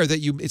so rare that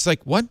it's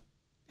like, what?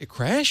 It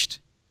crashed?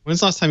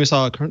 When's the last time you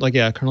saw a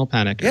kernel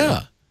panic?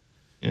 Yeah.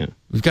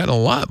 We've gotten a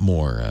lot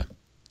more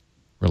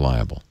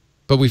reliable.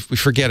 But we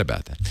forget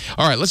about that.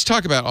 All right, let's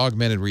talk about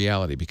augmented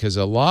reality, because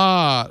a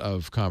lot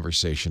of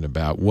conversation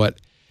about what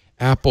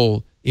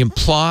Apple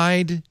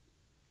implied.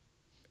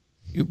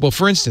 Well,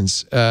 for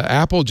instance,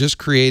 Apple just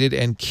created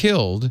and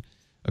killed,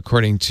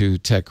 according to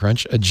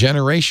TechCrunch, a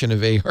generation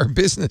of AR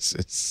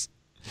businesses.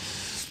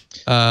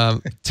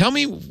 Tell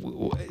me,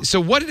 so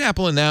what did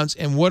Apple announce,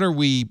 and what are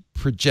we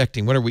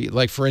projecting? What are we,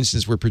 like, for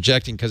instance, we're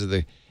projecting because of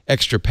the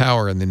extra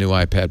power in the new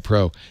iPad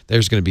Pro,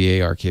 there's going to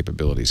be AR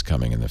capabilities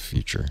coming in the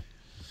future.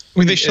 I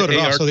mean, they showed it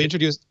off. So they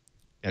introduced.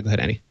 Yeah, go ahead,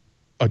 Andy.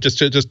 Oh, just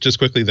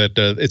quickly, that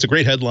it's a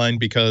great headline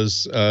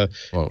because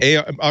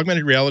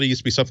augmented reality used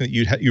to be something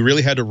that you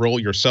really had to roll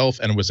yourself,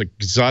 and it was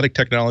exotic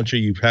technology.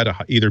 You had to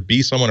either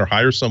be someone or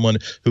hire someone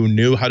who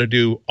knew how to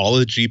do all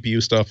of the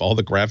GPU stuff, all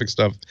the graphic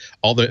stuff,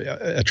 all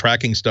the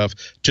tracking stuff,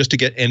 just to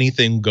get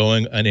anything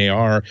going on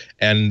AR.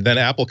 And then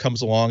Apple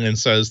comes along and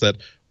says that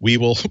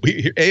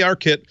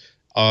ARKit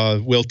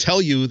will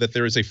tell you that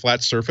there is a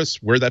flat surface,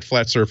 where that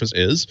flat surface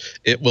is.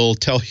 It will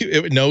tell you,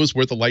 it knows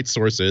where the light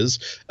source is.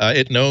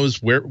 It knows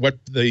what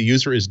the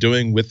user is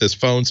doing with this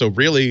phone. So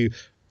really,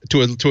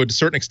 to a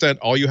certain extent,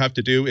 all you have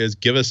to do is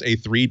give us a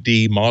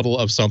 3D model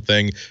of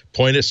something,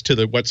 point us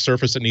to what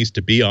surface it needs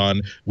to be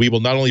on. We will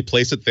not only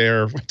place it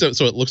there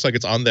so it looks like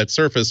it's on that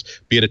surface,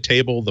 be it a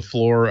table, the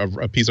floor,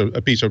 a piece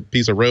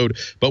of road,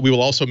 but we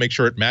will also make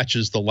sure it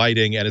matches the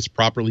lighting and it's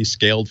properly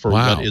scaled for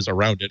what is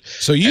around it.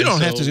 So you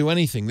don't have to do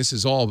anything. This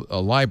is all a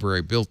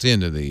library built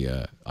into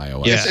the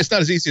iOS. Yeah. It's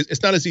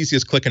not as easy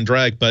as click and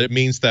drag, but it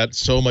means that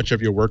so much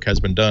of your work has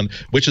been done,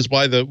 which is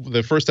why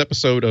the first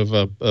episode of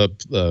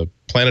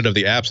Planet of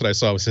the Apps that I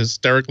saw was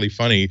hysterically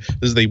funny.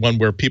 This is the one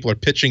where people are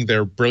pitching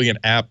their brilliant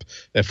app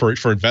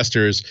for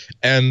investors,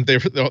 and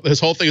this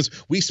whole thing is,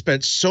 we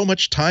spent so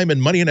much time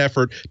and money and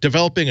effort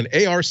developing an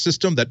AR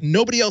system that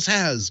nobody else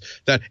has,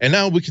 and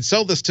now we can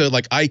sell this to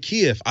like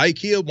IKEA. If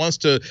IKEA wants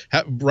to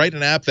write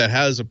an app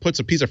that puts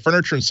a piece of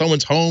furniture in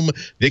someone's home,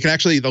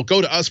 they'll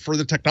go to us for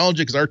the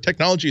technology because our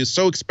technology is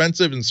so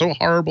expensive and so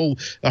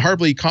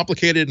horribly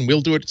complicated, and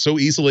we'll do it so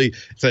easily.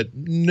 It's that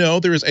no,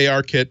 there is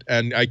ARKit,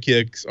 and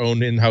IKEA's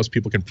own in-house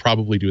people can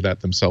probably do that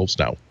themselves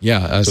now.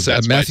 Yeah,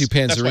 Matthew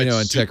Panzarino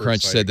on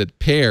TechCrunch said that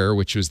Pear,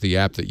 which was the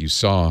app that you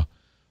saw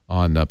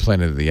on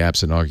Planet of the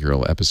Apps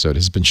inaugural episode,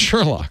 has been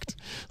Sherlocked.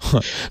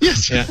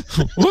 Yes. Yeah.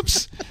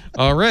 Whoops.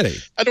 Already.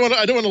 I don't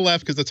want to laugh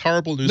because it's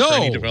horrible news for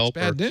any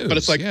developer. It's bad news. But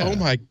it's like, oh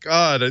my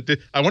God.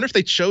 I wonder if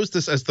they chose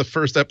this as the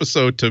first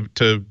episode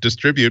to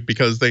distribute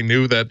because they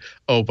knew that,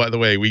 oh, by the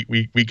way, we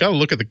got to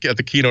look at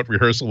the keynote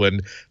rehearsal,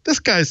 and this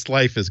guy's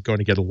life is going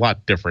to get a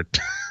lot different.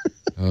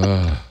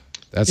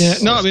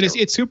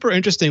 It's super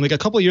interesting. Like a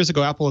couple of years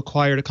ago, Apple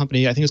acquired a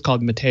company, I think it's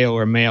called Mateo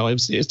or Mayo. It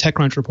was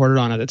TechCrunch reported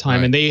on at the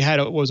time, and they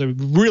was a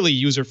really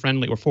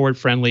user-friendly or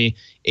forward-friendly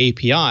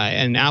API.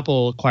 And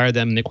Apple acquired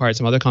them, and they acquired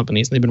some other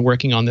companies, and they've been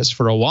working on this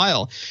for a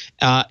while.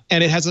 And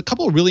it has a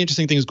couple of really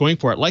interesting things going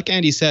for it. Like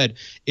Andy said,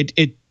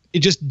 it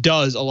just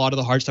does a lot of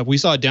the hard stuff. We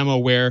saw a demo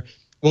where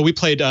we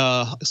played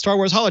Star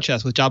Wars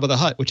Holochess with Jabba the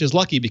Hutt, which is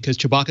lucky because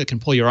Chewbacca can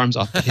pull your arms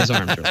off, but his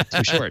arms are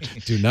too short.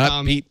 Do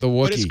not beat the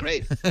Wookiee. But it's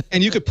great.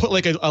 And you could put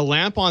like a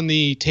lamp on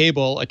the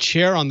table, a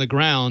chair on the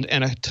ground,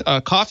 and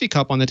a coffee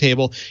cup on the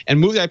table, and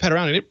move the iPad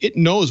around. And it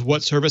knows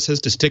what surfaces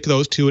to stick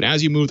those to. And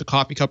as you move the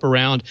coffee cup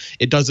around,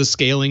 it does the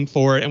scaling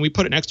for it. And we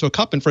put it next to a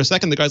cup, and for a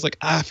second, the guy's like,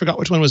 I forgot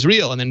which one was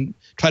real, and then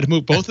tried to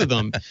move both of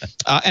them.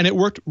 And it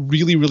worked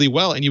really, really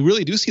well. And you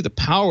really do see the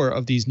power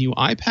of these new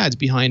iPads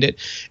behind it.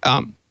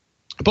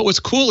 But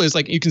what's cool is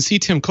like you can see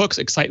Tim Cook's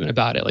excitement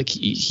about it. Like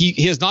he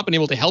has not been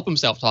able to help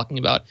himself talking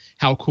about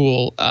how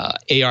cool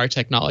AR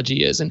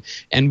technology is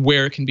and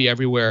where it can be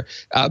everywhere.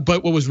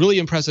 But what was really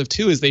impressive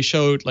too is they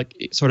showed like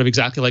sort of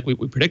exactly like we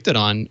predicted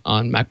on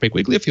MacBreak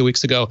Weekly a few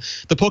weeks ago.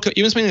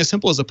 Even something as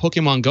simple as a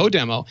Pokemon Go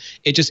demo,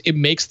 it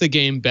makes the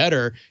game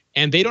better.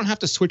 And they don't have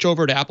to switch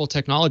over to Apple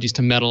technologies,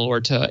 to Metal or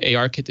to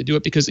ARKit to do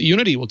it, because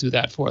Unity will do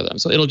that for them.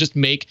 So it'll just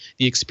make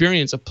the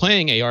experience of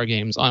playing AR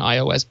games on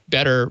iOS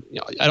better.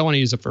 I don't want to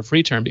use it for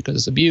free term because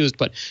it's abused,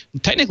 but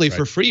technically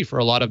for free for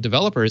a lot of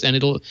developers. And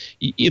it'll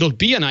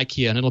be in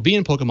IKEA, and it'll be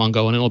in Pokemon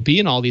Go, and it'll be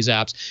in all these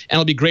apps. And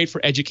it'll be great for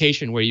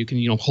education, where you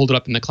can hold it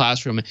up in the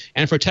classroom,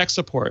 and for tech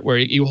support, where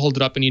you hold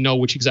it up and you know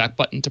which exact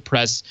button to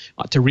press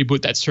to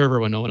reboot that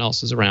server when no one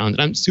else is around.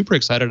 And I'm super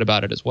excited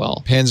about it as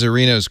well.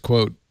 Panzarino's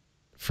quote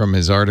from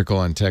his article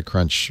on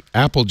TechCrunch: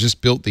 Apple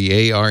just built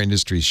the AR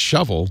industry's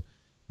shovel.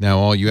 Now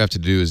all you have to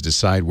do is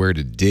decide where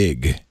to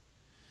dig.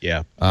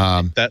 Yeah,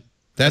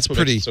 that's what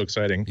pretty makes it so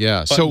exciting.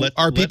 Yeah. But so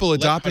are people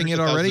adopting it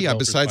already?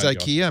 Besides IKEA,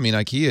 IKEA, I mean,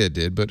 IKEA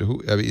did, but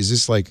who? I mean, is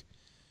this like?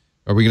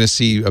 Are we going to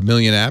see 1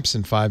 million apps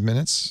in 5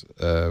 minutes?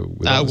 When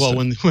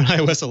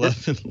iOS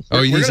 11.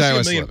 Oh, you use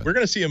iOS 11. We're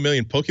going to see 1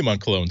 million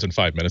Pokemon clones in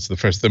 5 minutes.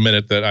 The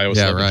minute that iOS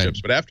 11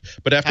 ships.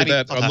 But after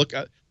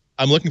that,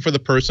 I'm looking for the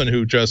person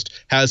who just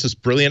has this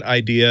brilliant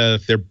idea.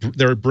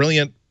 They're a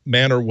brilliant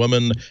man or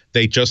woman.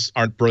 They just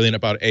aren't brilliant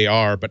about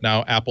AR, but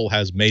now Apple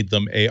has made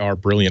them AR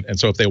brilliant. And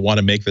so if they want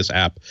to make this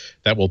app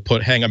that will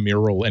hang a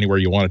mural anywhere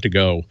you want it to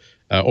go,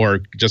 or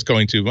just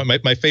going to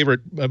my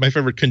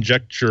favorite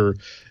conjecture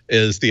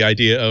is the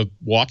idea of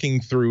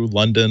walking through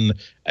London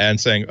and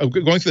saying,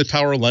 going through the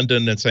Tower of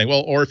London and saying,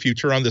 well, or if you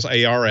turn on this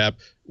AR app,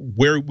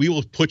 where we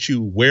will put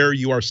you where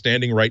you are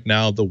standing right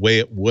now, the way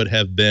it would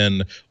have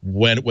been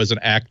when it was an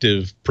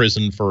active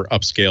prison for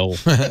upscale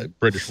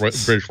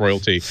British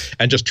royalty,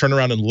 and just turn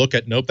around and look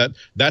at, nope,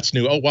 that's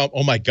new. Oh wow,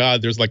 oh my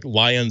God, there's like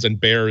lions and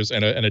bears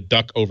and a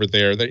duck over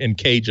there in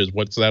cages.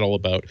 What's that all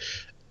about?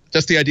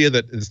 Just the idea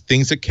that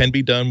things that can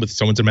be done with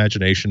someone's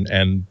imagination,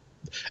 and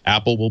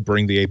Apple will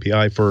bring the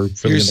API for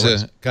Here's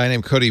a guy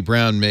named Cody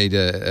Brown made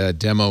a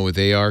demo with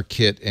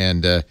ARKit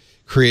and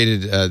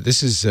created,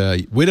 this is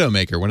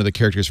Widowmaker, one of the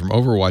characters from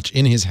Overwatch,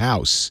 in his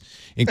house,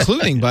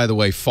 including, by the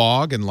way,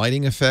 fog and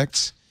lighting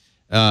effects.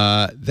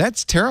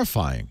 That's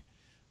terrifying.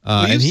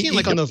 Well, you've seen,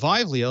 like on the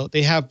Vive, Leo,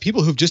 they have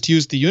people who've just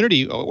used the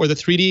Unity or the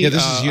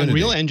 3D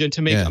Unreal Engine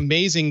to make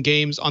amazing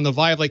games on the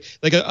Vive, like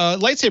a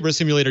lightsaber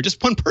simulator.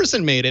 Just one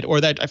person made it, or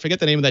that, I forget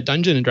the name of that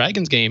Dungeons and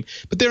Dragons game,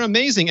 but they're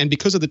amazing. And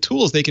because of the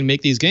tools, they can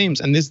make these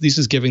games, and this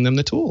is giving them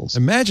the tools.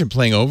 Imagine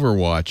playing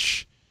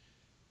Overwatch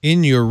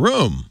in your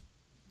room.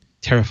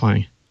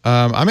 Terrifying.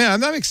 I mean,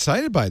 I'm not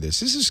excited by this.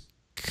 This is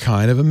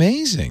kind of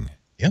amazing.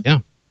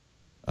 Yeah.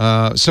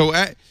 So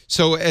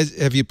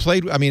have you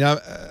played? I mean,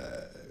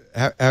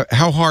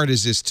 how hard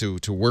is this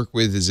to work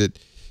with? Is it?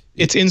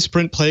 It's in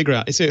Sprint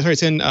Playground. It's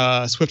in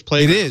Swift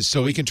Playground. It is,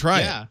 so we can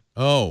try it.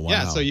 Oh, wow.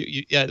 Yeah,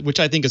 so which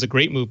I think is a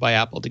great move by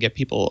Apple to get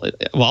people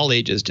of all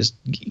ages just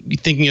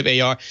thinking of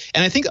AR.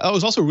 And I think it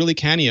was also really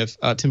canny of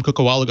Tim Cook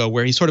a while ago,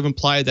 where he sort of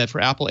implied that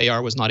for Apple,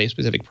 AR was not a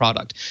specific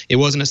product. It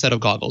wasn't a set of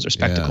goggles or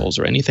spectacles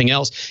or anything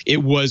else.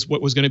 It was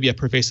what was going to be a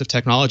pervasive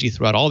technology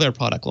throughout all their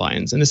product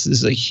lines. And this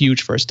is a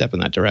huge first step in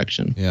that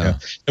direction. Yeah.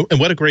 And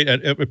what a great,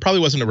 it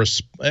probably wasn't it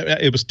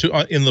was too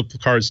in the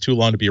cards too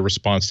long to be a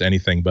response to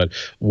anything, but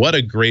what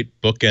a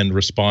great bookend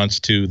response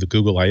to the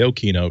Google I/O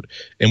keynote,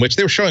 in which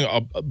they were showing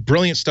a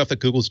brilliant stuff that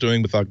Google's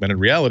doing with augmented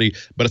reality,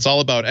 but it's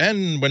all about,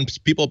 and when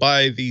people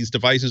buy these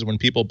devices, when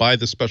people buy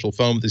this special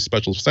phone, these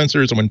special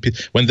sensors, and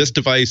when this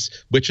device,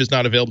 which is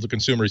not available to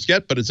consumers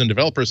yet, but it's in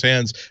developers'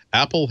 hands,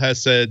 Apple has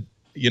said,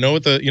 you know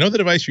the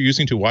device you're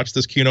using to watch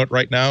this keynote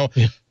right now?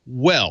 Yeah.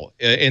 Well,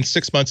 in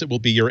 6 months, it will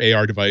be your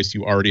AR device.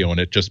 You already own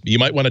it. Just you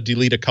might want to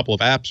delete a couple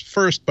of apps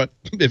first, but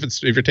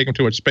if you're taking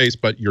too much space,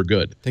 but you're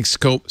good. I think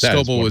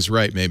Scoble was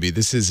right. Maybe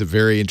this is a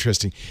very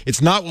interesting.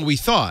 It's not what we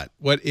thought.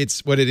 What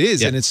it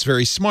is, and it's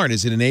very smart.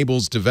 Is it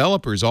enables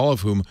developers, all of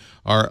whom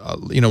are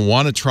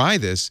want to try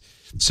this.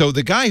 So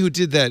the guy who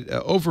did that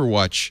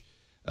Overwatch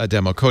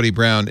demo, Cody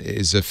Brown,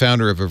 is a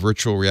founder of a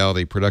virtual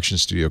reality production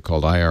studio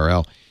called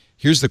IRL.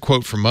 Here's the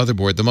quote from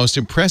Motherboard: "The most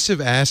impressive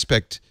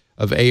aspect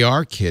of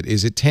ARKit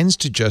is it tends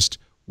to just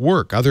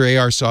work. Other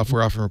AR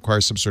software often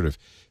requires some sort of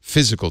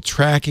physical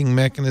tracking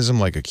mechanism,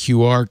 like a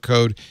QR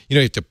code. You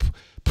have to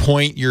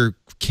point your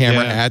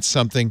camera at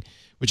something,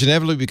 which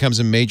inevitably becomes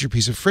a major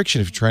piece of friction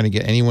if you're trying to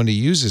get anyone to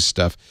use this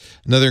stuff.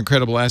 Another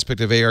incredible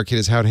aspect of ARKit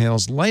is how it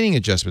handles lighting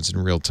adjustments in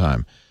real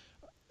time.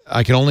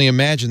 I can only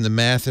imagine the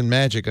math and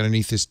magic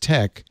underneath this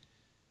tech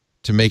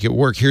to make it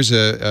work." Here's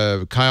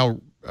a Kyle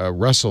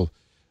Russell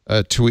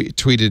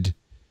tweeted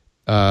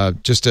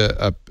just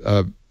a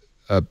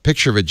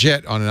picture of a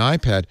jet on an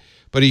iPad,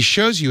 but he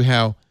shows you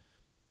how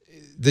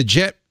the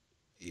jet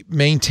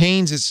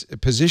maintains its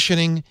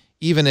positioning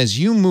even as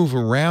you move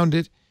around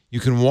it. You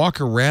can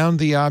walk around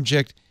the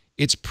object.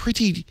 It's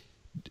pretty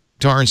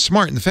darn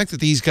smart. And the fact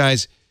that these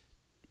guys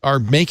are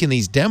making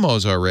these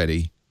demos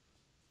already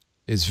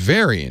is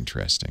very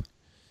interesting.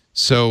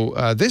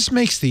 So this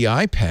makes the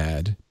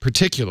iPad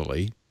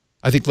particularly,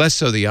 I think less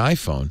so the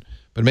iPhone,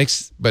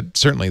 but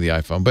certainly the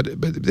iPhone.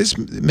 But this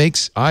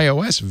makes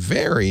iOS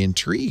very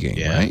intriguing,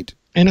 right?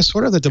 And it's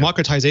sort of the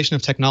democratization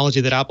of technology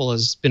that Apple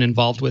has been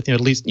involved with, at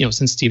least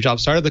since Steve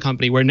Jobs started the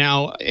company, where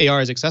now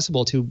AR is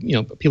accessible to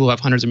people who have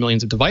hundreds of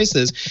millions of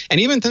devices, and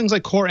even things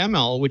like Core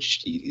ML,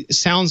 which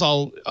sounds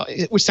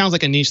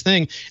like a niche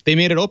thing. They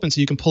made it open so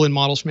you can pull in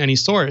models from any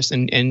source,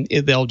 and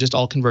they'll just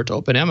all convert to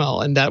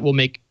OpenML, and that will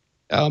make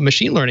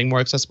machine learning more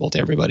accessible to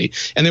everybody.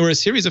 And there were a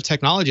series of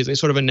technologies they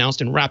sort of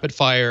announced in rapid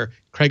fire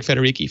Craig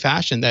Federighi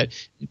fashion that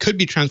could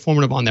be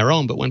transformative on their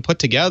own, but when put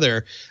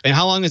together, and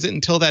how long is it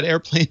until that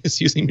airplane is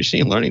using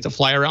machine learning to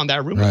fly around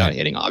that room without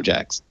hitting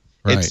objects?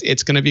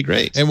 It's going to be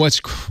great. And what's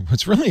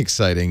really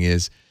exciting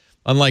is,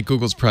 unlike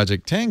Google's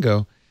Project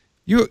Tango,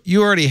 you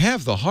already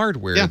have the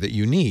hardware that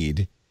you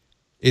need.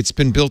 It's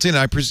been built in.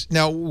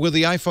 Now, will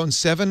the iPhone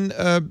 7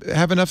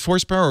 have enough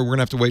horsepower, or we're going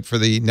to have to wait for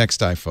the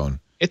next iPhone?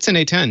 It's an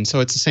A10, so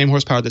it's the same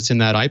horsepower that's in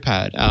that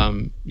iPad.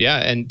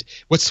 And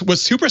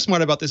what's super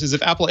smart about this is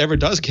if Apple ever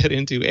does get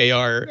into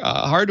AR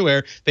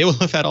hardware, they will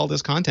have had all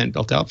this content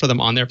built out for them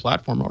on their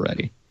platform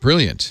already.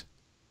 Brilliant.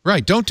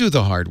 Right. Don't do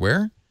the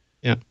hardware.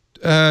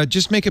 Yeah.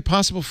 Just make it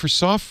possible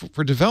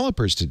for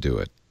developers to do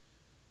it.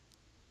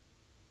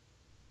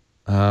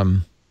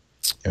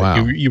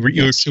 Wow. You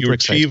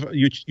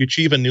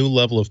achieve a new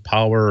level of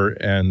power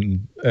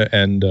and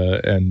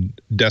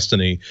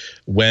destiny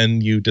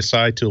when you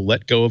decide to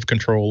let go of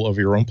control of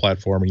your own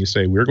platform and you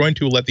say, we're going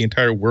to let the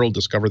entire world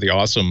discover the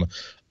awesome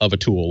of a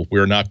tool.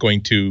 We're not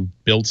going to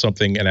build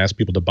something and ask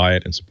people to buy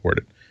it and support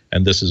it.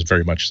 And this is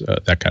very much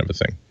that kind of a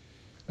thing.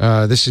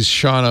 This is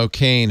Sean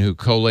O'Kane, who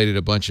collated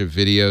a bunch of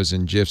videos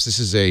and GIFs. This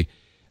is a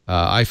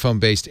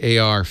iPhone-based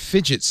AR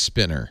fidget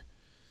spinner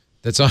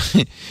that's on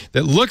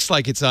that looks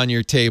like it's on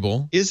your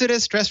table. Is it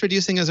as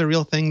stress-reducing as a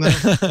real thing,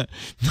 though?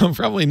 No,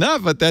 probably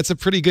not, but that's a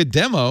pretty good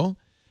demo.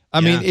 I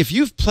mean, if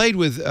you've played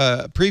with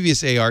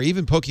previous AR,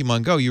 even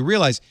Pokemon Go, you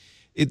realize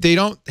they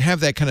don't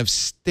have that kind of,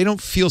 they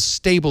don't feel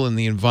stable in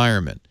the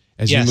environment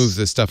as you move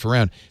this stuff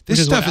around.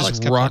 This stuff is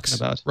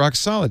rock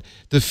solid.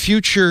 The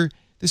future,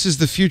 this is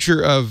the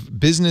future of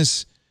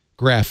business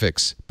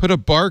graphics. Put a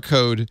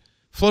barcode,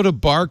 float a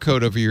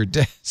barcode over your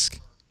desk.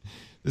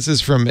 This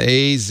is from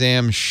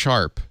Azam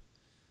Sharp.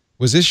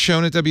 Was this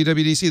shown at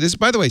WWDC? This is,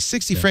 by the way,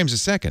 60 frames a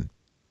second.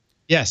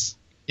 Yes.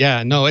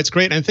 Yeah, no, it's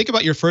great. And think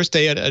about your first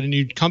day at a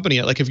new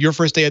company. Like if your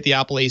first day at the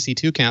Apple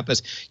AC2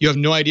 campus, you have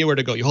no idea where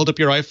to go. You hold up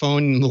your iPhone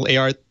and a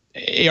little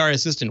AR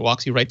assistant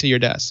walks you right to your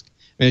desk. I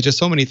mean, there's just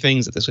so many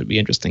things that this would be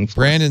interesting for.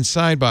 Brandon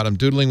Sidebottom,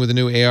 doodling with a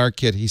new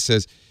ARKit. He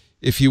says,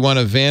 if you want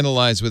to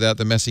vandalize without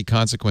the messy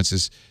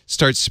consequences,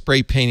 start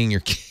spray painting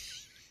your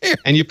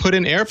and you put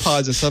in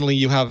AirPods and suddenly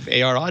you have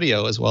AR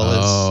audio as well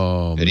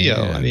as video.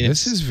 Man. I mean,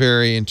 this is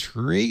very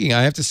intriguing.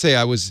 I have to say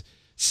I was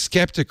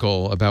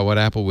skeptical about what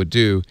Apple would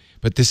do,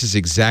 but this is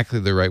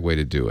exactly the right way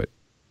to do it.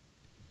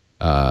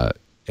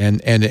 And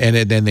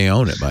then they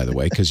own it, by the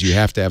way, because you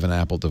have to have an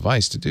Apple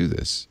device to do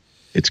this.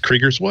 It's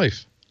Krieger's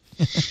wife.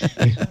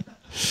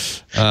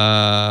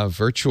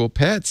 Virtual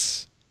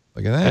pets.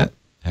 Look at that.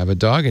 Have a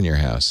dog in your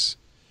house.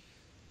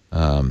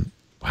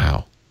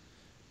 Wow.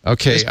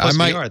 Okay, I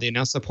might. VR, they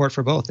announced support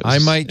for both. I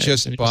might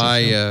just buy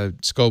a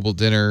Scoble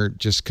dinner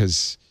just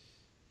because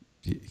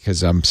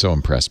I'm so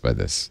impressed by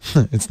this.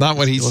 It's not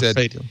what he said.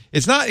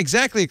 It's not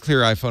exactly a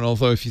clear iPhone,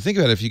 although if you think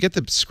about it, if you get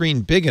the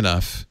screen big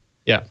enough,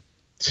 it's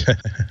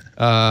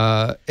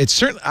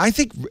certainly. I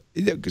think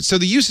so.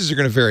 The uses are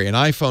going to vary. An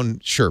iPhone,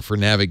 sure, for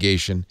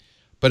navigation,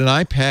 but an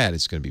iPad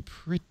is going to be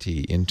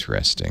pretty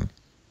interesting.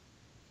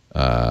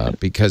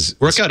 Because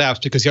workout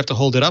apps, because you have to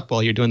hold it up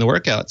while you're doing the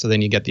workout, so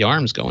then you get the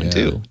arms going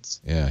too.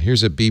 Yeah,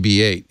 here's a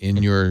BB-8 in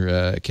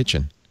your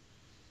kitchen.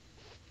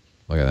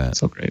 Look at that.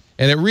 So great.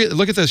 And it really,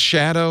 look at the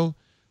shadow.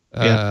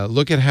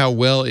 Look at how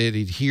well it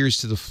adheres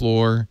to the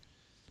floor.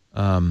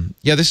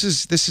 This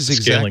is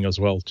scaling as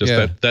well.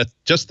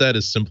 Just that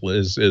is simple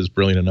is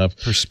brilliant enough.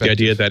 The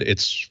idea that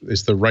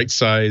it's the right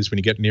size when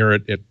you get near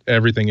it,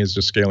 everything is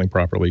just scaling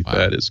properly. Wow.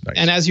 That is nice.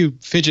 And as you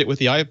fidget with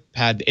the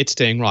iPad, it's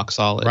staying rock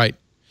solid. Right.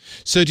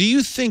 So do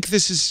you think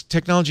this is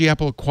technology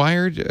Apple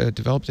acquired,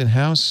 developed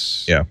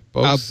in-house? Yeah.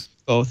 Both,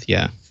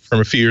 yeah. From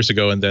a few years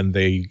ago, and then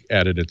they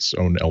added its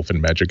own elfin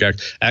magic.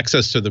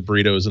 Access to the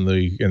burritos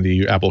in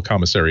the Apple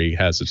commissary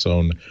has its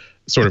own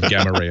sort of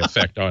gamma ray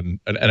effect on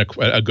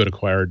a good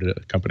acquired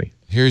company.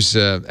 Here's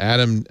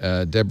Adam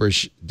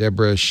Debrasheni.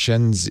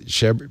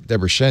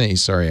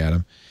 Sorry,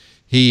 Adam.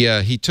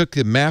 He took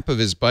the map of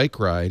his bike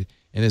ride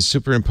and has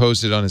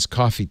superimposed it on his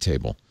coffee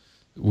table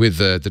with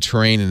the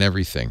terrain and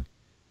everything.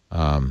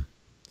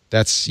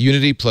 That's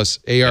Unity plus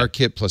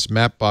ARKit plus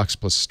Mapbox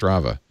plus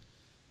Strava.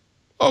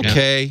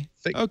 Okay.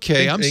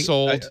 I'm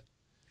sold.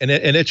 In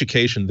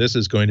education, this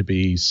is going to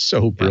be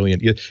so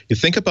brilliant. You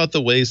think about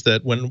the ways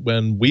that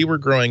when we were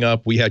growing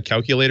up, we had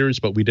calculators,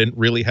 but we didn't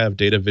really have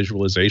data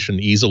visualization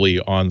easily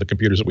on the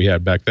computers that we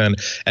had back then.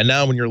 And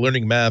now when you're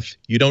learning math,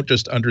 you don't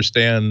just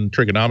understand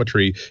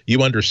trigonometry,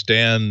 you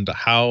understand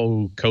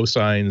how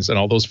cosines and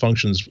all those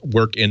functions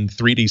work in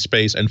 3D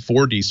space and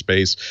 4D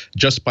space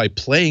just by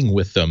playing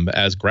with them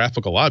as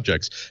graphical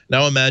objects.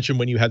 Now imagine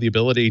when you have the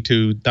ability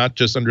to not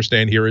just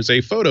understand, here is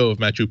a photo of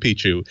Machu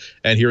Picchu,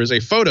 and here is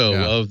a photo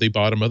of the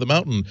bottom of the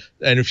mountain,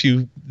 and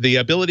the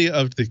ability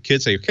of the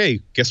kids say, okay,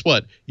 guess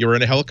what, you're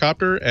in a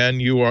helicopter and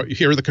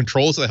here are the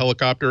controls of the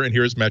helicopter, and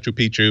here's Machu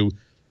Picchu,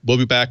 we'll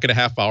be back in a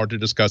half hour to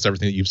discuss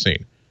everything that you've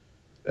seen.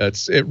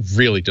 It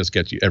really just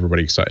gets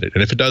everybody excited,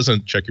 and if it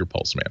doesn't, check your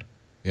pulse,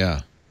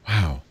 man.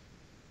 Wow.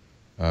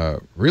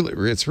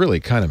 Really, it's really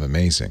kind of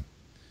amazing.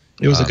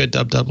 It was a good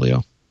dub,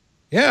 Leo.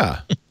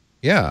 Yeah.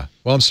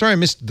 Well, I'm sorry I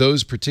missed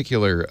those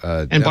particular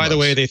and demos. by the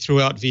way, they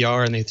threw out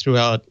VR and they threw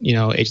out,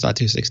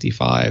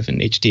 H.265 and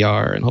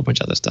HDR and a whole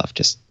bunch of other stuff,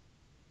 just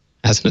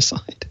as an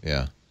aside.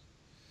 Yeah.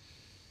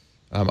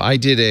 I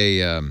did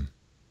a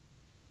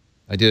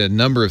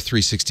number of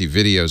 360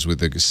 videos with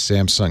the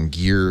Samsung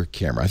Gear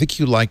camera. I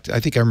think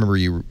I remember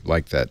you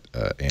liked that,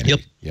 Andy. Yep.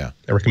 Yeah.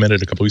 I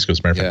recommended it a couple weeks ago, as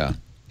a matter of fact.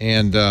 Yeah.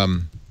 And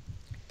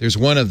there's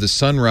one of the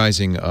sun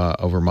rising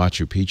over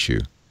Machu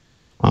Picchu.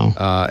 Wow.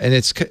 And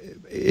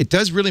it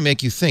does really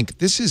make you think.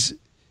 This is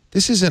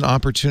an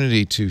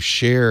opportunity to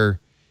share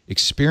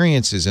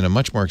experiences in a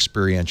much more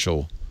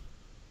experiential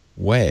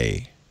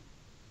way.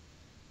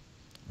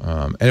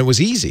 And it was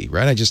easy,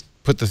 right? I just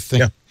put the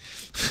thing,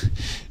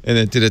 and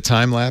it did a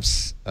time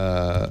lapse,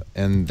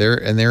 and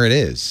there it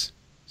is.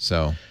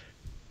 So,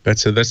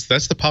 That's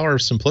the power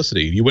of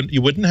simplicity. You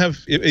wouldn't have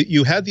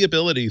you had the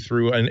ability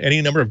through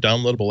any number of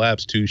downloadable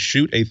apps to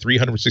shoot a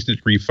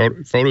 360-degree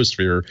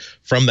photosphere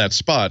from that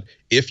spot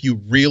if you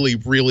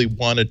really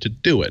wanted to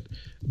do it.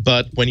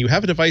 But when you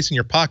have a device in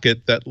your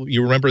pocket that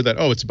you remember that,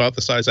 it's about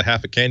the size of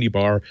half a candy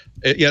bar.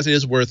 Yes, it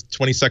is worth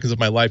 20 seconds of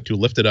my life to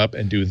lift it up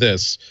and do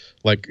this.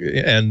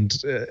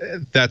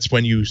 That's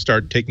when you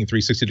start taking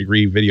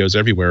 360-degree videos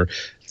everywhere.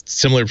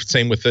 Same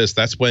with this.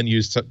 That's when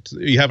you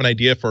have an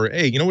idea for,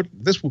 hey, you know what,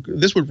 this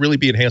would really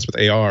be enhanced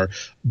with AR,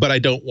 but I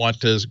don't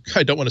want to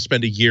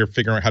spend a year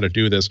figuring out how to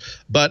do this.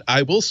 But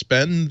I will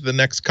spend the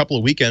next couple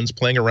of weekends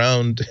playing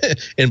around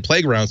in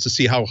playgrounds to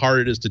see how hard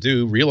it is to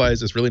do.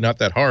 Realize it's really not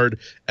that hard,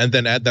 and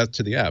then add that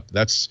to the app.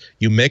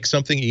 You make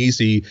something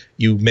easy.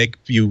 You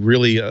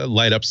really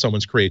light up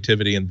someone's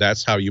creativity, and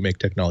that's how you make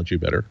technology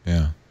better.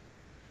 Yeah.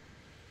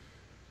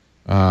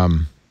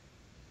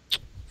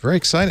 Very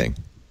exciting.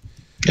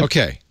 Yep.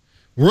 Okay.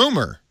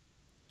 Rumor.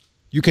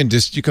 You can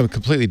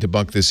completely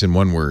debunk this in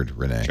one word,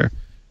 Renee. Sure.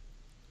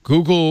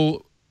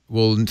 Google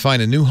will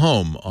find a new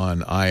home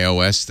on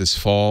iOS this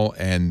fall,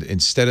 and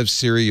instead of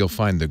Siri, you'll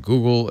find the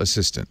Google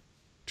Assistant.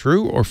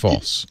 True or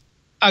false?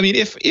 I mean,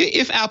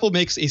 if Apple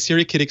makes a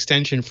SiriKit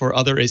extension for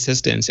other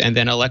assistants, and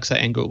then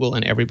Alexa and Google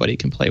and everybody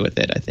can play with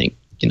it, I think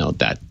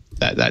that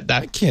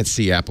I can't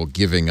see Apple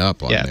giving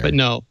up on there. Yeah, but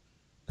no.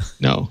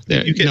 No,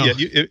 you can. No.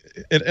 Yeah,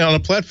 on a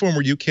platform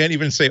where you can't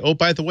even say, "Oh,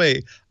 by the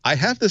way, I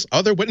have this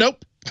other."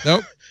 Nope.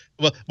 Well,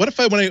 what if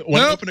when I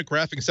open a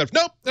graphic and stuff?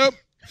 Nope.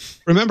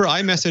 Remember,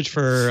 iMessage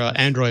for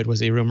Android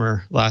was a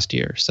rumor last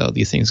year, so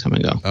these things come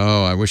and go.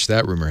 Oh, I wish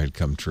that rumor had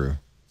come true.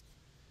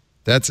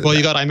 You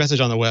got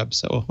iMessage on the web,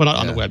 so not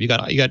on the web. You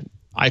got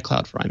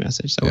iCloud for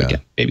iMessage, so we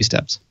get baby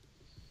steps.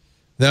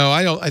 No,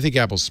 I don't. I think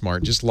Apple's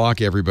smart. Just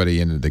lock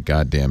everybody into the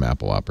goddamn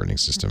Apple operating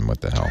system.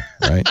 What the hell,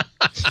 right?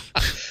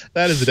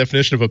 That is the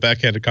definition of a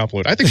backhanded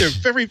compliment. I think they're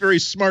very, very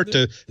smart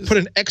to put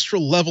an extra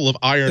level of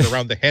iron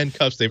around the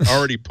handcuffs they've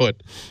already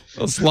put.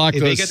 Let's lock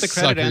those They get the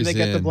credit and they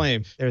get the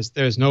blame.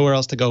 There's nowhere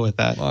else to go with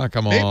that. Lock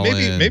them all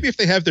in. Maybe if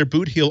they have their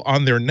boot heel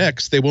on their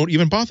necks, they won't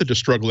even bother to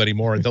struggle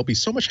anymore, and they'll be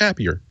so much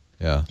happier.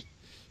 Yeah.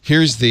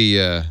 Here's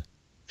the.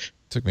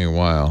 Took me a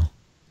while.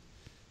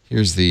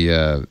 Here's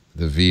the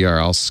VR.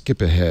 I'll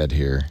skip ahead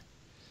here.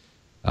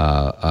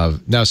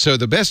 Now, so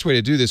the best way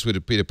to do this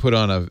would be to put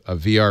on a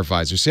VR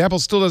visor. See, Apple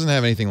still doesn't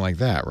have anything like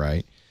that,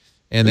 right?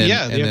 And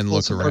then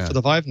look around for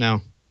the Vive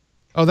now.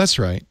 Oh, that's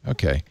right.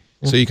 Okay,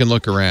 so you can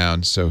look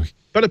around. So,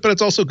 but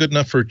it's also good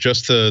enough for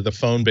just the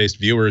phone-based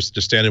viewers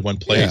to stand in one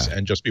place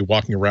and just be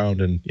walking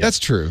around. And that's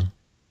true.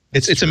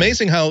 It's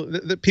amazing how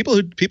the people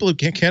who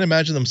can't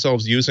imagine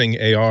themselves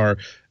using AR.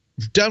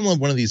 Download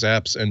one of these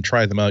apps and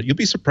try them out. You'll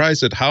be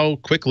surprised at how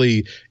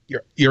quickly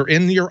you're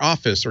in your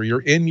office or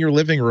you're in your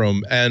living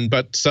room,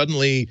 but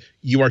suddenly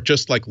you are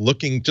just like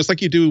looking, just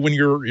like you do when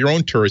you're your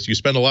own tourist. You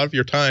spend a lot of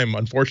your time,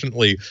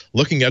 unfortunately,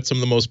 looking at some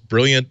of the most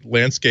brilliant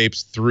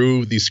landscapes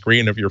through the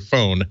screen of your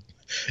phone.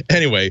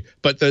 Anyway,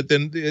 but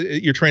then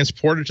you're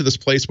transported to this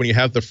place when you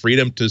have the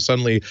freedom to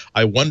suddenly.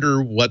 I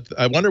wonder what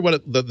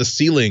the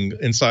ceiling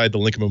inside the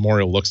Lincoln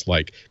Memorial looks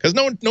like, because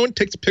no one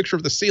takes a picture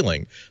of the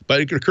ceiling, but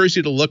it occurs to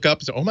you to look up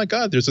and say, "Oh my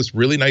God, there's this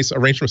really nice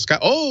arrangement of sky.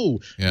 Oh,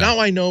 now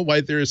I know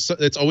why there's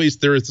always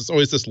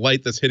this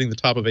light that's hitting the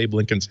top of Abe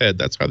Lincoln's head.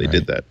 That's how they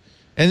did that."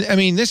 And I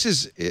mean, this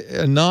is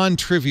a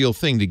non-trivial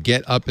thing to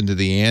get up into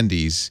the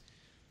Andes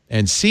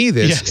and see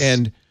this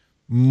and.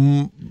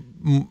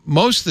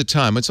 Most of the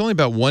time, it's only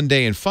about 1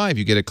 day in 5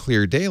 you get a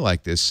clear day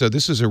like this. So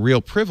this is a real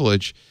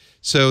privilege.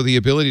 So the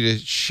ability to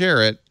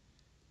share it,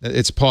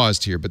 it's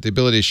paused here, but the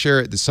ability to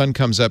share it, the sun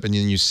comes up and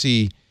then you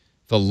see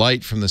the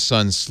light from the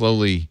sun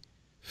slowly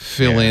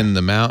fill in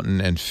the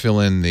mountain and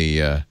fill in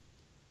the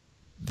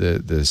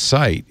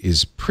site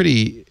is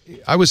pretty.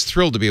 I was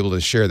thrilled to be able to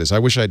share this. I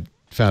wish I'd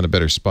found a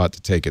better spot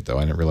to take it, though.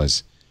 I didn't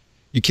realize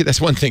that's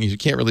one thing. You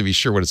can't really be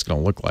sure what it's going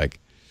to look like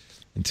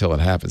until it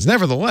happens.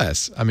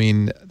 Nevertheless, I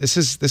mean, this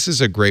is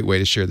a great way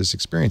to share this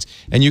experience,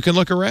 and you can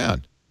look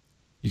around.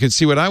 You can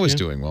see what I was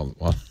doing while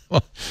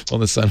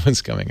the sun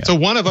was coming out. So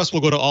one of us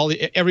will go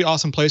to every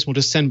awesome place. We'll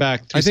just send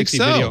back 360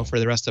 video for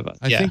the rest of us.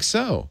 I think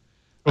so.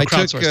 I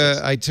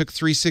took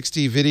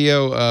 360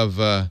 video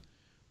of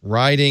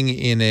riding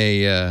in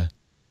a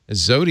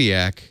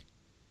Zodiac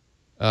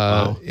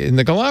in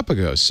the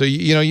Galapagos. So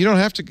you don't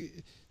have to.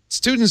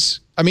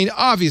 Students, I mean,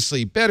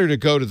 obviously, better to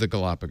go to the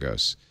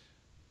Galapagos.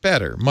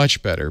 Better,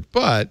 much better.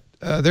 But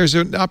there's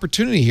an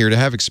opportunity here to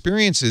have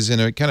experiences in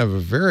a kind of a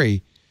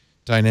very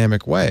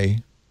dynamic way.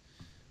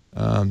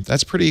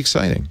 That's pretty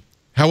exciting.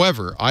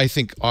 However, I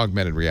think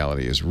augmented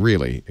reality is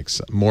really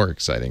more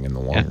exciting in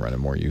the long run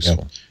and more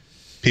useful.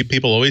 Yeah.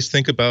 People always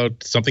think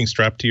about something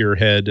strapped to your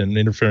head and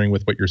interfering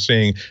with what you're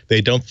seeing.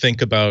 They don't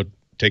think about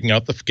getting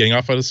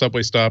off at a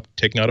subway stop,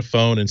 taking out a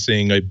phone and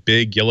seeing a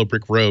big yellow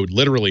brick road,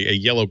 literally a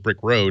yellow brick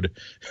road,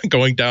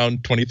 going down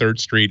 23rd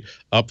Street,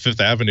 up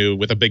 5th Avenue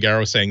with a big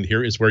arrow saying,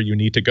 here is where you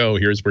need to go,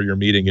 here's where your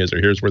meeting is, or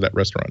here's where that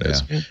restaurant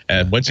is.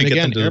 And once you get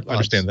them to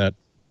understand that,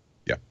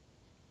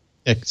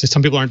 Yeah, 'cause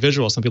some people aren't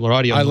visual, some people are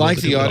audio. I like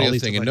the audio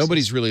thing, and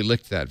nobody's really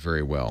licked that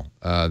very well.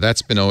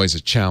 That's been always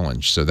a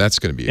challenge, so that's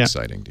going to be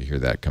exciting to hear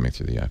that coming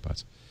through the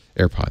AirPods,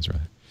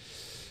 rather.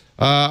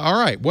 All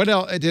right. What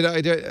else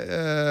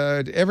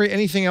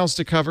anything else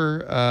to cover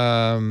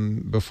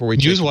before we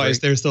news-wise?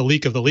 There's the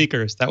leak of the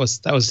leakers. That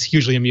was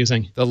hugely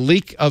amusing. The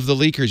leak of the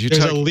leakers.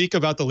 There's a leak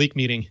about the leak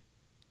meeting.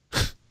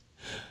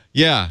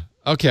 Yeah.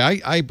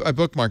 Okay. I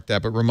bookmarked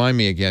that, but remind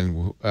me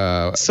again.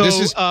 This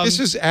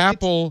is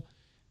Apple.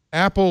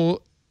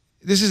 Apple.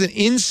 This is an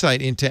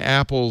insight into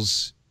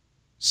Apple's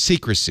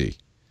secrecy.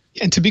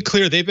 And to be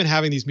clear, they've been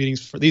having these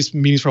meetings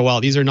for a while.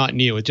 These are not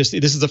new. This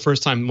is the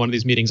first time one of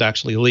these meetings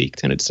actually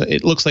leaked, and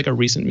it looks like a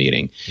recent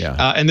meeting.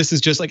 Yeah. And this is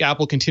just like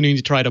Apple continuing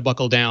to try to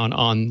buckle down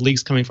on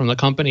leaks coming from the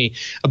company.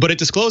 But it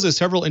discloses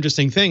several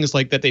interesting things,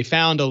 like that they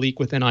found a leak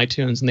within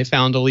iTunes, and they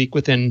found a leak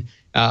within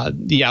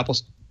the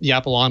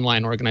Apple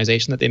Online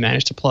organization that they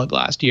managed to plug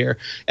last year.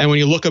 And when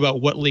you look about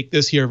what leaked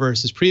this year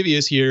versus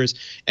previous years,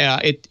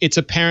 it's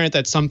apparent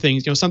that some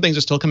things are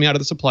still coming out of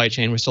the supply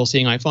chain. We're still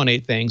seeing iPhone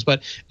 8 things,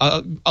 but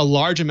a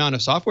large amount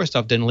of software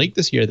stuff didn't leak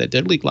this year that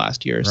did leak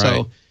last year. Right.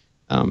 So,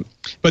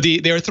 but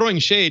they are throwing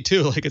shade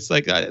too. Like it's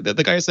like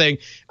the guy is saying,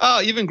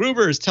 "Oh, even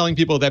Gruber's telling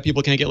people that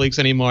people can't get leaks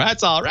anymore.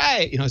 That's all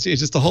right." It's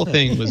just the whole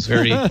thing was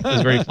very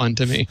fun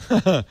to me.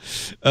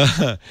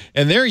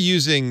 And they're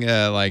using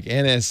like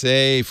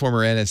NSA,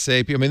 former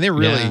NSA people. I mean, they're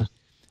really.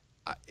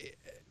 Yeah.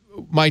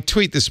 My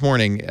tweet this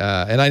morning,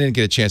 and I didn't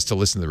get a chance to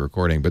listen to the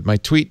recording, but my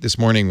tweet this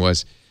morning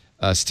was,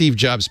 "Steve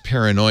Jobs'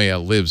 paranoia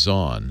lives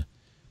on."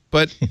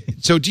 But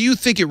so, do you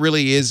think it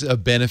really is a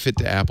benefit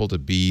to Apple to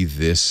be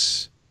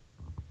this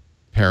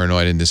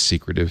paranoid and this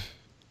secretive?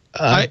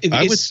 I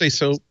would say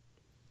so.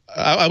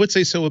 I would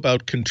say so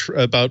about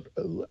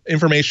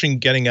information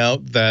getting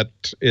out that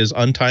is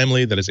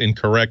untimely, that is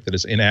incorrect, that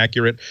is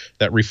inaccurate,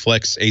 that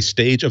reflects a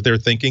stage of their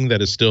thinking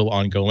that is still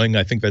ongoing.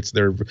 I think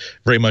they're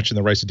very much in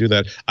the right to do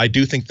that. I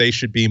do think they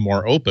should be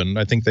more open.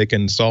 I think they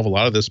can solve a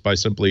lot of this by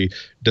simply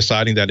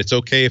deciding that it's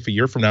okay if a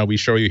year from now we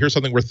show you, here's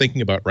something we're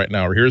thinking about right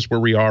now, or here's where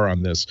we are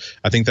on this.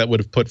 I think that would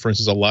have put, for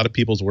instance, a lot of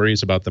people's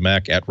worries about the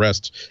Mac at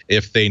rest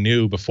if they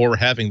knew before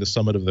having the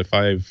summit of the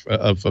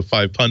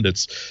five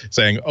pundits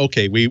saying,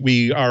 okay,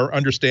 we are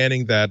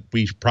understanding that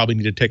we probably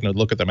need to take a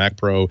look at the Mac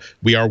Pro.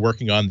 We are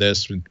working on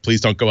this.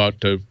 Please don't go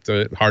out to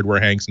the hardware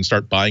hanks and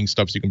start buying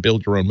stuff so you can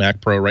build your own Mac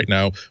Pro right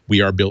now.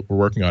 We're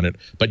working on it.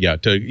 But yeah,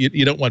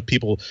 you don't want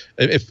people,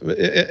 if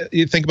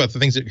you think about the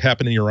things that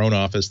happen in your own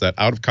office that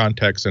out of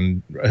context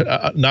and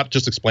not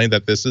just explain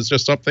that this is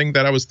just something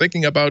that I was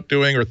thinking about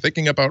doing or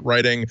thinking about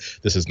writing.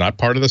 This is not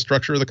part of the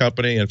structure of the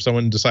company. And if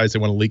someone decides they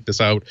want to leak this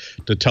out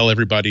to tell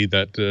everybody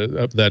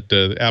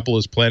that Apple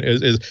is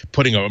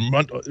putting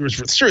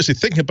seriously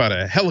thinking about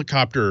a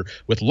helicopter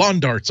with lawn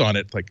darts on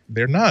it, like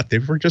they're not. They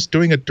were just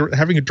doing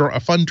having a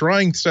fun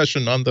drawing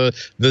session on the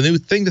new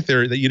thing that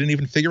you didn't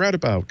even figure out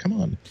about. Come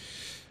on.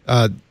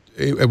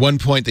 At one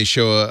point, they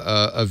show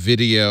a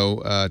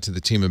video to the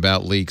team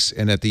about leaks,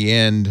 and at the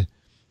end,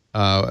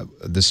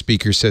 the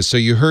speaker says, "So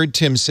you heard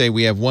Tim say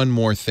we have one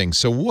more thing.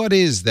 So what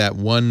is that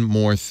one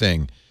more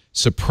thing?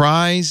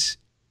 Surprise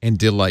and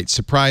delight.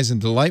 Surprise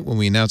and delight when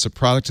we announce a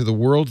product to the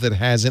world that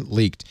hasn't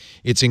leaked.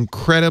 It's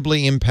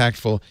incredibly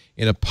impactful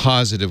in a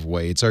positive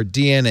way. It's our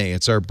DNA.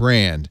 It's our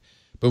brand.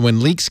 But when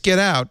leaks get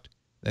out,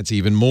 that's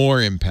even more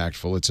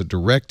impactful. It's a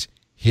direct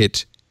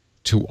hit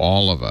to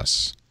all of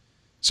us."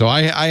 So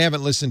I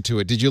haven't listened to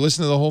it. Did you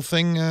listen to the whole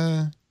thing,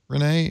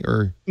 Renee?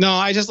 Or no,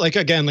 I just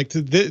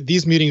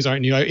these meetings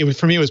aren't new.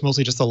 For me, it was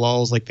mostly just the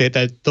lulls. Like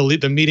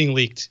the meeting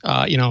leaked.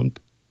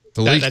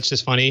 That's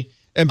just funny.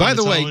 And by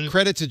the way,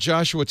 credit to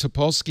Joshua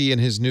Topolsky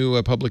and his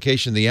new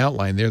publication, The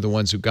Outline. They're the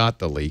ones who got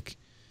the leak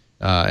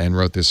and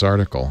wrote this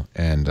article.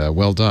 And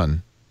well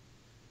done.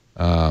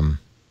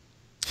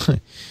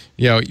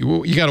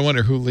 You got to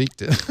wonder who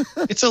leaked it.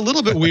 It's a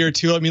little bit weird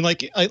too. I mean,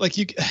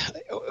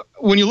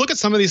 when you look at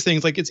some of these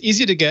things, like it's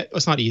easy to get.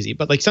 It's not easy,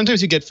 but like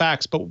sometimes you get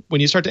facts, but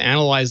when you start to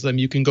analyze them,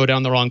 you can go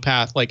down the wrong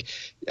path. Like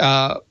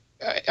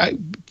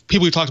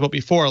people we've talked about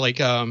before, like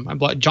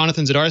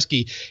Jonathan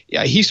Zdarsky,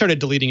 he started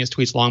deleting his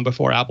tweets long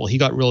before Apple. He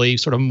got really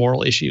sort of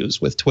moral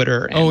issues with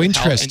Twitter and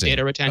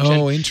data retention.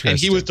 Oh, interesting. And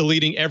he was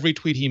deleting every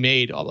tweet he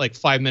made like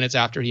 5 minutes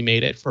after he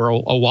made it for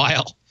a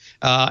while.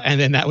 And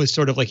then that was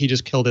sort of like he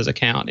just killed his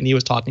account. And he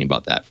was talking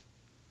about that.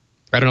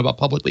 I don't know about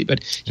publicly,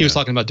 but he was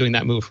talking about doing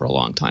that move for a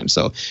long time.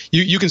 So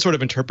you can sort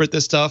of interpret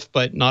this stuff,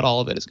 but not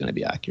all of it is going to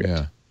be accurate.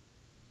 Yeah.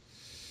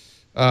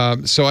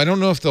 So I don't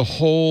know if the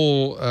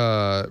whole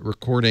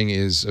recording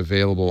is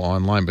available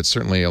online, but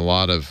certainly a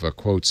lot of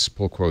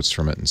pull quotes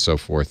from it and so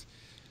forth.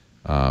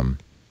 And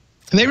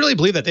they really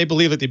believe that. They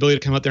believe that the ability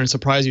to come out there and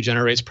surprise you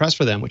generates press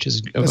for them, which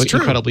is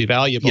incredibly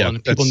valuable. Yeah,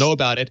 and people know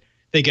about it.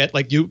 They get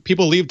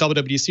people leave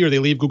WWDC or they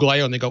leave Google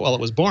I/O and they go, well, it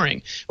was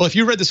boring. Well, if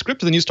you read the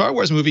script of the new Star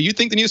Wars movie, you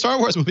think the new Star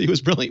Wars movie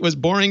was brilliant, was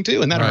boring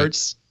too, and that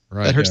hurts.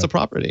 Right, that hurts the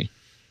property.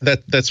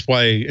 That's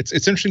why it's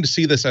interesting to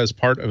see this as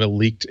part of a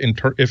leaked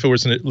if it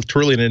was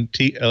truly an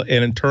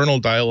internal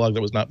dialogue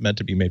that was not meant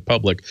to be made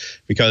public,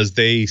 because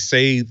they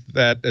say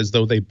that as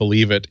though they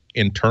believe it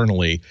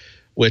internally,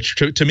 which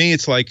to me,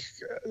 it's like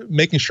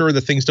making sure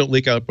that things don't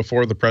leak out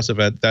before the press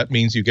event. That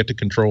means you get to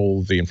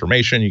control the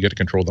information, you get to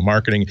control the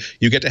marketing,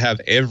 you get to have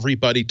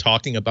everybody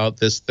talking about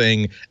this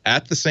thing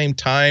at the same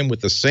time with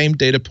the same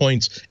data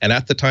points and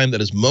at the time that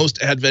is most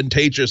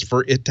advantageous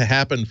for it to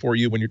happen for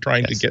you when you're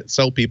trying to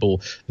sell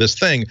people this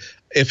thing.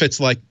 If it's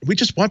like, we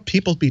just want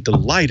people to be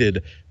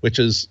delighted, which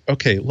is,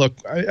 okay, look,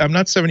 I'm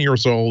not 7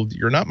 years old.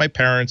 You're not my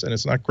parents, and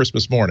it's not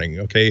Christmas morning,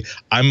 okay?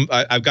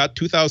 I've got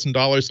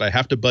 $2,000 that I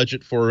have to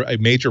budget for a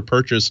major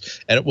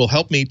purchase, and it will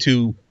help me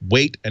to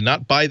wait and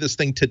not buy this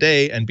thing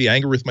today and be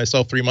angry with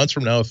myself 3 months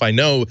from now if I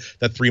know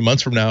that 3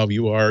 months from now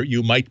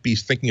you might be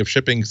thinking of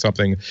shipping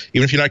something,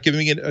 even if you're not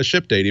giving it a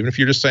ship date, even if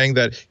you're just saying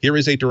that here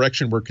is a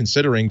direction we're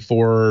considering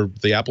for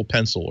the Apple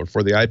Pencil or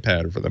for the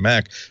iPad or for the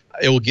Mac.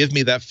 It will give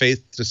me that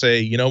faith to say,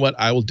 you know what,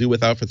 I will do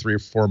without for 3 or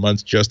 4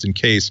 months just in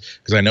case,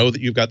 because I know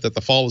that you've got that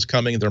the fall is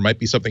coming and there might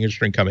be something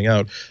interesting coming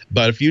out.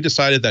 But if you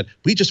decided that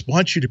we just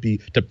want you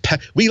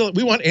we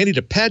want Andy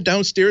to pad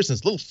downstairs in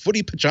his little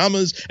footy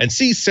pajamas and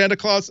see Santa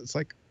Claus, it's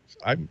like,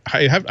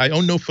 I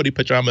own no footy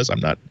pajamas. I'm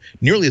not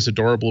nearly as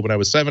adorable when I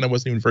was 7. I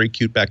wasn't even very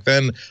cute back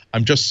then.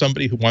 I'm just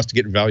somebody who wants to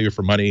get value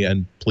for money,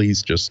 and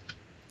please just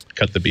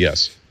cut the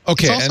BS.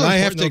 Okay, and I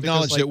have to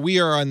acknowledge that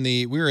we're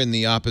in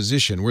the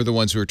opposition. We're the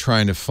ones who are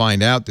trying to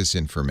find out this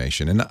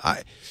information, and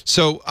I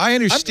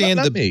understand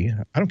not me.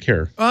 I don't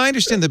care. I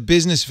understand the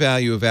business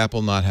value of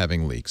Apple not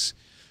having leaks,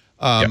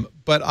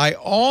 but I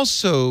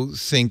also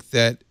think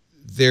that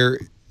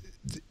there's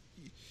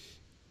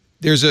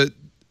a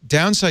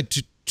downside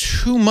to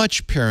too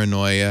much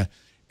paranoia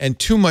and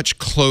too much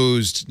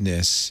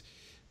closedness.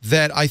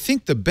 That I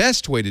think the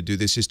best way to do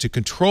this is to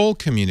control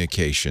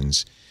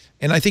communications.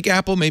 And I think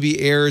Apple maybe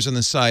errs on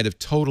the side of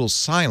total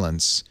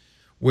silence,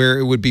 where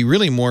it would be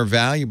really more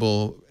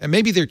valuable. And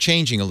maybe they're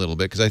changing a little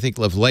bit, because I think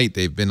of late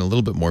they've been a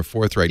little bit more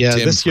forthright. Yeah,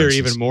 Tim, this year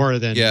even more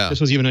than this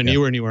was even a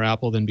newer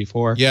Apple than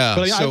before. Yeah,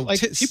 but so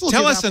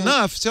tell us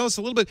enough. Tell us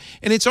a little bit.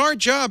 And it's our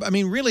job. I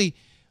mean, really,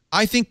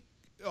 I think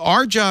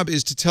our job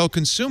is to tell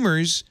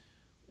consumers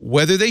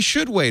whether they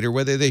should wait or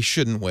whether they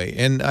shouldn't wait.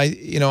 And I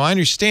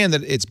understand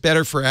that it's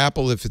better for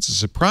Apple if it's a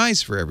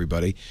surprise for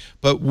everybody,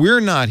 but we're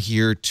not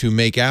here to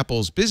make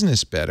Apple's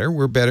business better.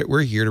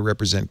 We're here to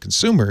represent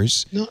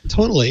consumers. No,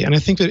 totally. And I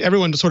think that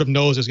everyone sort of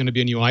knows there's going to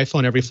be a new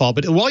iPhone every fall.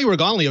 But while you were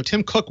gone, Leo,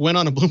 Tim Cook went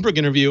on a Bloomberg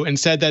interview and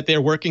said that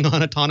they're working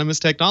on autonomous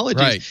technologies.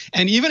 Right.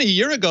 And even a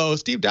year ago,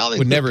 Steve Dowling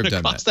would never have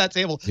done across that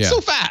table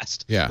so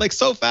fast. Yeah. Like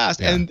so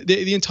fast. Yeah. And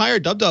the entire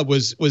dub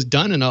was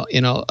done in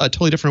a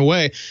totally different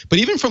way. But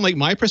even from like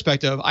my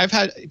perspective, I've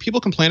had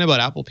people complain about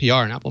Apple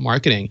PR and Apple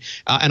marketing,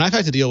 and I've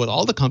had to deal with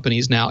all the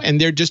companies now,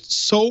 and they're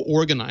just so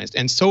organized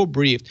and so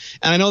briefed.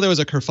 And I know there was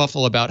a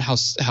kerfuffle about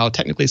how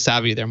technically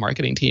savvy their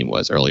marketing team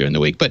was earlier in the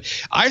week, but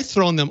I've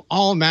thrown them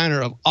all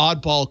manner of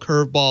oddball,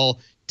 curveball,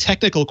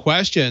 technical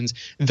questions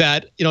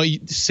that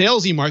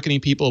salesy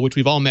marketing people, which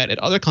we've all met at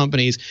other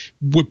companies,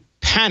 would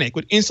panic,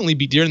 would instantly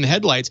be deer in the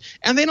headlights,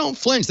 and they don't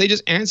flinch. They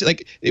just answer.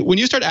 Like when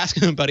you start asking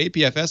them about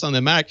APFS on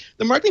the Mac,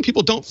 the marketing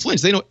people don't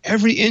flinch. They know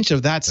every inch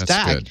of that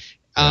stack. That's good.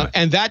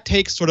 And that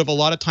takes sort of a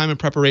lot of time and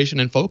preparation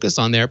and focus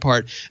on their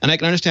part. And I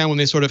can understand when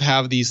they sort of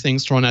have these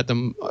things thrown at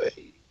them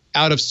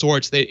out of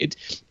sorts. It's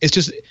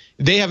just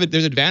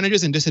there's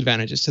advantages and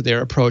disadvantages to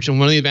their approach. And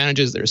one of the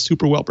advantages, they're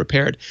super well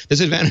prepared. There's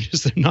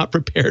advantages, they're not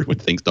prepared when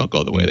things don't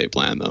go the way they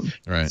plan them.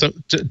 Right. So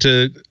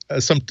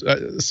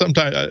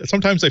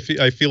sometimes I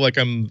feel like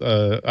I'm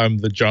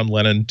the John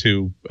Lennon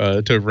to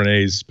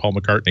Renee's Paul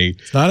McCartney.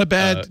 It's not a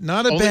bad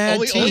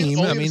team.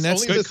 Only, I mean,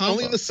 that's good.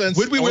 Only in the sense.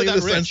 Would we only were in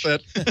the that sense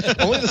that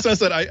only in the sense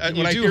that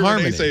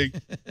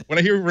when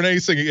I hear Renee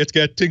singing, it's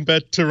getting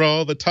better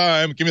all the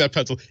time. Give me that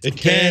pencil. It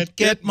can't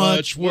get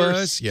much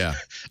worse. Yeah.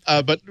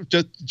 But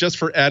just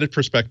for added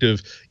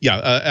perspective,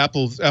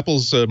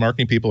 Apple's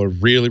marketing people are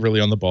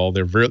really on the ball.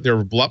 They're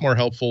a lot more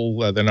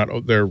helpful.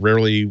 They're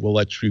rarely will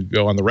let you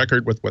go on the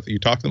record with what you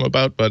talk to them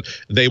about, but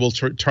they will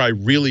try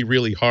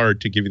really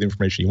hard to give you the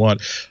information you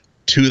want.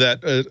 To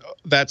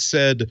that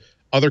said,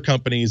 other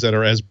companies that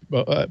are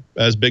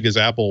as big as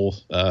Apple,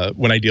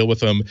 when I deal with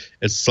them,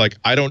 it's like,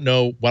 I don't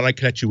know, why don't I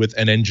connect you with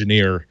an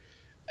engineer?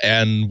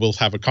 And we'll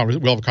have a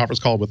conference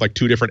call with like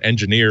 2 different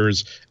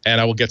engineers, and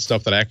I will get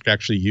stuff that I can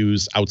actually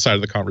use outside of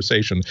the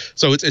conversation.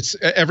 So it's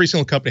every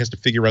single company has to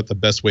figure out the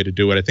best way to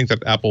do it. I think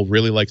that Apple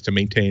really likes to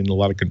maintain a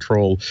lot of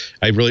control.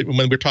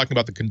 When we're talking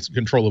about the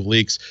control of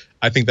leaks,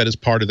 I think that is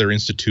part of their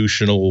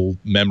institutional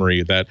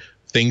memory, that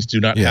things do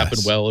not happen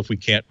well if we're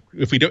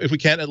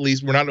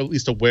not at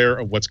least aware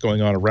of what's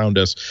going on around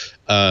us,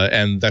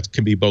 and that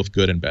can be both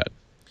good and bad.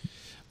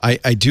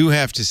 I do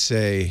have to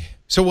say,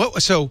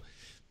 so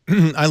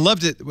I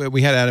loved it.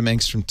 We had Adam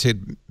Engst from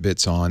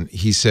Tidbits on.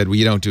 He said,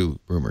 "We don't do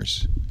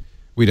rumors,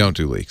 we don't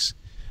do leaks,"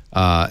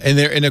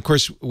 and of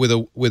course, with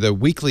a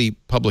weekly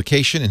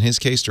publication, in his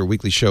case, or a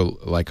weekly show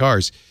like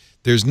ours,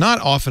 there's not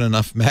often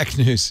enough Mac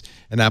news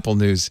and Apple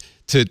news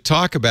to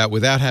talk about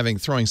without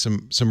throwing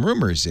some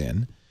rumors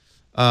in.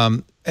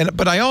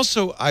 But I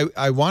also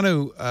I want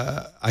to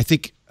I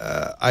think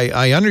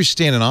I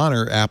understand and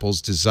honor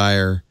Apple's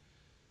desire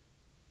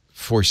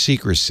for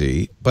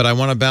secrecy, but I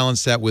want to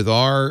balance that with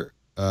our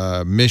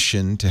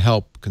mission to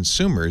help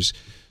consumers.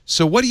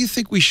 So what do you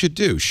think we should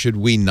do? Should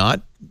we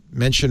not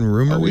mention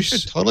rumors? We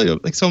should totally.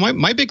 Like, so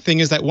my big thing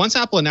is that once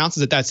Apple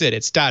announces it, that's it.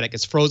 It's static.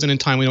 It's frozen in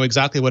time. We know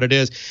exactly what it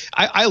is.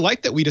 I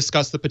like that we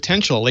discuss the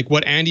potential, like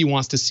what Andy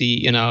wants to see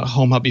in a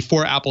home hub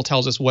before Apple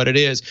tells us what it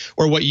is,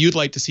 or what you'd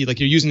like to see. Like,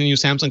 you're using the new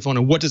Samsung phone,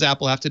 and what does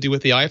Apple have to do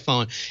with the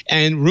iPhone?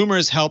 And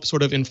rumors help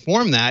sort of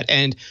inform that.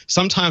 And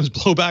sometimes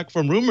blowback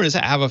from rumors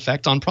have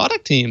effect on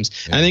product teams.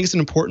 Yeah. And I think it's an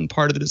important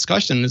part of the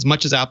discussion. As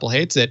much as Apple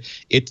hates it,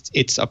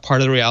 it's a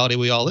part of the reality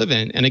we all live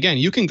in. And again,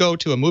 you can go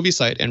to a movie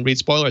site and read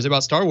spoilers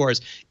about Star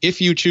Wars if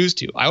you choose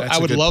to. I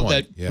would love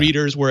that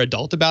readers were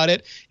adult about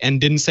it and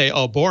didn't say,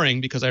 oh,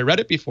 boring, because I read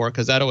it before,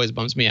 because that always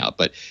bums me out.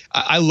 But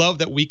I love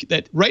that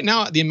that right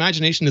now the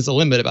imagination is the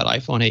limit about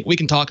iPhone 8. We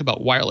can talk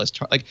about wireless,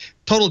 like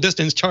total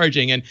distance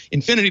charging and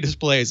infinity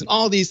displays and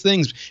all these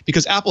things,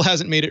 because Apple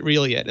hasn't made it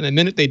real yet. And the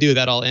minute they do,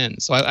 that all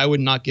ends. So I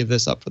would not give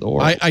this up for the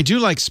world. I do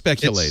like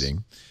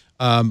speculating.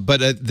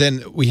 But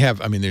then we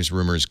have, I mean, there's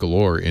rumors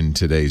galore in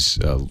today's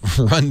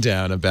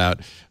rundown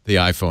about the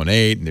iPhone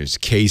 8, and there's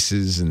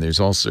cases, and there's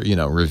also,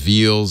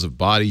 reveals of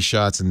body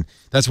shots. And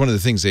that's one of the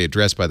things they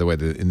addressed, by the way,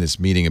 in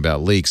this meeting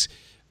about leaks,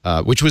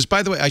 which was,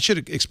 by the way, I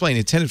should explain,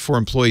 intended for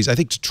employees, I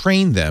think, to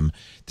train them.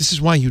 This is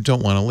why you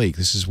don't want to leak.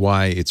 This is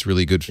why it's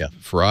really good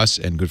for us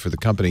and good for the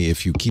company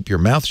if you keep your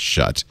mouth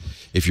shut.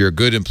 If you're a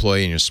good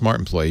employee and you're a smart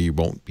employee, you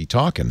won't be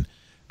talking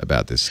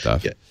about this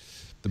stuff. Yeah.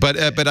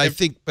 But I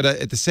think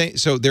at the same,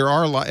 so there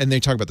are a lot, and they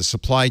talk about the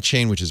supply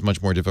chain, which is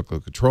much more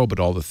difficult to control, but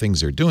all the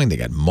things they're doing, they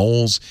got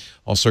moles,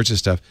 all sorts of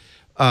stuff.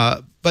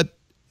 But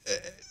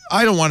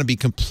I don't want to be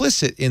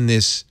complicit in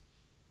this.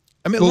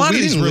 I mean, a lot of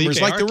these rumors,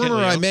 like the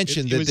rumor I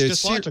mentioned, it was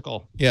just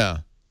logical. Yeah.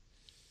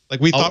 Like,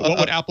 we thought, what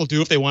would Apple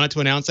do if they wanted to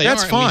announce?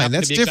 That's fine.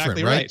 That's different,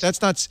 exactly right?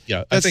 That's not.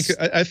 Yeah, I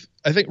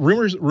think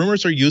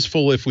rumors are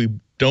useful if we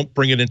don't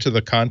bring it into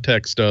the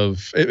context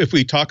of, if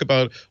we talk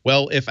about,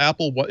 well, if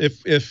Apple,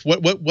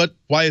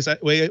 why is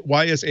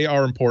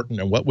AR important,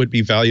 and what would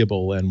be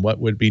valuable, and what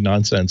would be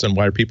nonsense, and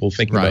why are people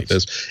thinking about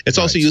this? It's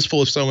also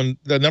useful if someone,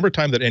 the number of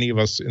time that any of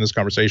us in this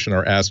conversation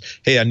are asked,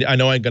 hey, I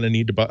know I'm going to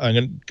need to buy a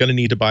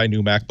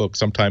new MacBook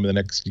sometime in the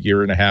next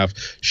year and a half.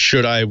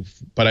 Should I?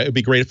 But it would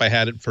be great if I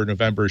had it for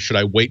November. Should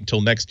I wait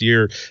until next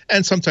year?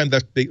 And sometimes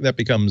that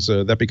becomes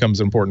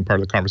an important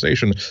part of the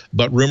conversation.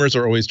 But rumors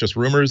are always just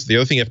rumors. The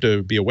other thing you have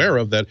to be aware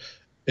of, that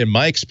in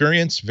my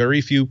experience,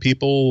 very few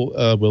people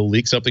will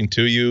leak something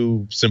to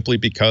you simply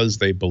because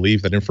they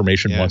believe that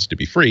information wants to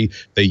be free.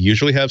 They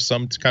usually have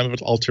some kind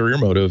of ulterior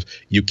motive.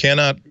 You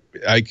cannot.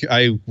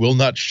 I will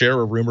not share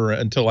a rumor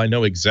until I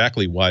know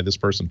exactly why this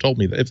person told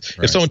me that.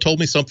 If someone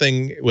told me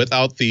something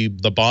without the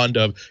bond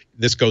of,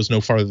 this goes no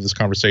farther than this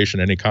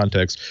conversation in any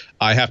context,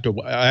 I have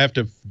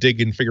to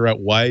dig and figure out,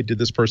 why did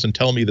this person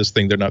tell me this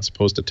thing they're not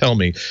supposed to tell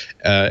me?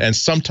 And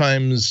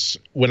sometimes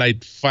when I'm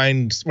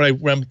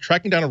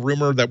tracking down a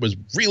rumor that was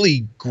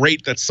really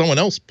great that someone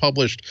else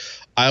published,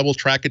 I will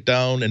track it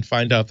down and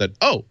find out that,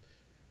 oh,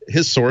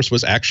 his source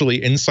was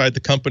actually inside the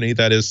company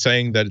that is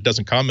saying that it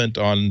doesn't comment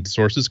on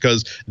sources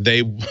because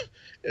it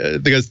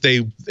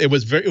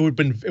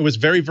was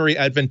very, very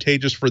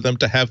advantageous for them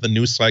to have the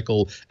news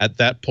cycle at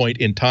that point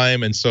in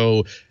time, and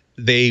so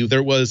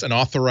there was an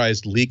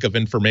authorized leak of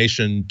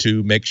information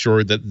to make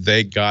sure that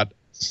they got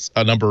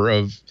a number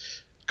of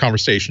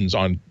conversations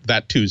on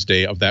that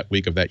Tuesday of that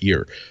week of that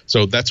year.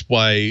 So that's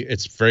why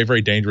it's very,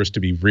 very dangerous to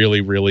be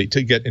really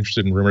to get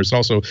interested in rumors. And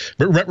also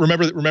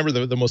remember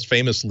the most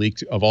famous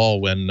leak of all,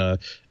 when an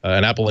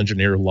Apple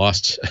engineer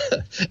lost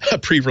a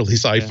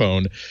pre-release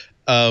iPhone.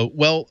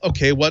 Well,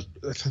 okay, what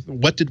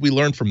did we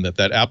learn from that?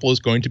 That Apple is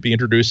going to be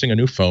introducing a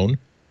new phone.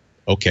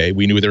 Okay,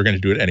 we knew they were going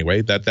to do it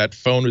anyway. That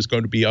phone was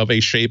going to be of a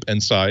shape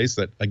and size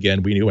that,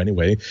 again, we knew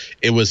anyway.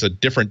 It was a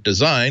different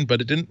design,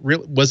 but it didn't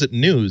really. Was it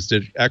news?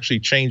 Did it actually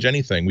change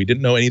anything? We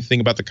didn't know anything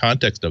about the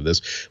context of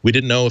this. We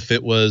didn't know if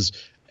it was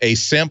a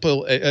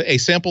sample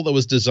that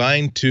was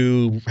designed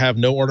to have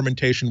no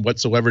ornamentation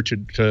whatsoever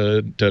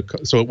so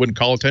it wouldn't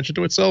call attention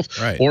to itself,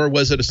 or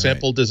was it a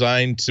sample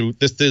designed to,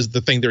 this is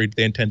the thing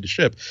they intend to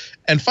ship?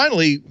 And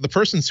finally, the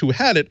persons who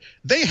had it,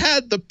 they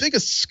had the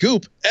biggest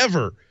scoop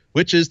ever,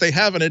 which is they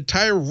have an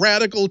entire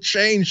radical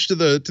change to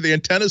the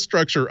antenna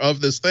structure of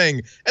this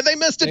thing, and they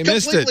missed it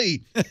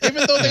completely,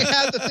 even though they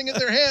had the thing in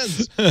their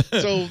hands.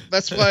 So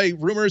that's why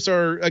rumors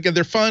are, again,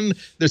 they're fun.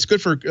 It's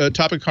good for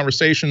topic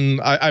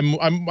conversation.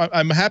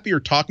 I'm happier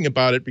talking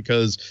about it,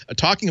 because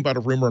talking about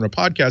a rumor on a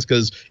podcast,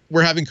 because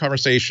we're having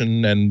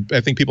conversation, and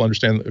I think people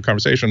understand the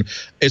conversation.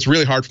 It's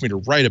really hard for me to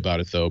write about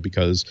it, though,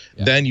 because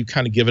then you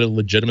kind of give it a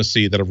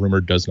legitimacy that a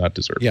rumor does not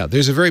deserve. Yeah,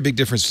 there's a very big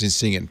difference between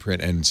seeing it in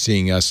print and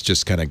seeing us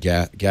just kind of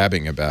gabbing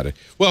about it.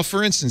 Well,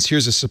 for instance,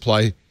 here's a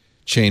supply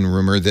chain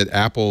rumor that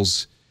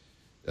Apple's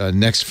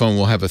next phone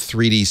will have a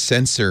 3D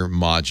sensor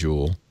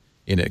module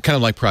in it, kind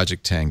of like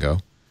Project Tango.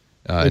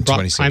 In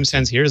brought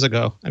TimeSense years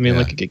ago. I mean,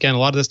 like, again, a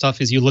lot of this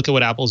stuff is you look at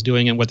what Apple's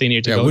doing and what they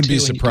need to go to. Yeah, it wouldn't be a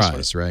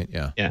surprise, right?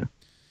 Yeah.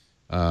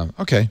 Yeah.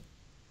 Okay.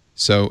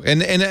 So,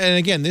 and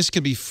again, this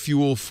could be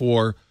fuel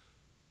for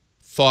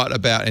thought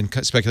about and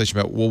speculation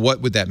about, well,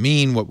 what would that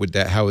mean?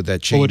 How would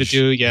that change? What would it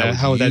do? Yeah,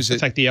 how would that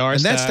affect the AR And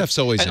that stack? stuff's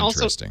always and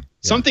interesting. Also,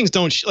 some things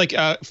don't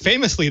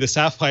famously the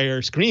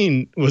Sapphire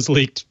screen was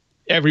leaked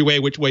every way,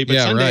 which way but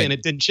Sunday, and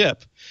it didn't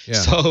ship. Yeah.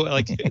 So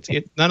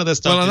none of this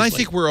stuff. Well, and I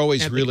think we're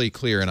always really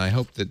clear, and I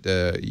hope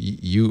that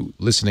you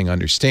listening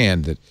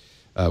understand that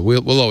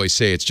we'll always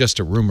say it's just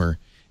a rumor.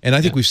 And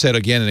I think we've said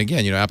again and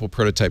again, Apple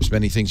prototypes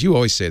many things. You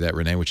always say that,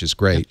 Renee, which is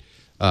great.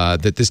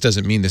 That this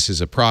doesn't mean this is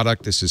a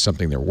product. This is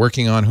something they're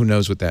working on. Who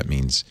knows what that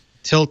means?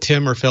 Till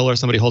Tim or Phil or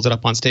somebody holds it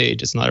up on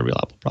stage, it's not a real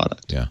Apple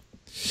product. Yeah.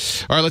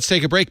 All right, let's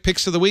take a break.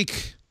 Picks of the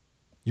week.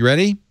 You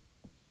ready?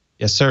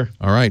 Yes, sir.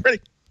 All right. Ready.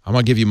 I'm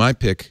going to give you my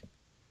pick.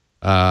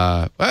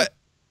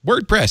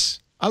 WordPress.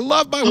 I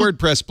love my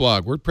WordPress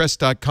blog,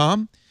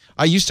 WordPress.com.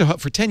 I used to,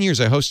 for 10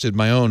 years, I hosted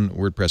my own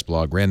WordPress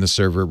blog, ran the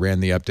server, ran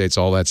the updates,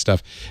 all that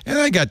stuff. And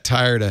I got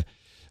tired of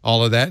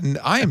all of that. And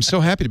I am so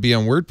happy to be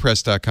on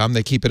WordPress.com.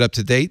 They keep it up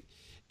to date.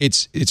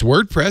 It's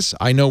WordPress.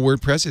 I know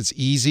WordPress. It's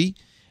easy.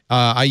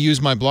 I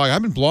use my blog.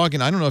 I've been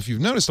blogging. I don't know if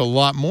you've noticed a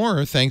lot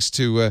more thanks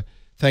to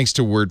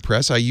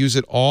WordPress. I use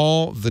it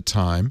all the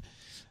time.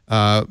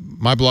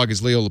 My blog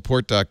is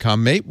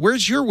leolaporte.com. Mate,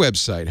 where's your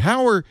website?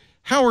 How are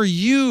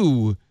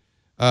you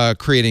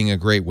creating a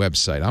great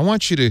website? I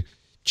want you to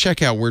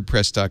check out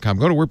WordPress.com.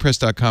 Go to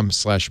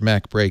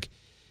WordPress.com/MacBreak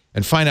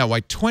and find out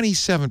why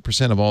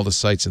 27% of all the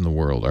sites in the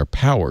world are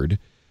powered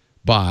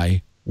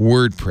by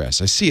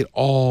WordPress. I see it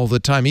all the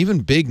time. Even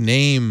big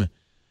name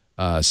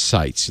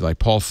sites like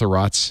Paul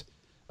Thurrott's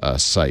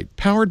site,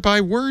 powered by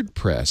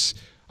WordPress.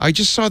 I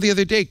just saw the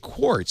other day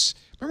Quartz.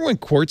 Remember when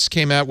Quartz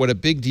came out? What a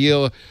big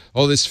deal.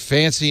 Oh, this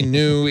fancy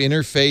new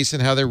interface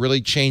and how they're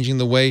really changing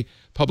the way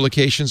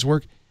publications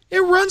work. It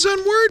runs on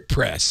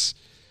WordPress.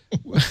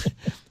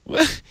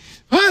 What?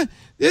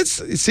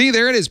 See,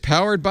 there it is,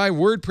 powered by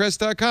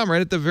WordPress.com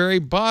right at the very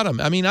bottom.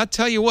 I mean, I'll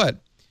tell you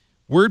what,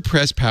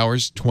 WordPress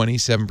powers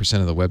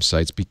 27% of the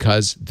websites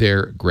because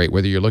they're great.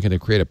 Whether you're looking to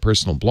create a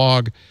personal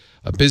blog,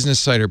 a business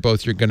site, or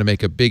both, you're going to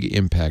make a big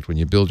impact when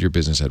you build your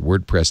business at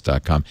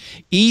WordPress.com.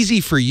 Easy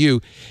for you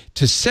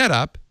to set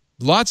up,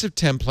 lots of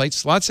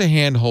templates, lots of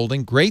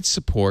hand-holding, great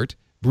support,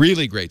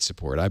 really great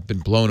support. I've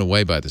been blown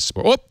away by the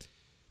support. Oh,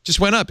 just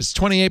went up. It's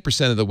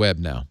 28% of the web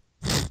now.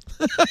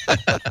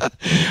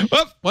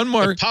 Oh, one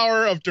more. The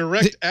power of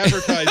direct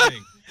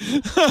advertising.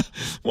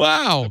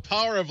 Wow. The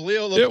power of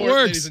Leo Laporte,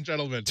 ladies and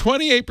gentlemen.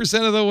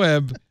 28% of the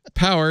web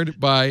powered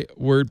by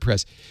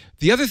WordPress.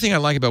 The other thing I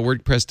like about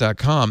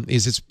WordPress.com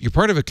is you're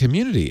part of a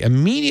community.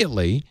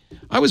 Immediately,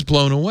 I was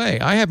blown away.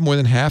 I have more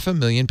than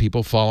 500,000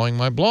 people following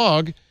my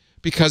blog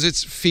because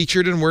it's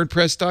featured in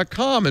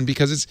WordPress.com and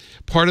because it's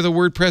part of the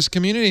WordPress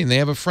community and they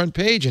have a front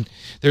page and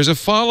there's a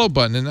follow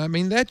button. And I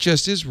mean, that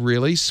just is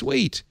really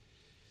sweet.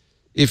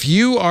 If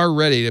you are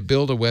ready to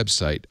build a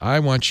website, I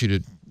want you to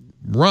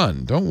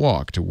run, don't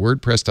walk, to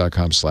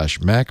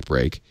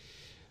WordPress.com/MacBreak.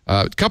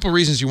 A couple of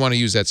reasons you want to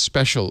use that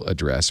special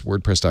address,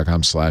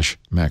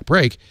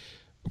 WordPress.com/MacBreak.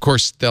 Of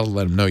course, they'll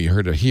let them know you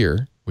heard it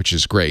here, which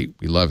is great.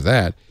 We love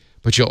that.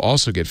 But you'll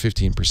also get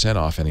 15%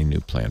 off any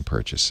new plan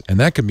purchase. And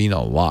that could mean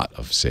a lot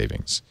of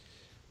savings.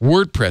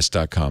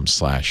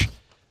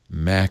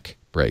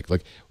 WordPress.com/MacBreak.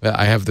 Look,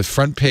 I have the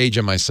front page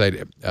on my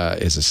site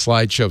as a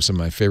slideshow of some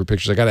of my favorite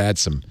pictures. I got to add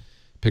some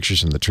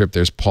pictures from the trip.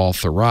 There's Paul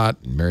Thurrott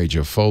and Mary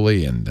Jo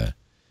Foley and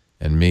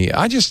me.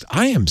 I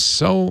am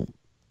so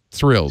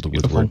thrilled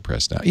with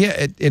WordPress now.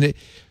 Yeah, and it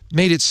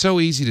made it so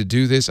easy to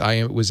do this.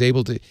 I was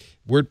able to.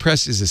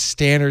 WordPress is a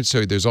standard,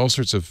 so there's all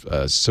sorts of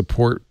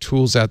support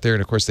tools out there,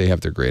 and of course they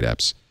have their great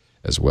apps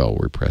as well.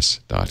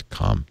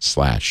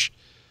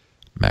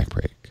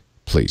 WordPress.com/MacBreak.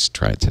 Please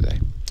try it today.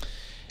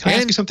 Can I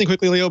ask you something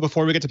quickly, Leo,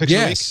 before we get to Picture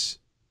of the Week? Yes.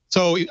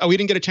 So we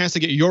didn't get a chance to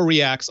get your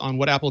reacts on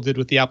what Apple did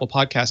with the Apple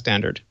Podcast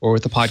Standard or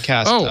with the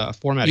podcast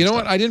formatting. You know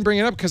stuff. what? I didn't bring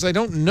it up because I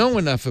don't know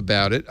enough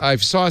about it.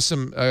 I've saw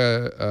some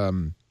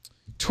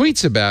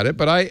tweets about it,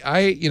 but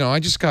I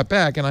just got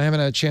back and I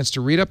haven't had a chance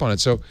to read up on it.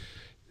 So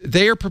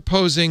they are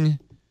proposing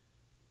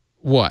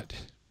what?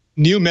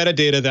 New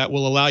metadata that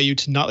will allow you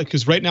to not,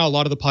 because right now a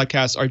lot of the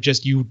podcasts are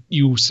just you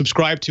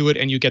subscribe to it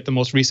and you get the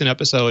most recent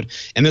episode,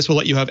 and this will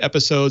let you have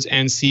episodes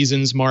and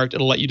seasons marked.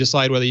 It'll let you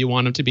decide whether you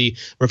want them to be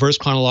reverse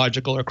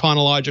chronological or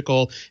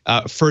chronological,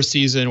 first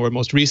season or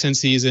most recent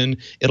season.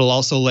 It'll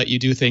also let you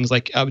do things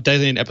like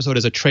designate an episode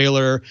as a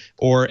trailer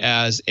or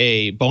as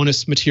a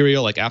bonus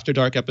material, like After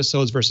Dark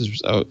episodes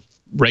versus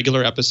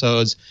regular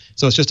episodes.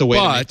 So it's just a way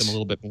to make them a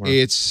little bit more.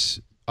 It's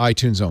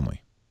iTunes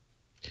only.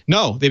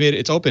 No, they made it.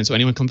 It's open, so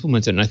anyone can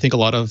implement it. And I think a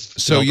lot of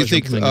so you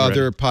think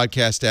other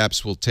podcast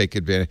apps will take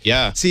advantage?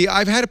 Yeah. See,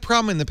 I've had a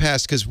problem in the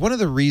past because one of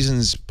the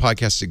reasons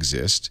podcasts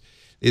exist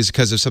is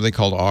because of something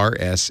called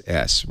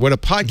RSS. What a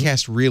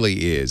podcast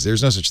really is,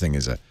 there's no such thing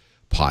as a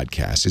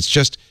podcast. It's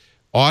just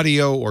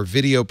audio or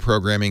video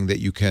programming that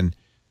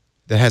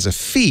has a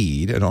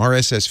feed, an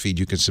RSS feed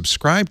you can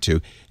subscribe to,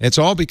 and it's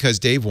all because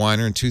Dave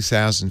Weiner in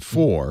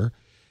 2004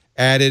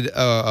 added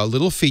a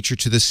little feature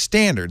to the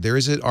standard. There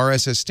is an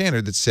RSS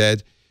standard that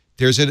said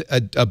there's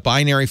a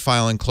binary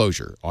file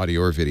enclosure,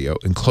 audio or video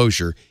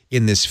enclosure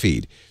in this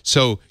feed.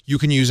 So you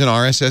can use an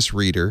RSS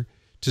reader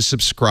to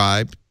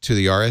subscribe to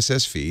the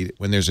RSS feed.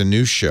 When there's a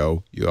new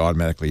show, you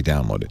automatically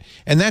download it.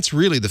 And that's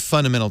really the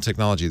fundamental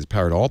technology that's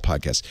powered all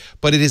podcasts.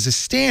 But it is a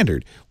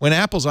standard. When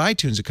Apple's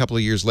iTunes a couple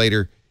of years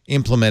later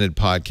implemented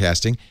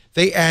podcasting,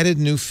 they added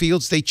new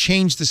fields. They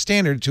changed the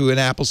standard to an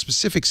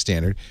Apple-specific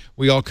standard.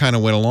 We all kind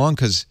of went along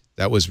because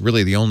that was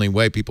really the only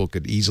way people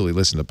could easily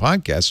listen to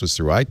podcasts was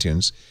through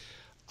iTunes.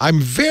 I'm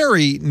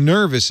very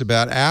nervous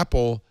about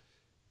Apple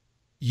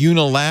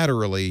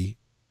unilaterally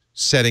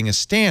setting a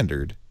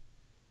standard.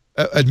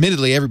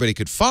 Admittedly, everybody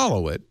could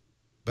follow it,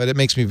 but it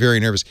makes me very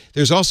nervous.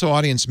 There's also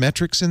audience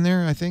metrics in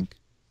there, I think.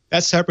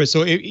 That's separate.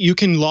 So you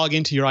can log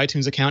into your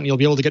iTunes account and you'll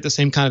be able to get the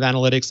same kind of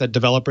analytics that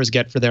developers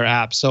get for their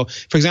apps. So,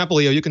 for example,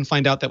 Leo, you can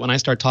find out that when I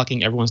start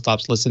talking, everyone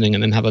stops listening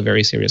and then have a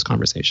very serious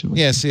conversation with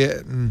Yes,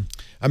 it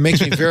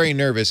makes me very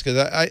nervous because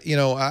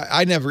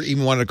I never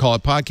even wanted to call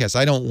it podcast.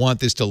 I don't want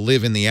this to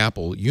live in the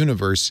Apple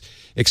universe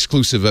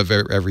exclusive of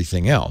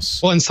everything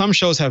else. Well, and some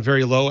shows have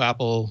very low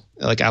Apple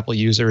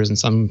users, and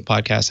some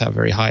podcasts have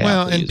very high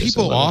Apple users. And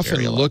people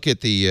often look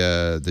at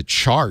the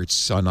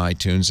charts on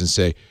iTunes and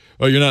say,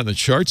 "Oh, you're not in the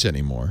charts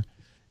anymore,"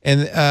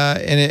 and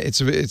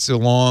it's a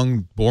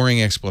long,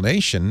 boring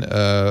explanation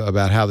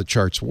about how the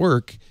charts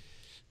work,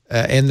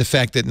 and the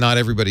fact that not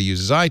everybody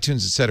uses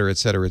iTunes, et cetera, et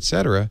cetera, et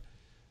cetera.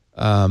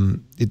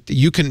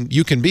 You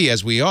can be,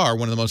 as we are,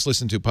 one of the most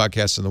listened to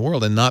podcasts in the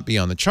world and not be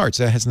on the charts.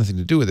 That has nothing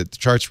to do with it. The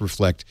charts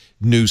reflect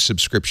new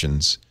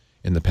subscriptions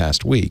in the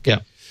past week. Yeah.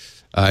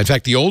 In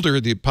fact, the older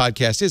the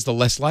podcast is, the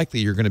less likely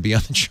you're going to be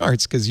on the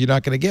charts because you're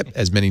not going to get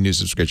as many new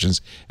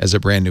subscriptions as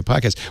a brand new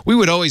podcast. We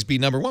would always be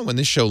number one when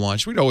this show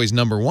launched. We'd always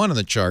number one on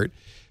the chart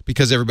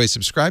because everybody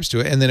subscribes to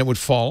it, and then it would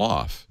fall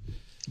off.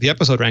 The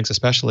episode ranks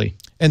especially.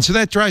 And so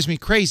that drives me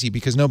crazy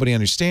because nobody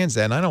understands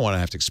that, and I don't want to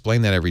have to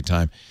explain that every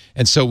time.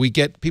 And so we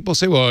get people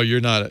say, well,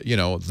 you're not,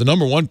 the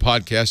number one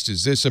podcast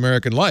is This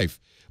American Life.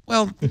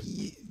 Well,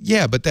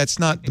 yeah, but that's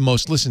not the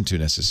most listened to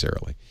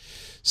necessarily.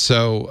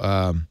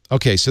 So,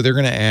 okay, so they're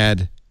going to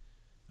add,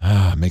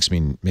 makes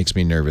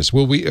me nervous.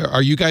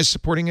 Are you guys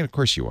supporting it? Of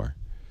course you are.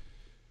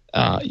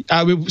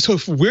 So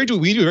if we do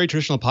a very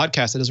traditional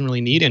podcast that doesn't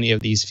really need any of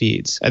these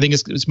feeds. I think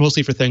it's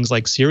mostly for things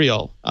like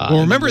Serial.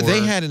 Well, remember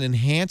they had an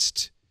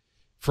enhanced,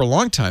 for a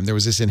long time, there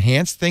was this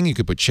enhanced thing. You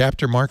could put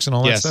chapter marks and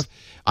all that stuff.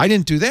 I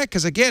didn't do that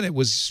because, again, it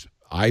was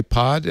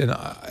iPod and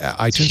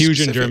iTunes. It's huge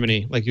specific. in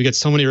Germany. Like, you get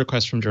so many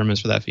requests from Germans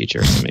for that feature.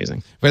 It's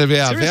amazing. Well, we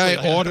are very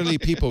orderly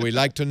people. We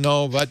like to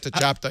know what the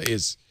chapter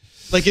is.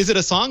 Like, is it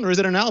a song or is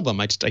it an album?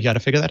 I got to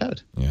figure that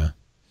out. Yeah.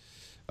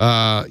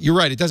 You're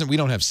right. We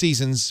don't have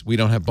seasons. We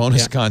don't have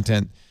bonus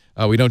content.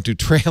 We don't do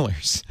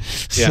trailers.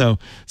 So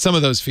some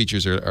of those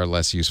features are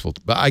less useful.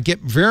 But I get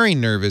very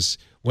nervous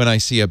when I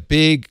see a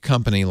big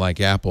company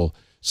like Apple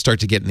start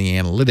to get in the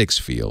analytics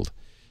field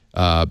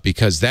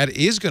because that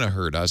is going to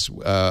hurt us.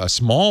 A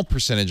small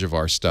percentage of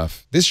our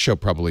stuff, this show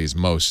probably is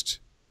most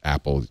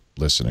Apple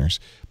listeners,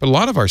 but a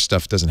lot of our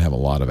stuff doesn't have a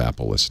lot of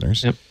Apple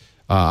listeners. Yep.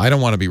 I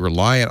don't want to be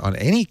reliant on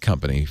any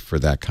company for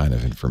that kind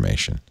of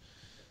information.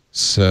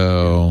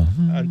 So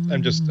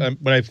I'm just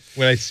when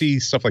I see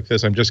stuff like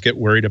this, I'm just get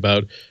worried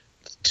about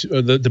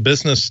the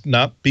business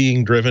not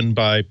being driven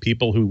by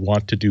people who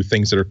want to do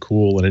things that are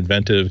cool and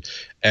inventive,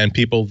 and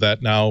people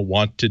that now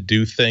want to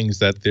do things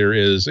that there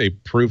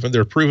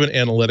are proven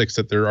analytics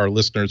that there are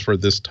listeners for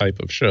this type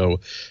of show.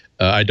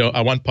 I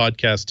want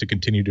podcasts to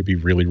continue to be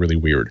really, really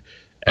weird.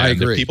 And I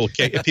agree.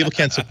 If people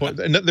can't support,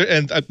 and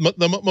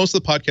most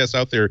of the podcasts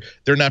out there,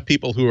 they're not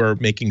people who are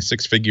making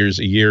six figures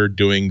a year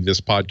doing this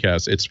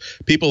podcast. It's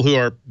people who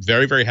are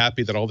very, very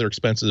happy that all their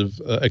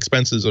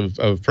expenses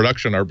of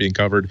production are being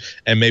covered,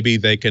 and maybe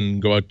they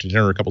can go out to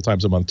dinner a couple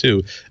times a month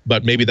too.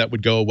 But maybe that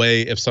would go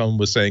away if someone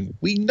was saying,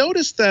 "We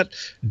noticed that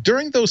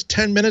during those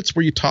 10 minutes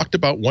where you talked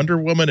about Wonder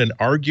Woman and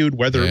argued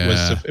whether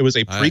it was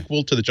a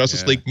prequel to the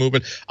Justice League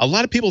movement, a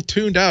lot of people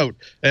tuned out."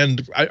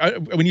 And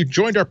when you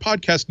joined our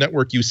podcast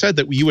network, you said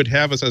that you would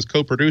have us as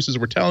co-producers.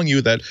 We're telling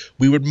you that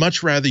we would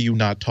much rather you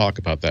not talk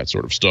about that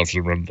sort of stuff.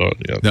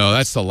 No,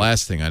 that's the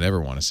last thing I'd ever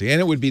want to see. And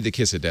it would be the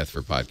kiss of death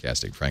for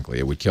podcasting, frankly.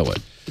 It would kill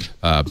it.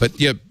 But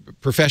yeah,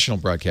 professional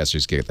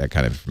broadcasters get that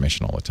kind of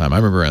information all the time. I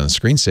remember on the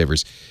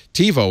Screensavers,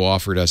 TiVo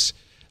offered us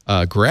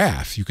a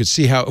graph. You could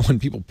see how when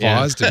people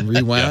paused and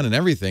rewound and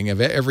everything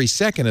of every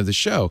second of the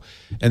show.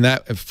 And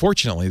that,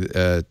 fortunately,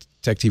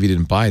 Tech TV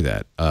didn't buy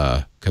that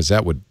because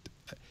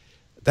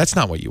that's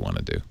not what you want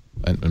to do,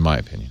 in my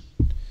opinion.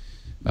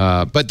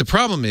 But the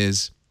problem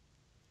is,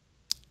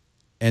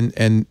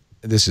 and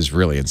this is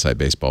really inside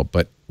baseball,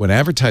 but when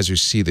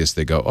advertisers see this,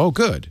 they go, "Oh,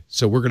 good.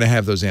 So we're going to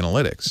have those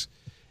analytics."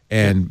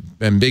 And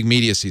big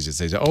media sees it,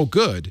 they say, "Oh,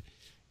 good."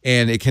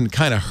 And it can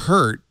kind of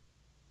hurt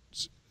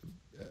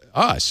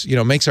us,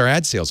 makes our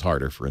ad sales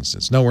harder, for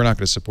instance. No, we're not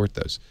going to support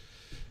those.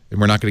 And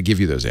we're not going to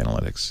give you those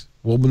analytics.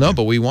 Well, no,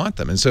 but we want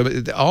them. And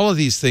so all of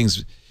these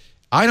things,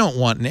 I don't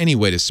want in any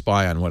way to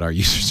spy on what our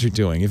users are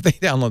doing. If they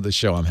download the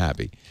show, I'm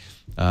happy.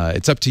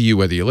 It's up to you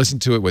whether you listen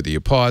to it, whether you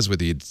pause,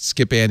 whether you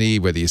skip Andy,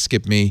 whether you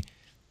skip me.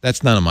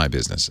 That's none of my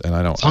business, and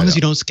I don't. As long as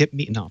you don't skip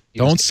me, no.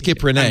 Don't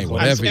skip Renee.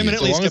 Whatever. It's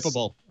eminently you do.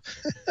 skippable.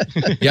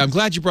 Yeah, I'm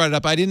glad you brought it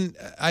up.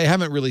 I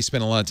haven't really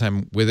spent a lot of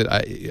time with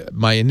it.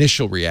 My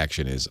initial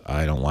reaction is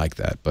I don't like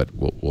that, but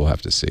we'll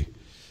have to see.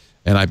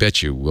 And I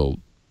bet you will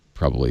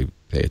probably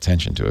pay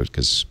attention to it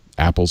because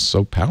Apple's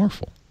so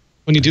powerful.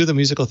 When you do the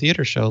musical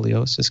theater show,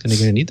 Leo, it's just going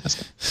to need that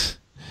stuff.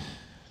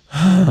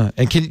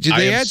 And did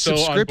they add so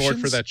subscriptions? on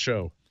board for that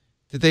show.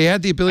 Did they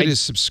add the ability to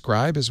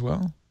subscribe as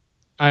well?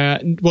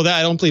 Well,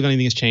 I don't believe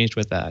anything has changed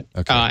with that.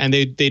 Okay. And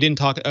they didn't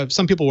talk.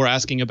 Some people were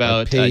asking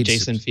about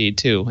JSON feed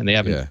too, and they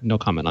have no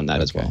comment on that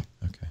as well.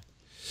 Okay.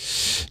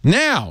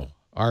 Now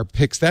our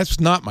picks. That's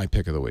not my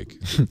pick of the week.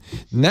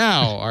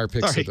 Now our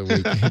picks of the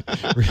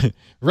week.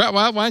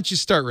 Why don't you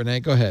start,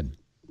 Renee? Go ahead.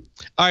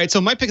 All right, so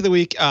my pick of the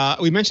week,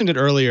 we mentioned it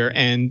earlier,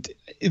 and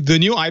the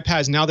new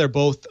iPads, now they're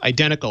both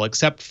identical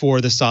except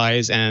for the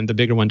size, and the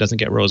bigger one doesn't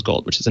get rose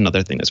gold, which is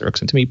another thing that's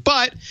irksome to me.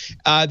 But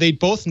they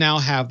both now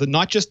have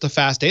not just the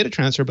fast data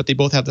transfer, but they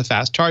both have the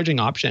fast charging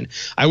option.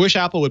 I wish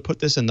Apple would put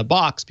this in the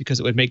box because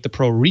it would make the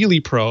Pro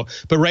really pro,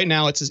 but right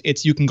now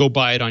it's you can go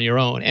buy it on your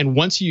own. And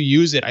once you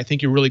use it, I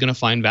think you're really going to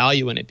find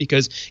value in it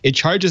because it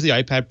charges the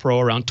iPad Pro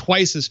around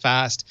twice as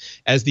fast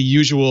as the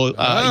usual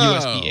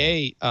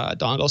USB-A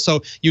dongle.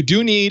 So you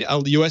do need a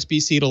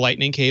USB-C to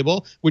Lightning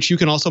cable, which you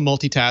can also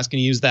multitask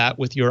and use that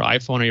with your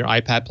iPhone or your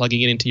iPad,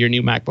 plugging it into your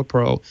new MacBook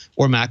Pro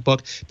or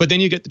MacBook. But then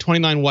you get the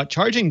 29-watt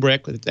charging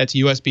brick that's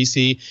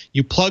USB-C.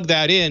 You plug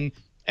that in,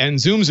 and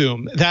zoom,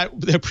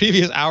 the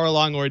previous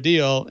hour-long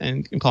ordeal,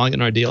 and I'm calling it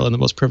an ordeal in the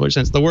most privileged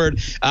sense of the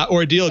word,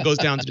 ordeal goes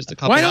down to just a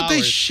couple hours. Why don't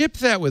they ship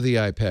that with the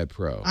iPad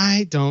Pro?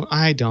 I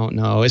don't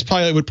know.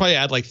 It would probably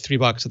add like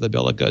 $3 to the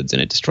bill of goods,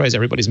 and it destroys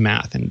everybody's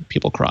math, and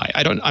people cry.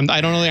 I don't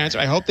know the answer.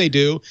 I hope they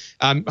do.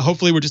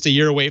 Hopefully, we're just a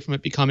year away from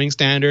it becoming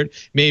standard.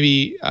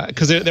 Maybe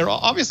because they're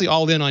obviously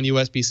all in on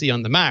USB-C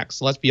on the Mac,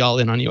 so let's be all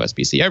in on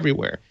USB-C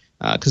everywhere.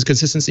 Because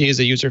consistency is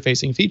a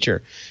user-facing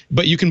feature,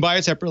 but you can buy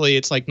it separately.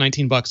 It's like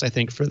 $19, I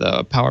think, for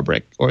the power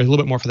brick, or a little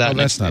bit more for that. Oh,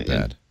 that's not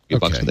bad.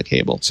 $2 for the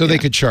cable. So they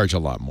could charge a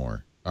lot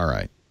more. All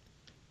right.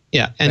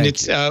 Yeah, and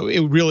it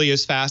really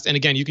is fast. And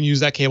again, you can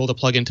use that cable to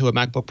plug into a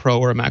MacBook Pro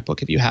or a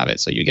MacBook if you have it.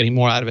 So you're getting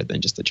more out of it than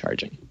just the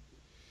charging.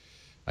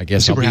 I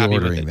guess I'll be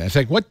ordering that. In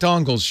fact, what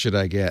dongles should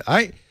I get?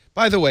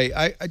 By the way,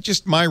 I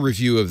just my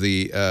review of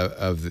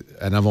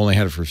and I've only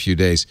had it for a few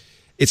days.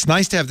 It's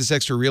nice to have this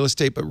extra real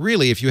estate, but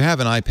really, if you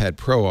have an iPad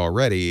Pro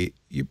already,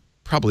 you'd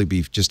probably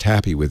be just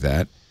happy with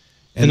that.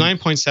 And the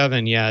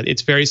 9.7, yeah,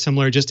 it's very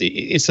similar. Just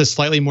it's a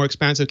slightly more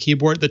expansive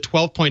keyboard. The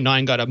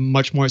 12.9 got a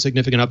much more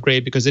significant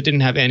upgrade because it didn't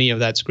have any of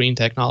that screen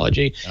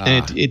technology,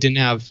 and it didn't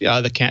have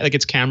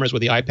its cameras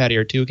with the iPad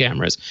Air 2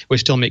 cameras,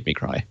 which still make me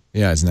cry.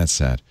 Yeah, isn't that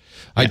sad?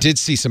 Yeah. I did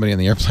see somebody on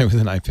the airplane with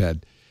an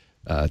iPad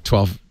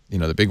 12,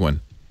 the big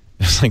one.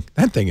 It's like,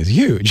 that thing is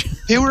huge.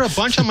 There were a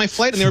bunch on my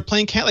flight, and they were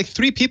playing like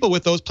 3 people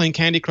with those playing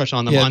Candy Crush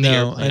on them on the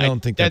airplane. I don't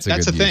think that's a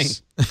good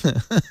use. Thing.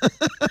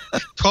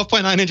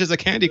 12.9 inches of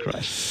Candy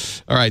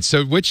Crush. All right,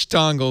 so which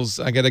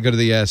dongles? I got to go to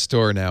the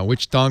store now.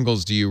 Which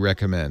dongles do you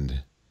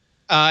recommend?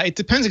 It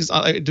depends.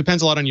 It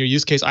depends a lot on your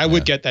use case. I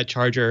would get that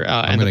charger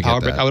and the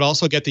power brick. I would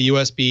also get the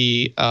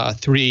USB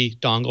 3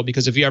 dongle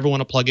because if you ever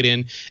want to plug it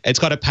in, it's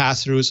got a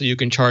pass through so you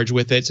can charge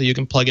with it. So you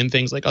can plug in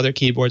things like other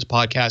keyboards,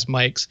 podcast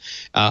mics,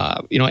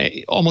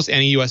 almost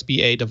any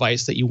USB-A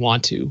device that you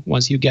want to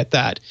once you get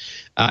that.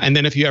 And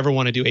then if you ever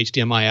want to do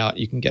HDMI out,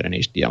 you can get an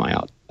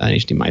HDMI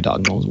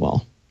dongle as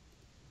well.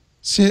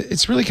 See,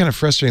 it's really kind of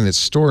frustrating that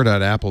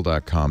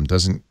store.apple.com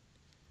doesn't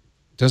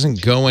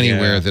go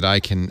anywhere that I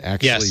can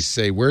actually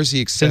say, where's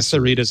the accessories? Since the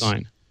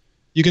redesign.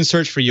 You can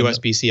search for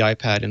USB-C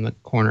iPad in the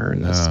corner,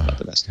 and that's about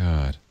the best.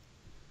 God.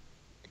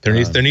 There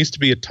needs to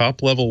be a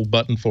top-level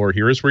button for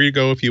here is where you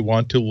go if you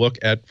want to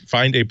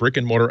find a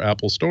brick-and-mortar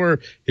Apple store.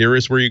 Here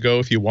is where you go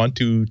if you want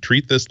to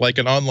treat this like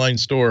an online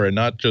store and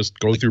not just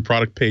go through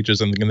product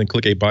pages and then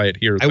click a buy it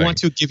here thing. I want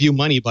to give you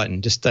money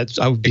button.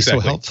 I would be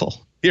so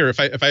helpful. Here,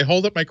 if I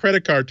hold up my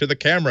credit card to the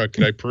camera,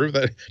 can I prove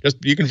that?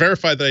 You can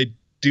verify that I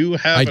do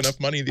have enough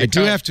money in the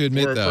account have to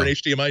admit, for an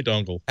HDMI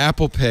dongle.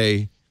 Apple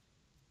Pay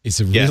is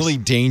a really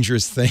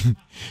dangerous thing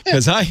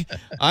because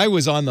I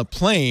was on the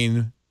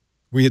plane.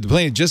 The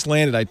plane had just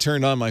landed. I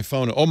turned on my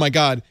phone. Oh my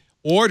God!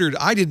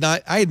 I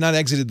had not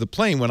exited the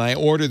plane when I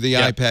ordered the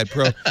iPad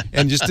Pro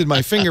and just did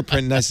my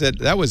fingerprint. And I said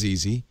that was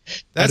easy.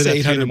 That's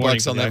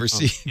 $800 I'll never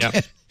see.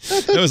 Yep.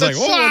 It was like,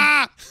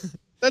 whoa.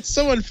 That's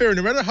so unfair.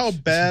 No matter how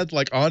bad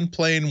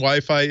on-plane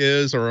Wi-Fi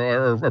is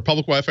or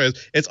public Wi-Fi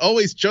is, it's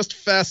always just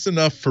fast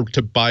enough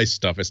to buy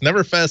stuff. It's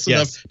never fast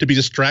enough to be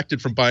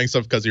distracted from buying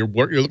stuff because you're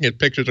looking at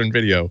pictures and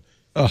video.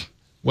 Oh,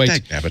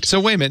 wait. So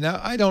wait a minute. Now,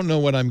 I don't know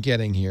what I'm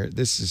getting here.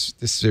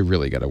 This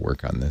really got to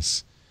work on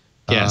this.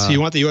 Yeah, so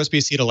you want the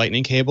USB-C to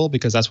Lightning cable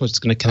because that's what's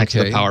going to connect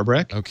to the power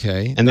brick.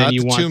 Okay. And then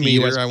you want the 2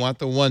 meter. I want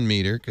the 1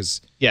 meter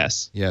because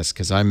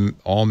because I'm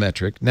all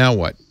metric. Now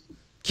what?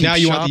 Now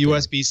you want the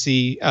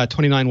USB-C,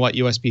 29-watt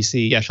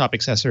USB-C, shop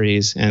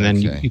accessories, and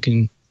then you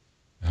can...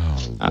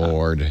 Oh,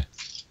 Lord.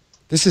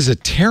 This is a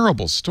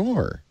terrible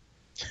store.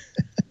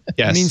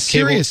 Yes. I mean,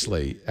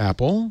 seriously,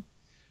 Apple.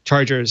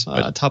 Chargers,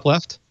 top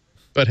left.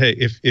 But hey,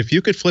 if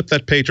you could flip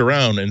that page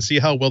around and see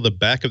how well the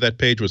back of that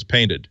page was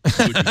painted,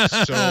 you would be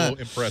so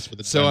impressed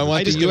with it. So I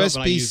want the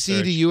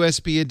USB-C to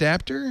USB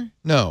adapter?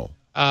 No.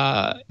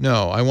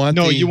 No, I want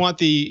you want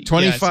the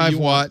 25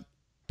 watt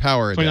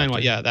power adapter. 29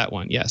 watt, yeah, that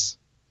one, yes.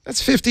 That's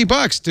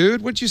 $50,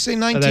 dude. What'd you say,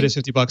 19? That is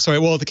 $50. Sorry,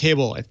 well, the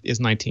cable is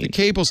 19. The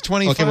cable's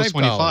 $25. Oh, cable's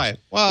 25.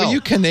 Wow. Well,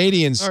 you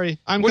Canadians. Sorry,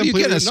 what, are you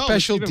getting a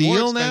special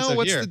deal now?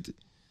 What's here.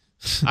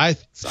 I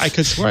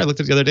could swear I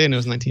looked at it the other day and it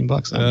was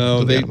 $19.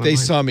 Oh, they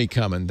saw me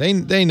coming.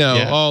 They know.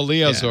 Yeah. Oh,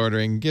 Leo's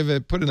ordering.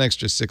 Put an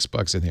extra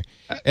 $6 in here.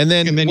 And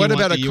then what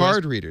about a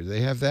card reader? Do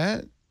they have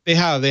that? They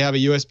have a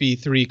USB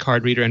 3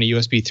 card reader and a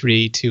USB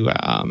 3 to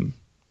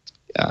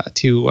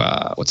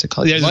what's it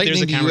called?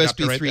 Lightning to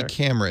USB 3 right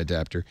camera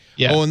adapter.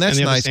 Yeah. Oh, and that's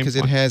nice because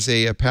it has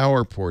a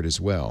power port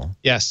as well.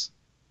 Yes.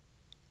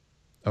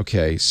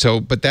 Okay,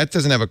 but that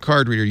doesn't have a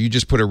card reader. You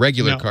just put a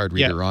regular card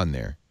reader on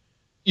there.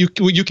 You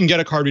can get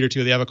a card reader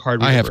too. They have a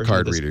card reader. I have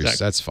card readers.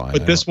 That's fine.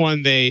 But this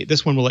one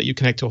will let you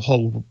connect to a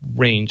whole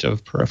range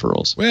of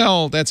peripherals.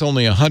 Well, that's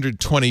only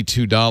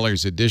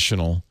 $122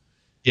 additional.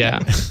 Yeah.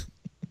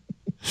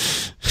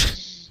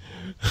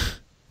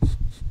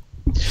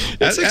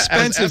 It's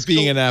expensive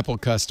being an Apple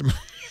customer.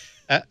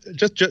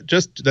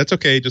 Just that's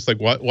okay. Just like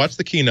watch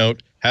the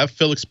keynote. Have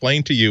Phil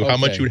explain to you how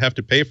much you would have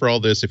to pay for all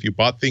this if you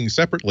bought things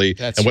separately,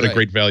 and what a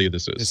great value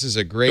this is. This is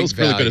a great Phil's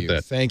value. Really good at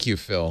that. Thank you,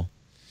 Phil.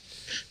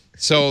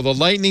 So the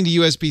Lightning to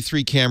USB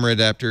 3 camera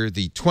adapter,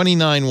 the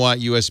 29 watt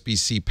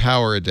USB-C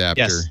power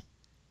adapter,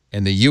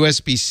 and the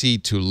USB-C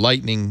to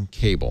Lightning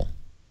cable.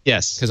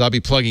 Yes. Because I'll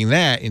be plugging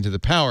that into the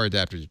power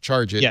adapter to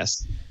charge it.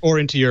 Yes. Or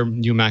into your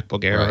new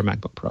MacBook Air or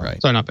MacBook Pro.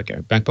 Right. Sorry, not MacBook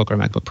Air. MacBook or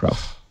MacBook Pro.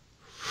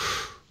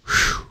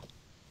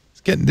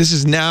 This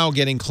is now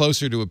getting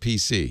closer to a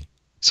PC.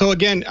 So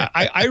again,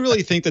 I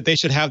really think that they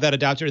should have that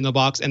adapter in the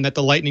box and that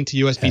the Lightning to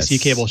USB-C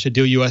cable should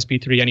do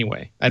USB 3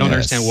 anyway. I don't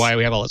understand why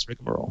we have all this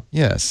rigmarole.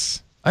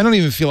 Yes. I don't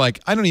even feel like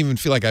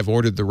I've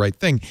ordered the right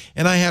thing.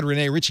 And I had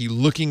Renee Ritchie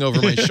looking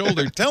over my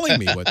shoulder telling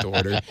me what to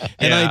order.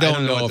 And I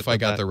don't know if I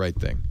got the right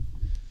thing.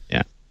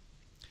 Yeah.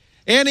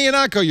 Andy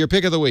Anako, your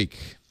pick of the week.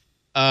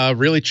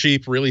 Really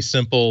cheap, really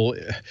simple.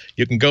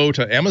 You can go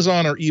to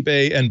Amazon or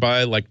eBay and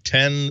buy like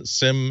 10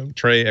 SIM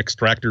tray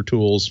extractor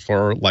tools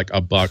for like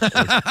 $1 or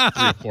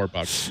 $3 or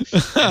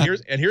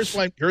 $4. And here's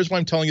why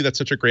I'm telling you that's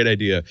such a great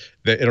idea.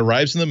 That it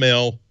arrives in the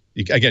mail.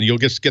 You'll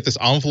just get this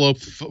envelope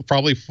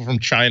probably from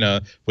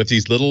China with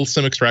these little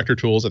SIM extractor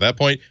tools. At that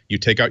point, you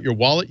take out your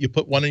wallet, you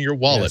put one in your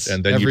wallet,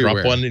 and then you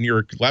drop one in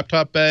your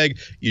laptop bag.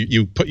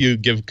 You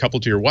give a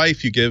couple to your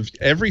wife. You give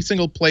every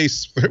single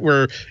place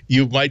where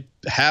you might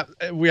have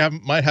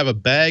a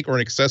bag or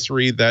an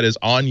accessory that is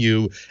on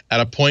you at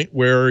a point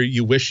where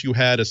you wish you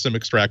had a SIM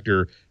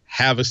extractor.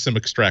 Have a SIM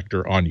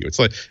extractor on you. It's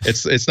like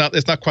it's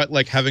not quite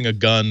like having a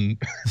gun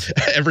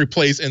every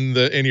place in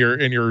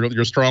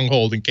your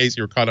stronghold in case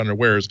you're caught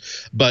unawares.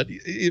 But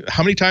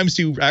how many times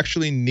do you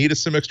actually need a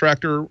SIM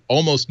extractor?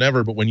 Almost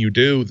never. But when you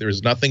do,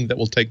 there's nothing that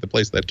will take the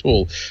place of that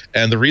tool.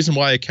 And the reason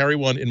why I carry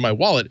one in my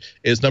wallet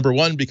is, number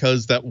one,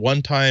 because that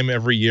one time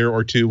every year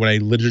or two when I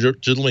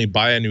legitimately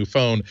buy a new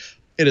phone,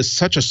 it is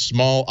such a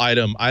small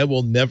item. I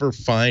will never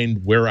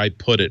find where I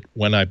put it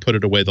when I put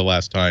it away the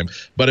last time.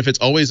 But if it's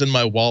always in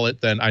my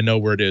wallet, then I know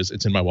where it is.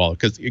 It's in my wallet.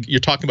 Because you're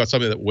talking about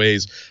something that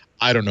weighs,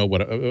 I don't know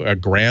what, a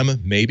gram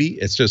maybe.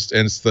 It's just,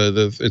 and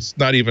it's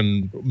not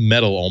even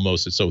metal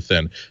almost. It's so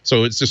thin.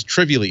 So it's just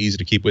trivially easy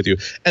to keep with you.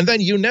 And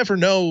then you never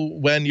know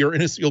when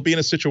you'll be in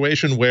a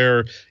situation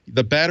where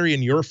the battery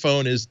in your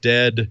phone is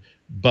dead.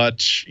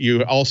 But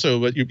you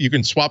also you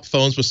can swap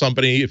phones with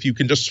somebody. If you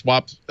can just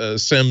swap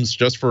SIMs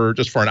just for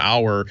an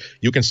hour,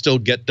 you can still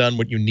get done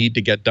what you need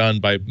to get done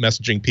by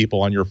messaging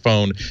people on your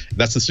phone.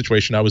 That's the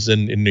situation I was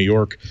in New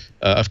York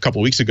a couple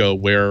of weeks ago,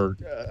 where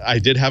I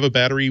did have a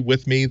battery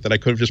with me that I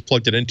could have just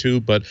plugged it into,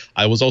 but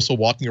I was also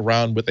walking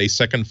around with a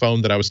second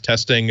phone that I was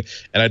testing,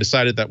 and I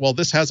decided that, well,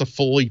 this has a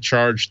fully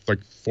charged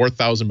like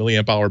 4,000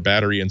 milliamp hour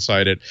battery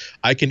inside it.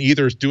 I can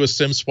either do a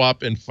SIM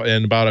swap in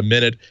about a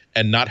minute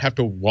and not have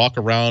to walk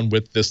around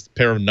with this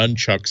pair of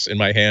nunchucks in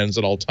my hands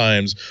at all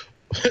times.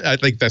 I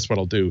think that's what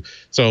I'll do.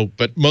 So,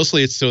 but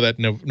mostly it's so that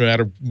no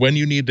matter when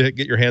you need to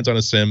get your hands on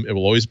a SIM, it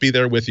will always be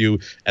there with you.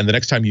 And the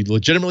next time you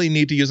legitimately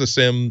need to use a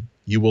SIM,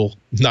 you will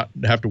not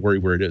have to worry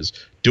where it is.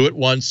 Do it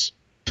once,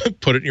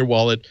 put it in your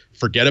wallet,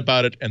 forget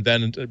about it. And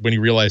then when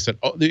you realize that,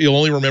 you'll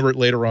only remember it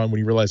later on when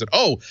you realize that,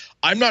 oh,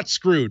 I'm not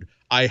screwed.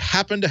 I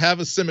happen to have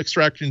a SIM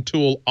extraction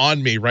tool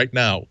on me right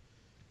now.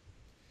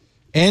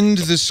 End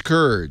the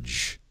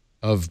scourge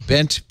of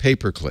bent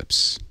paper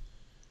clips.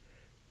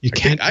 You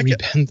can't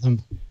rebend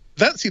them.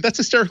 That's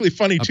hysterically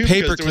funny too. A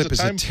paper clip is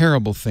a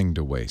terrible thing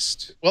to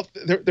waste. Well,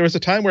 there was a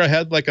time where I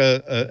had like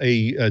a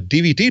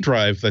DVD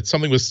drive that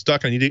something was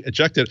stuck and I needed to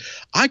eject it.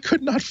 I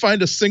could not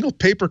find a single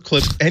paper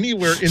clip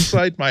anywhere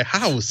inside my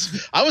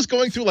house. I was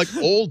going through like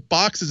old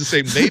boxes to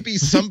say maybe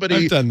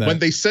somebody when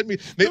they sent me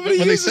like the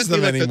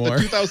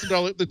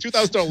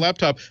 $2,000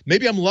 laptop.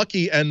 Maybe I'm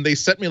lucky and they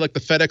sent me like the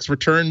FedEx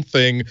return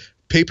thing.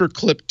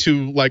 Paperclip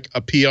to like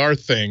a PR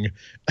thing.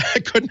 I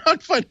could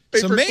not find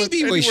paperclip. So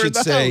maybe we should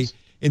say,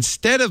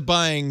 instead of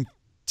buying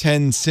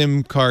 10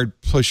 SIM card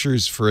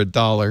pushers for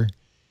 $1,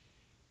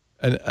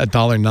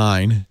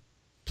 $1.09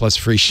 plus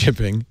free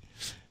shipping,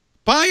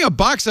 buy a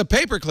box of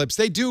paper clips.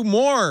 They do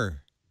more.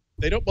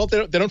 They don't. Well,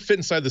 they don't fit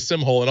inside the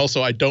SIM hole, and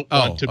also I don't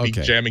want to be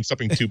jamming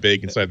something too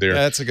big inside there.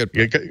 That's a good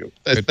point.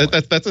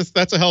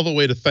 That's a hell of a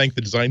way to thank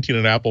the design team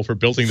at Apple for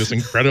building this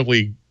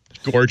incredibly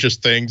gorgeous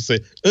thing. To say,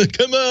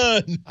 come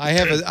on. I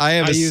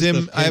have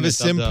a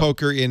SIM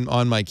poker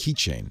on my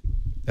keychain.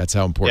 That's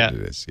how important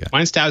it is. Yeah.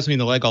 Mine stabs me in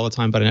the leg all the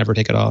time, but I never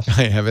take it off.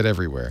 I have it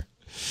everywhere.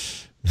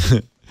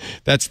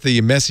 That's the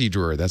messy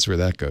drawer. That's where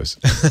that goes.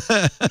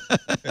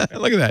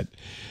 Look at that.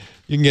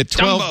 You can get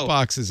 12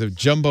 boxes of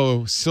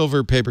jumbo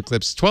silver paper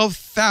clips,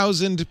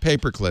 12,000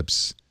 paper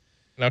clips.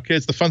 Now,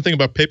 kids, the fun thing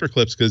about paper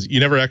clips, because you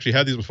never actually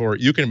had these before,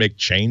 you can make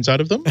chains out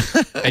of them,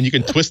 and you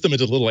can twist them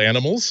into little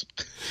animals,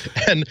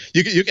 and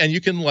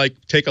you can like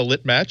take a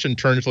lit match and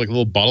turn it into like a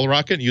little bottle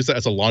rocket and use that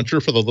as a launcher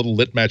for the little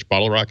lit match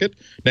bottle rocket.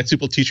 Next week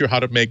we'll teach you how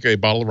to make a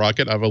bottle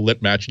rocket out of a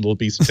lit match and a little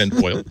piece of tin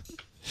foil.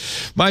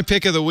 My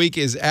pick of the week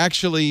is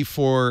actually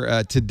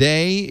for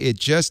today.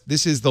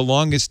 This is the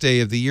longest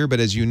day of the year, but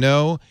as you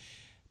know,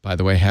 by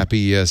the way,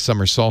 happy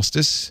summer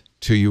solstice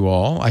to you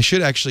all. I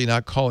should actually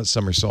not call it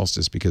summer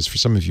solstice because for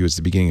some of you it's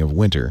the beginning of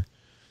winter.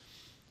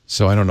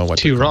 So I don't know what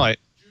to call it.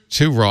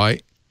 Too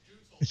right.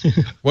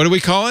 What do we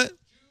call it?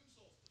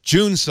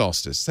 June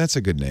solstice. That's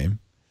a good name.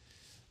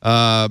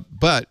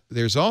 But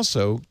there's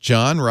also,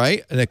 John,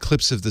 right? An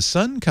eclipse of the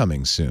sun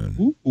coming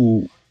soon.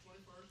 Ooh.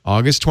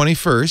 August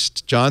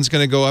 21st. John's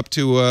going to go up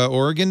to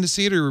Oregon to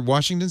see it, or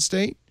Washington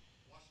State?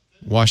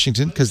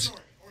 Washington, because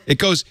it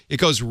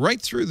goes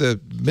right through the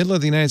middle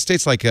of the United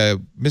States like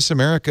a Miss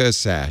America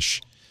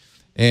sash.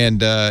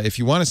 And if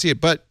you want to see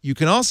it, but you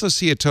can also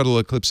see a total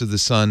eclipse of the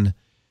sun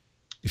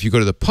if you go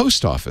to the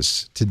post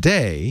office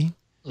today.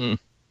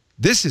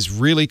 This is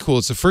really cool.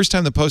 It's the first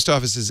time the post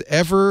office has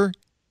ever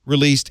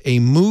released a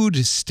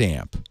mood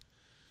stamp.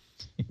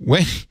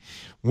 When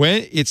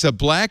it's a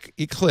black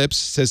eclipse,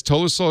 says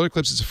total solar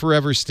eclipse, it's a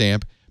forever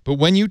stamp, but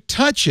when you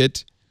touch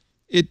it,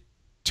 it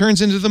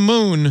turns into the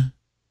moon.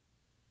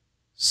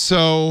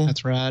 So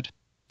that's rad.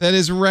 That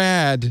is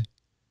rad.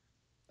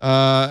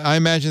 I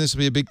imagine this will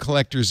be a big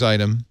collector's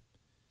item,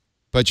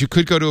 but you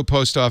could go to a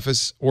post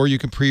office or you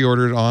can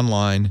pre-order it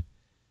online.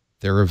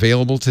 They're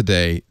available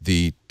today.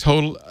 The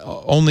total,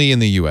 only in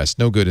the U.S.,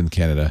 no good in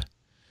Canada.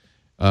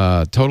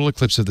 Total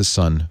eclipse of the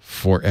sun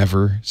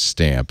forever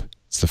stamp.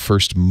 It's the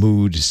first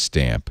mood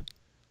stamp.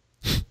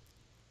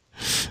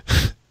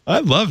 I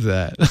love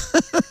that.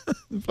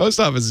 The post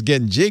office is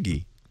getting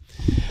jiggy.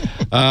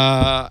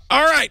 All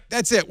right,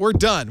 that's it. We're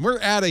done. We're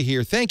out of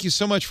here. Thank you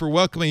so much for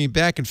welcoming me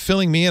back and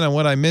filling me in on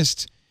what I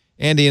missed.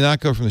 Andy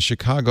Anako from the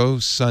Chicago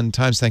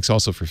Sun-Times. Thanks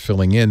also for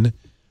filling in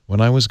when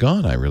I was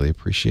gone. I really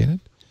appreciate it.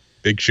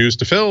 Big shoes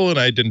to fill, and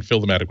I didn't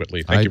fill them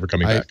adequately. Thank you for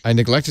coming back. I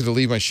neglected to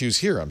leave my shoes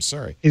here. I'm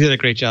sorry. He did a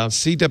great job.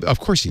 Of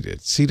course he did.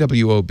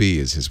 CWOB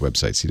is his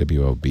website,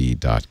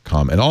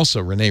 CWOB.com. And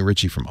also Renee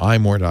Ritchie from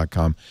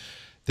imore.com.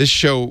 This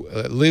show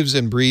lives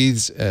and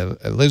breathes,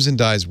 lives and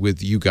dies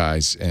with you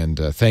guys. And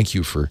thank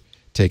you for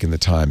taking the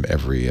time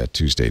every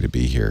Tuesday to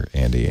be here,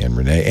 Andy and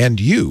Renee. And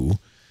you,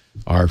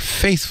 our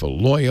faithful,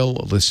 loyal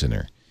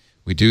listener.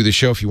 We do the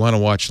show. If you want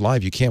to watch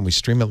live, you can. We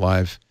stream it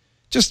live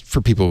just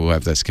for people who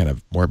have this kind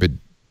of morbid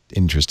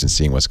interest in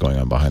seeing what's going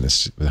on behind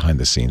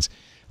the scenes.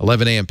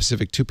 11 a.m.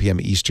 Pacific, 2 p.m.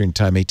 Eastern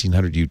Time,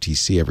 1800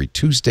 UTC every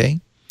Tuesday.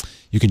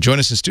 You can join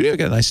us in studio. We've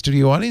got a nice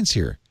studio audience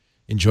here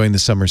enjoying the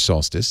summer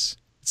solstice.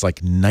 It's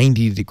like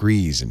 90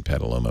 degrees in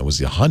Petaluma. It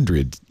was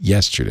 100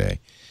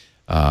 yesterday.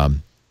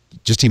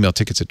 Just email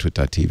tickets at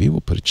twit.tv. We'll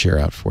put a chair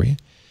out for you.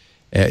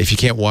 If you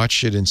can't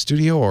watch it in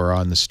studio or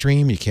on the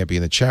stream, you can't be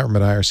in the chat room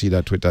at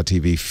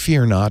irc.twit.tv.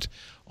 Fear not.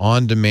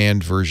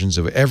 On-demand versions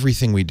of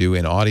everything we do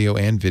in audio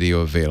and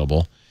video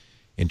available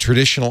in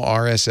traditional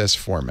RSS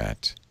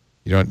format.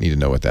 You don't need to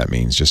know what that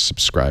means. Just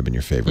subscribe in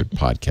your favorite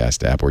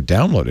podcast app or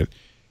download it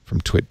from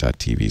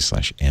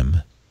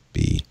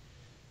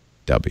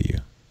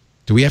twit.tv/mbw.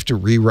 Do we have to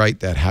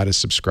rewrite that how to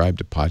subscribe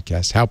to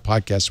podcasts, how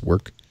podcasts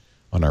work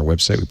on our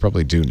website? We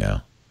probably do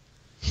now.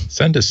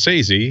 Send a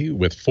SAISY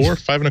with 4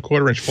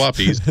 5.25-inch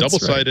floppies,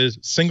 double-sided,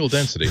 right. Single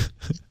density.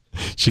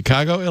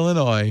 Chicago,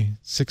 Illinois,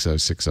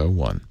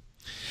 60601.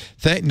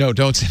 No,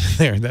 don't send it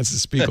there. That's the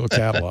Spiegel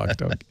catalog.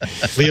 Don't.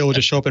 Leo will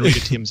just show up and read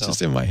it to himself.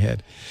 Just in my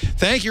head.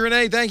 Thank you,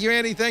 Renee. Thank you,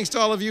 Andy. Thanks to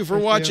all of you for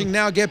watching.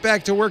 Now get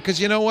back to work because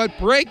you know what?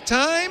 Break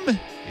time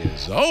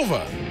is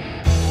over.